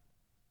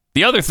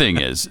 The other thing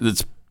is,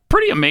 that's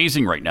pretty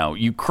amazing right now.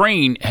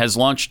 Ukraine has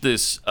launched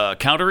this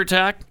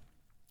counterattack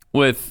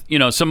with,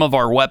 some of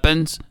our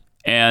weapons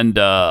and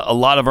a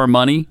lot of our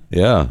money.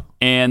 Yeah.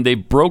 And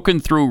they've broken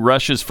through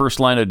Russia's first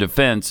line of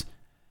defense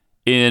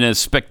in a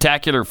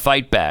spectacular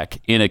fight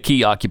back in a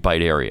key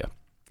occupied area.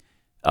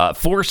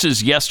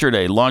 Forces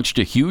yesterday launched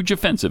a huge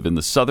offensive in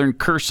the southern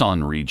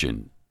Kherson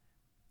region,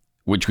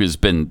 which has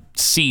been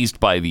seized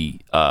by the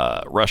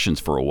Russians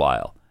for a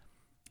while.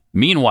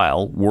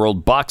 Meanwhile,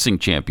 world boxing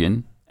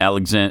champion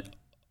Alexander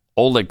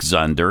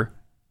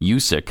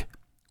Usyk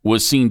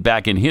was seen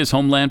back in his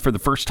homeland for the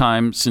first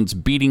time since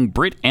beating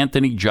Brit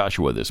Anthony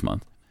Joshua this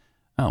month.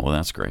 Oh, well,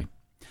 that's great.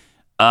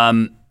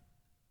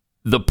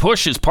 The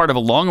push is part of a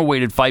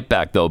long-awaited fight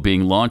back, though,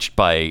 being launched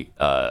by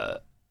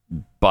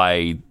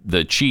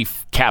the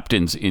chief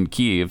captains in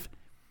Kyiv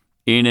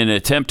in an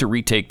attempt to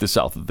retake the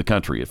south of the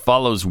country. It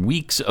follows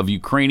weeks of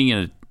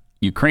Ukrainian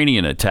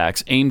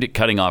attacks aimed at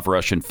cutting off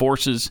Russian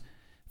forces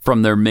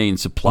from their main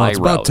supply routes. It's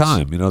about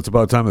time. It's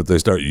about time that they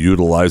start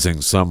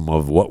utilizing some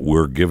of what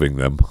we're giving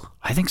them.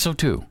 I think so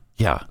too.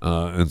 Yeah.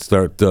 And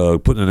start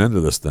putting an end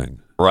to this thing.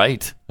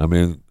 Right. I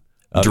mean,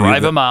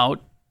 drive them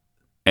out,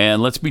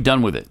 and let's be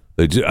done with it.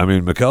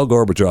 Mikhail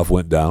Gorbachev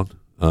went down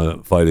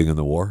fighting in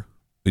the war.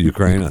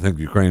 Ukraine. I think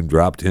Ukraine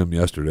dropped him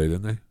yesterday,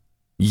 didn't they?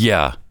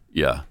 Yeah,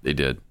 they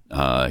did.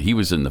 He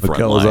was in the front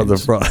Mikhail lines. was on the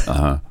front.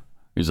 Uh-huh.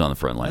 He was on the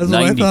front line. That's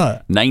what I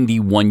thought.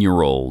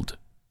 91-year-old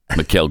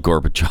Mikhail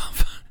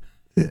Gorbachev.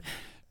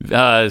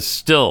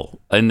 Still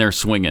in there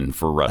swinging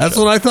for Russia. That's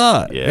what I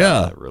thought.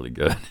 Yeah. Really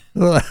good.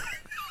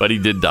 But he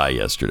did die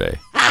yesterday.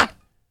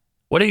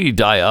 What did he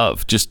die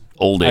of? Just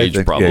old age,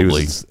 probably. Yeah, he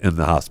was in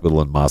the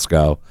hospital in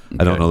Moscow. Okay.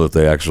 I don't know that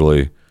they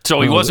actually... So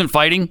he wasn't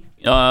fighting?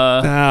 No,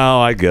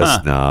 I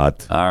guess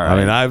not. All right. I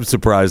mean, I'm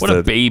surprised What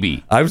a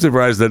baby. I'm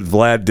surprised that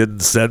Vlad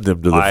didn't send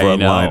him to the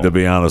front line, to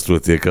be honest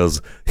with you,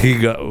 because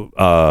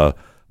Mikhail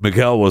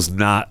was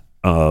not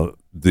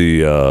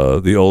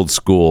the old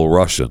school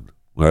Russian.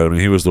 Right? I mean,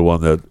 he was the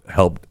one that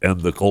helped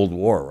end the Cold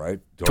War, right?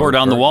 Tore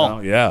down the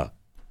wall. Yeah.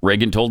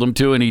 Reagan told him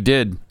to, and he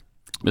did.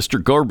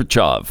 Mr.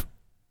 Gorbachev,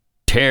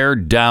 tear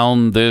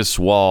down this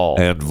wall.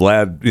 And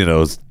Vlad,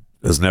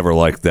 is never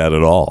like that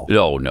at all.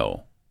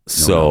 No.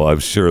 So I'm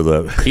sure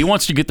that he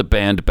wants to get the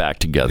band back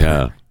together.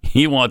 Yeah.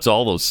 He wants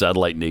all those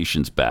satellite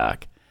nations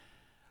back.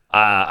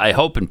 I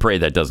hope and pray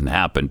that doesn't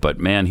happen, but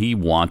man, he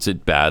wants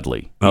it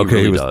badly. He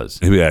really does.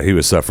 He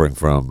was suffering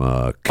from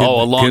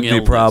kidney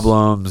illness.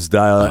 Problems,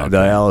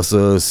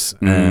 dialysis,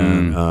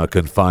 and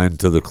confined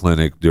to the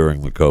clinic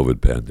during the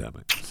COVID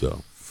pandemic.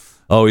 So,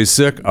 he's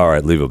sick? All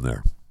right, leave him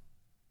there.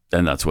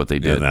 And that's what they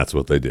did.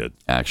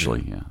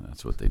 Actually, yeah,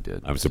 that's what they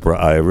did. I'm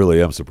surprised. I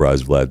really am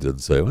surprised Vlad didn't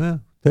say,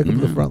 well, take him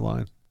to the front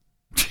line.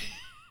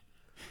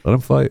 Let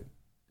him fight.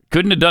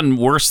 Couldn't have done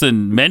worse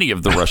than many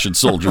of the Russian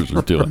soldiers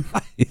are doing,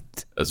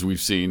 right. As we've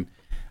seen.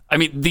 I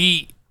mean,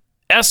 the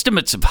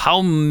estimates of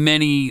how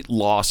many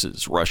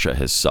losses Russia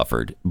has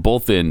suffered,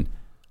 both in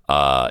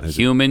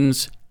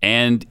humans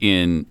and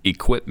in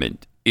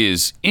equipment,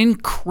 is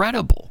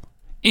incredible.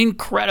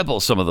 Incredible,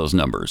 some of those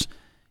numbers.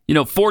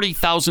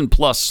 40,000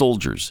 plus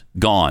soldiers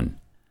gone.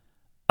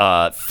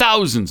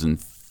 Thousands and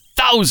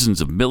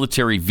thousands of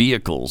military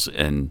vehicles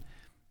and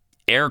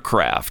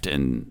aircraft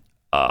and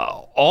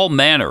all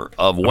manner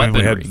of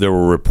weaponry. There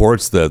were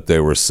reports that they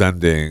were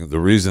sending. The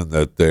reason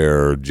that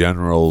their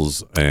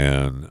generals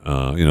and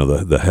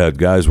the head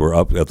guys were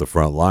up at the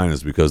front line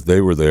is because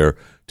they were there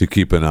to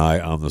keep an eye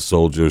on the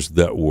soldiers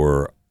that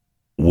were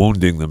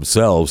wounding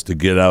themselves to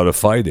get out of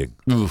fighting.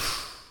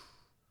 Oof.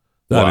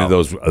 I mean,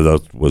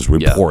 that was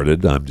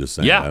reported. Yeah. I'm just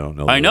saying. Yeah, I don't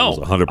know. I know.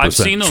 It was 100% I've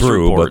seen those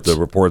true, reports. But the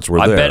reports were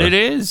there. I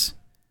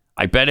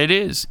bet it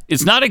is.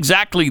 It's not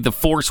exactly the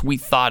force we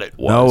thought it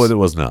was. No, it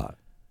was not.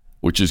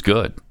 Which is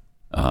good,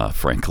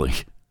 frankly.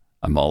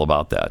 I'm all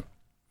about that.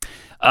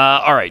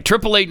 All right,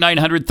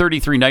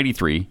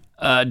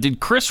 888-900-3393. Did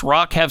Chris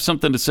Rock have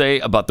something to say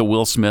about the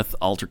Will Smith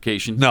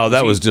altercation? No,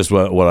 that was just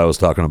what I was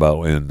talking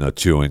about in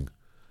chewing.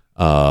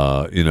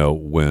 When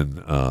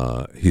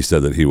he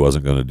said that he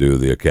wasn't going to do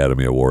the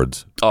Academy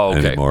Awards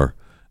anymore,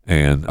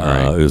 and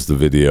it was the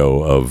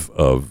video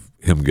of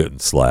him getting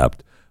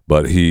slapped.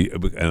 But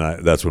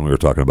that's when we were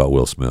talking about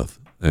Will Smith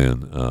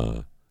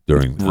and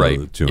during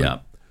the chewing.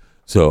 Yeah.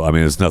 So I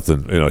mean, it's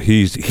nothing.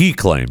 He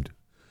claimed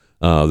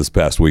this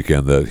past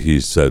weekend that he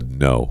said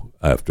no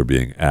after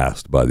being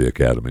asked by the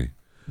Academy.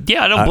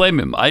 Yeah, I don't blame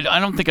him. I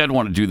don't think I'd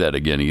want to do that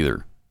again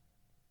either.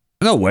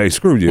 No way,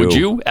 screw you. Would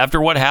you,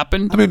 after what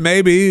happened? I mean,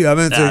 maybe. I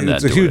mean,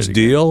 it's a huge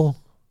deal.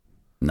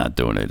 Not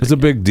doing it. It's a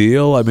big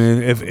deal. I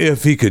mean,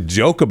 if he could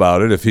joke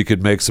about it, if he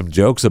could make some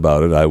jokes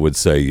about it, I would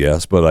say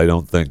yes. But I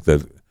don't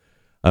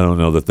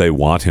know that they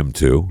want him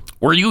to.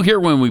 Were you here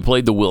when we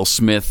played the Will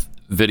Smith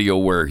video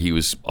where he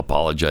was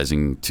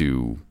apologizing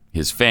to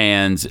his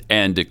fans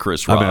and to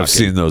Chris Rock? I mean, I've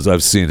seen those.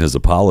 I've seen his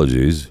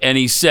apologies. And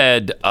he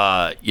said,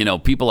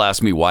 people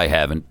ask me why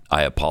haven't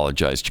I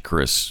apologized to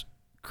Chris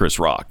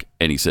Rock,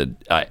 and he said,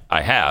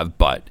 I have,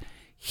 but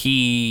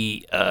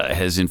he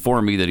has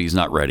informed me that he's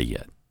not ready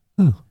yet.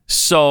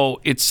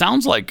 So it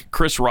sounds like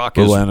Chris Rock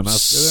is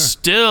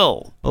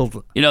still,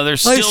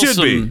 there's still he should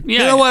some. Be. Yeah,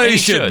 you know what? he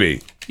should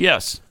be.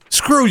 Yes.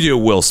 Screw you,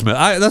 Will Smith.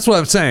 That's what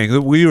I'm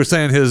saying. We were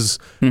saying his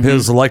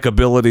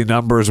likability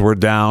numbers were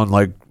down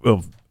like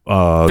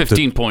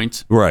 15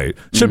 points. Right.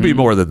 Should be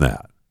more than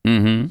that.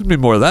 Mm-hmm. Should be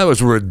more. That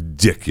was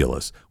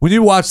ridiculous. When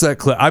you watch that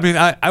clip, I mean,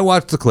 I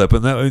watched the clip,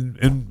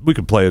 and we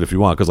can play it if you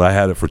want because I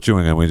had it for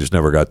chewing and we just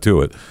never got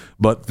to it.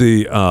 But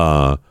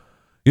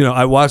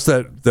I watched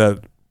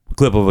that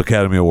clip of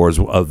Academy Awards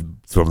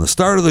from the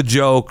start of the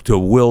joke to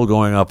Will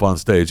going up on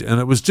stage, and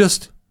it was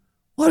just,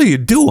 what are you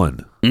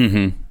doing?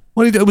 Mm-hmm.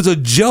 It was a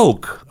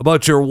joke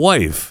about your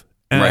wife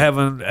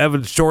and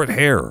having short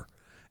hair,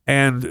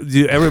 and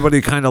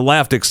everybody kind of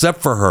laughed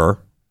except for her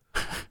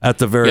at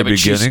the very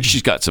beginning.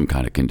 She's got some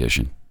kind of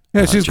condition.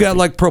 Yeah, she's got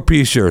like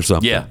propecia or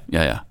something.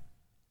 Yeah.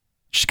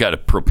 She's got a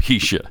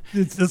Propecia.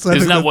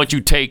 Isn't that what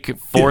you take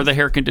for the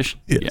hair condition?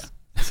 Yes. Yeah.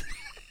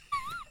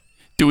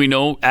 Do we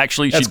know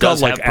actually she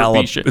does have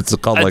Propecia? It's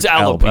called it's like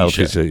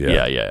alopecia.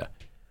 Yeah.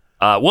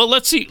 Well,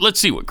 let's see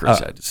what Chris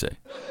had to say.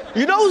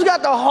 You know who's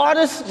got the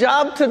hardest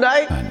job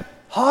tonight?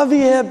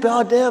 Javier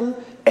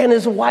Bardem and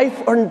his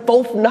wife are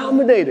both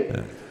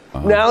nominated.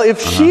 Now,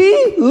 if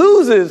she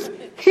loses,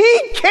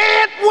 he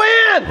can't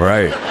win.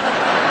 Right.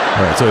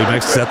 So he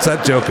sets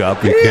that joke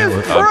up. He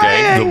is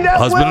praying that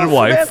husband Will and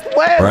wife, Smith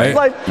wins. right?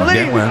 Like, You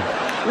can't win.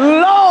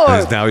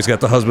 Lord. Now he's got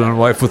the husband and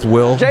wife with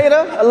Will.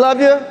 Jada, I love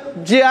you.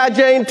 G.I.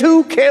 Jane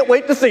 2, can't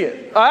wait to see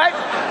it. All right?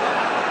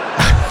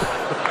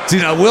 See,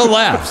 now Will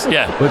laughs.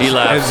 Yeah, he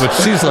laughs. But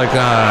she's like,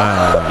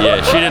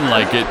 Yeah, she didn't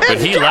like it, but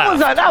he laughed.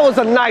 That was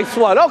a nice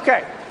one.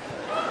 Okay.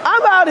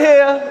 I'm out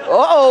here.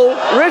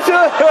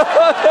 Richard.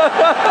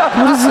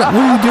 What is that?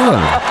 What are you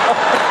doing?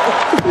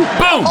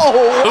 Boom. Oh,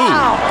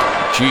 wow.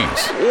 Jeez.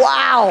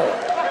 Wow.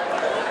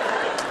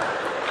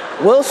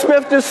 Will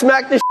Smith just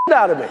smacked the shit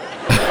out of me.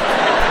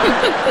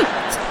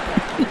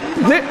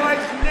 My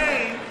wife's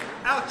name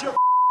out your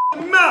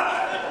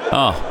mouth.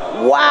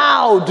 Oh.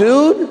 Wow,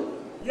 dude.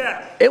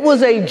 Yes. It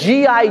was a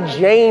G.I.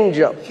 Jane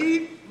joke.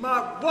 Keep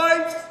my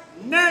wife's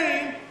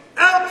name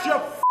out your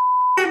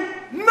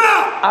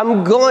mouth.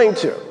 I'm going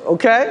to,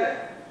 okay?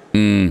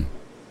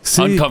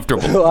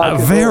 Uncomfortable.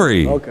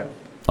 Very. Okay.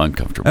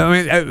 Uncomfortable. I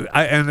mean,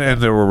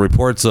 and there were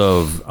reports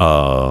of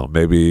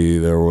maybe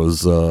there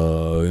was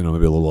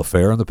maybe a little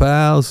affair in the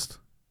past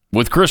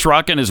With Chris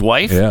Rock and his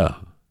wife? Yeah.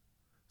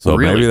 So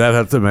Really?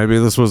 maybe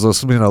this was a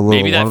little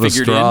Maybe that one of the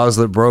figured straws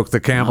that broke the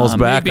camel's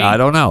back. maybe. I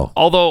don't know.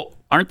 Although,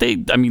 aren't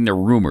they? I mean, they're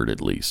rumored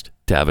at least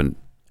to have an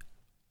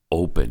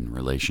open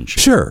relationship.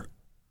 Sure.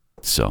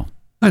 So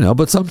I know,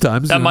 but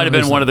sometimes that might have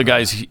been one of the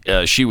guys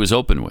she was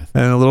open with,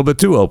 and a little bit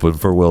too open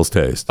for Will's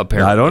taste.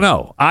 Apparently, I don't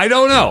know.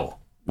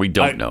 We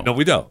don't know. No,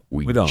 we don't.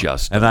 We don't.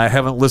 just. And I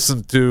haven't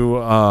listened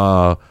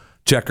to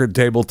Checkered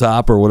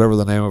Tabletop or whatever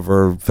the name of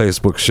her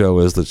Facebook show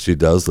is that she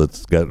does.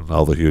 That's getting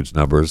all the huge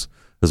numbers.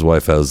 His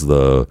wife has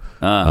the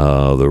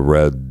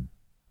Red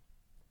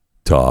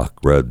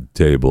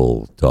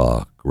Table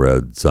Talk,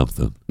 Red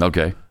something.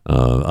 Okay.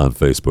 On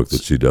Facebook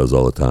that she does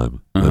all the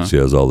time, and she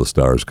has all the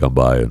stars come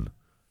by and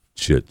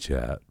chit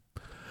chat.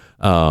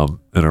 And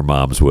her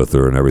mom's with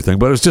her and everything,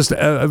 but it's just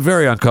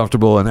very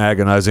uncomfortable and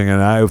agonizing.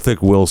 And I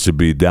think Will should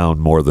be down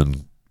more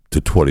than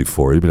to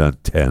 24. He'd be down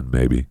 10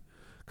 maybe,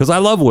 because I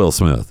love Will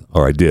Smith,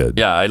 or I did.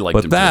 Yeah, I liked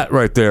him. But that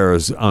right there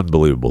is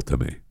unbelievable to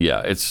me.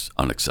 Yeah, it's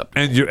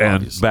unacceptable.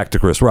 And back to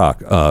Chris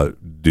Rock,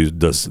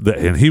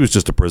 and he was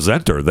just a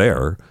presenter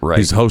there. Right.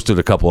 He's hosted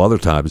a couple other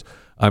times.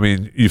 I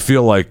mean, you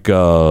feel like,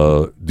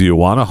 do you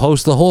want to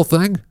host the whole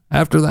thing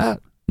after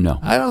that? No,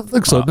 I don't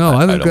think so. No,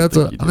 I think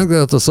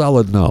that's a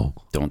solid no.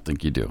 Don't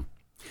think you do.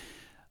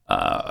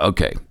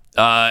 Okay.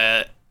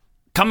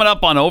 Coming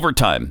up on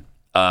Overtime,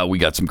 we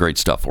got some great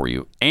stuff for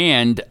you.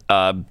 And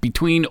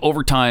between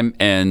Overtime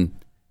and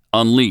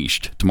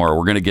Unleashed tomorrow,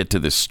 we're going to get to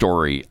this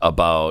story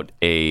about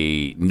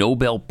a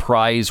Nobel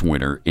Prize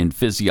winner in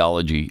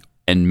physiology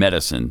and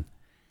medicine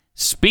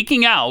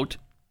speaking out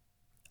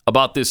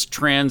about this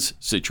trans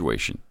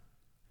situation.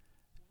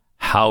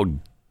 How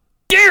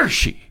dare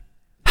she?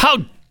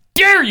 How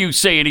dare you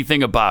say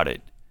anything about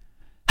it?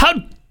 How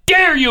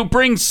dare you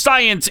bring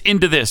science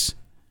into this?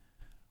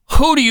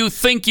 Who do you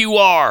think you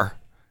are?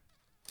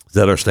 Is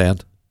that our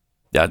stand?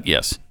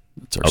 Yes,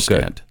 that's our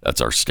stand.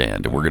 That's our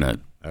stand, and we're gonna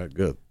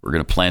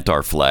plant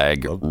our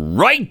flag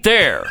right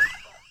there.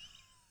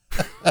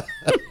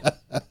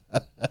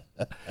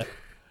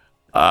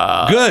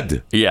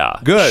 Good. Yeah.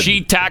 Good.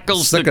 She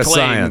tackles Sick the of claim.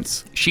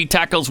 science. She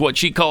tackles what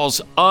she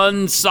calls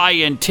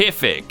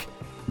unscientific.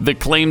 The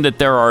claim that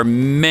there are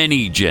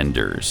many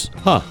genders.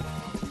 Huh.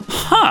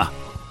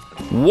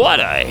 What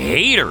a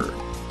hater.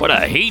 What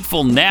a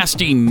hateful,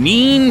 nasty,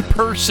 mean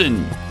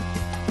person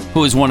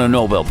who has won a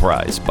Nobel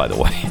Prize, by the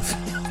way.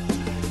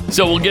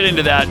 So we'll get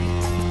into that,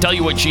 tell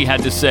you what she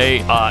had to say,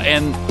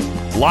 and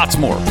lots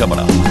more coming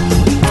up.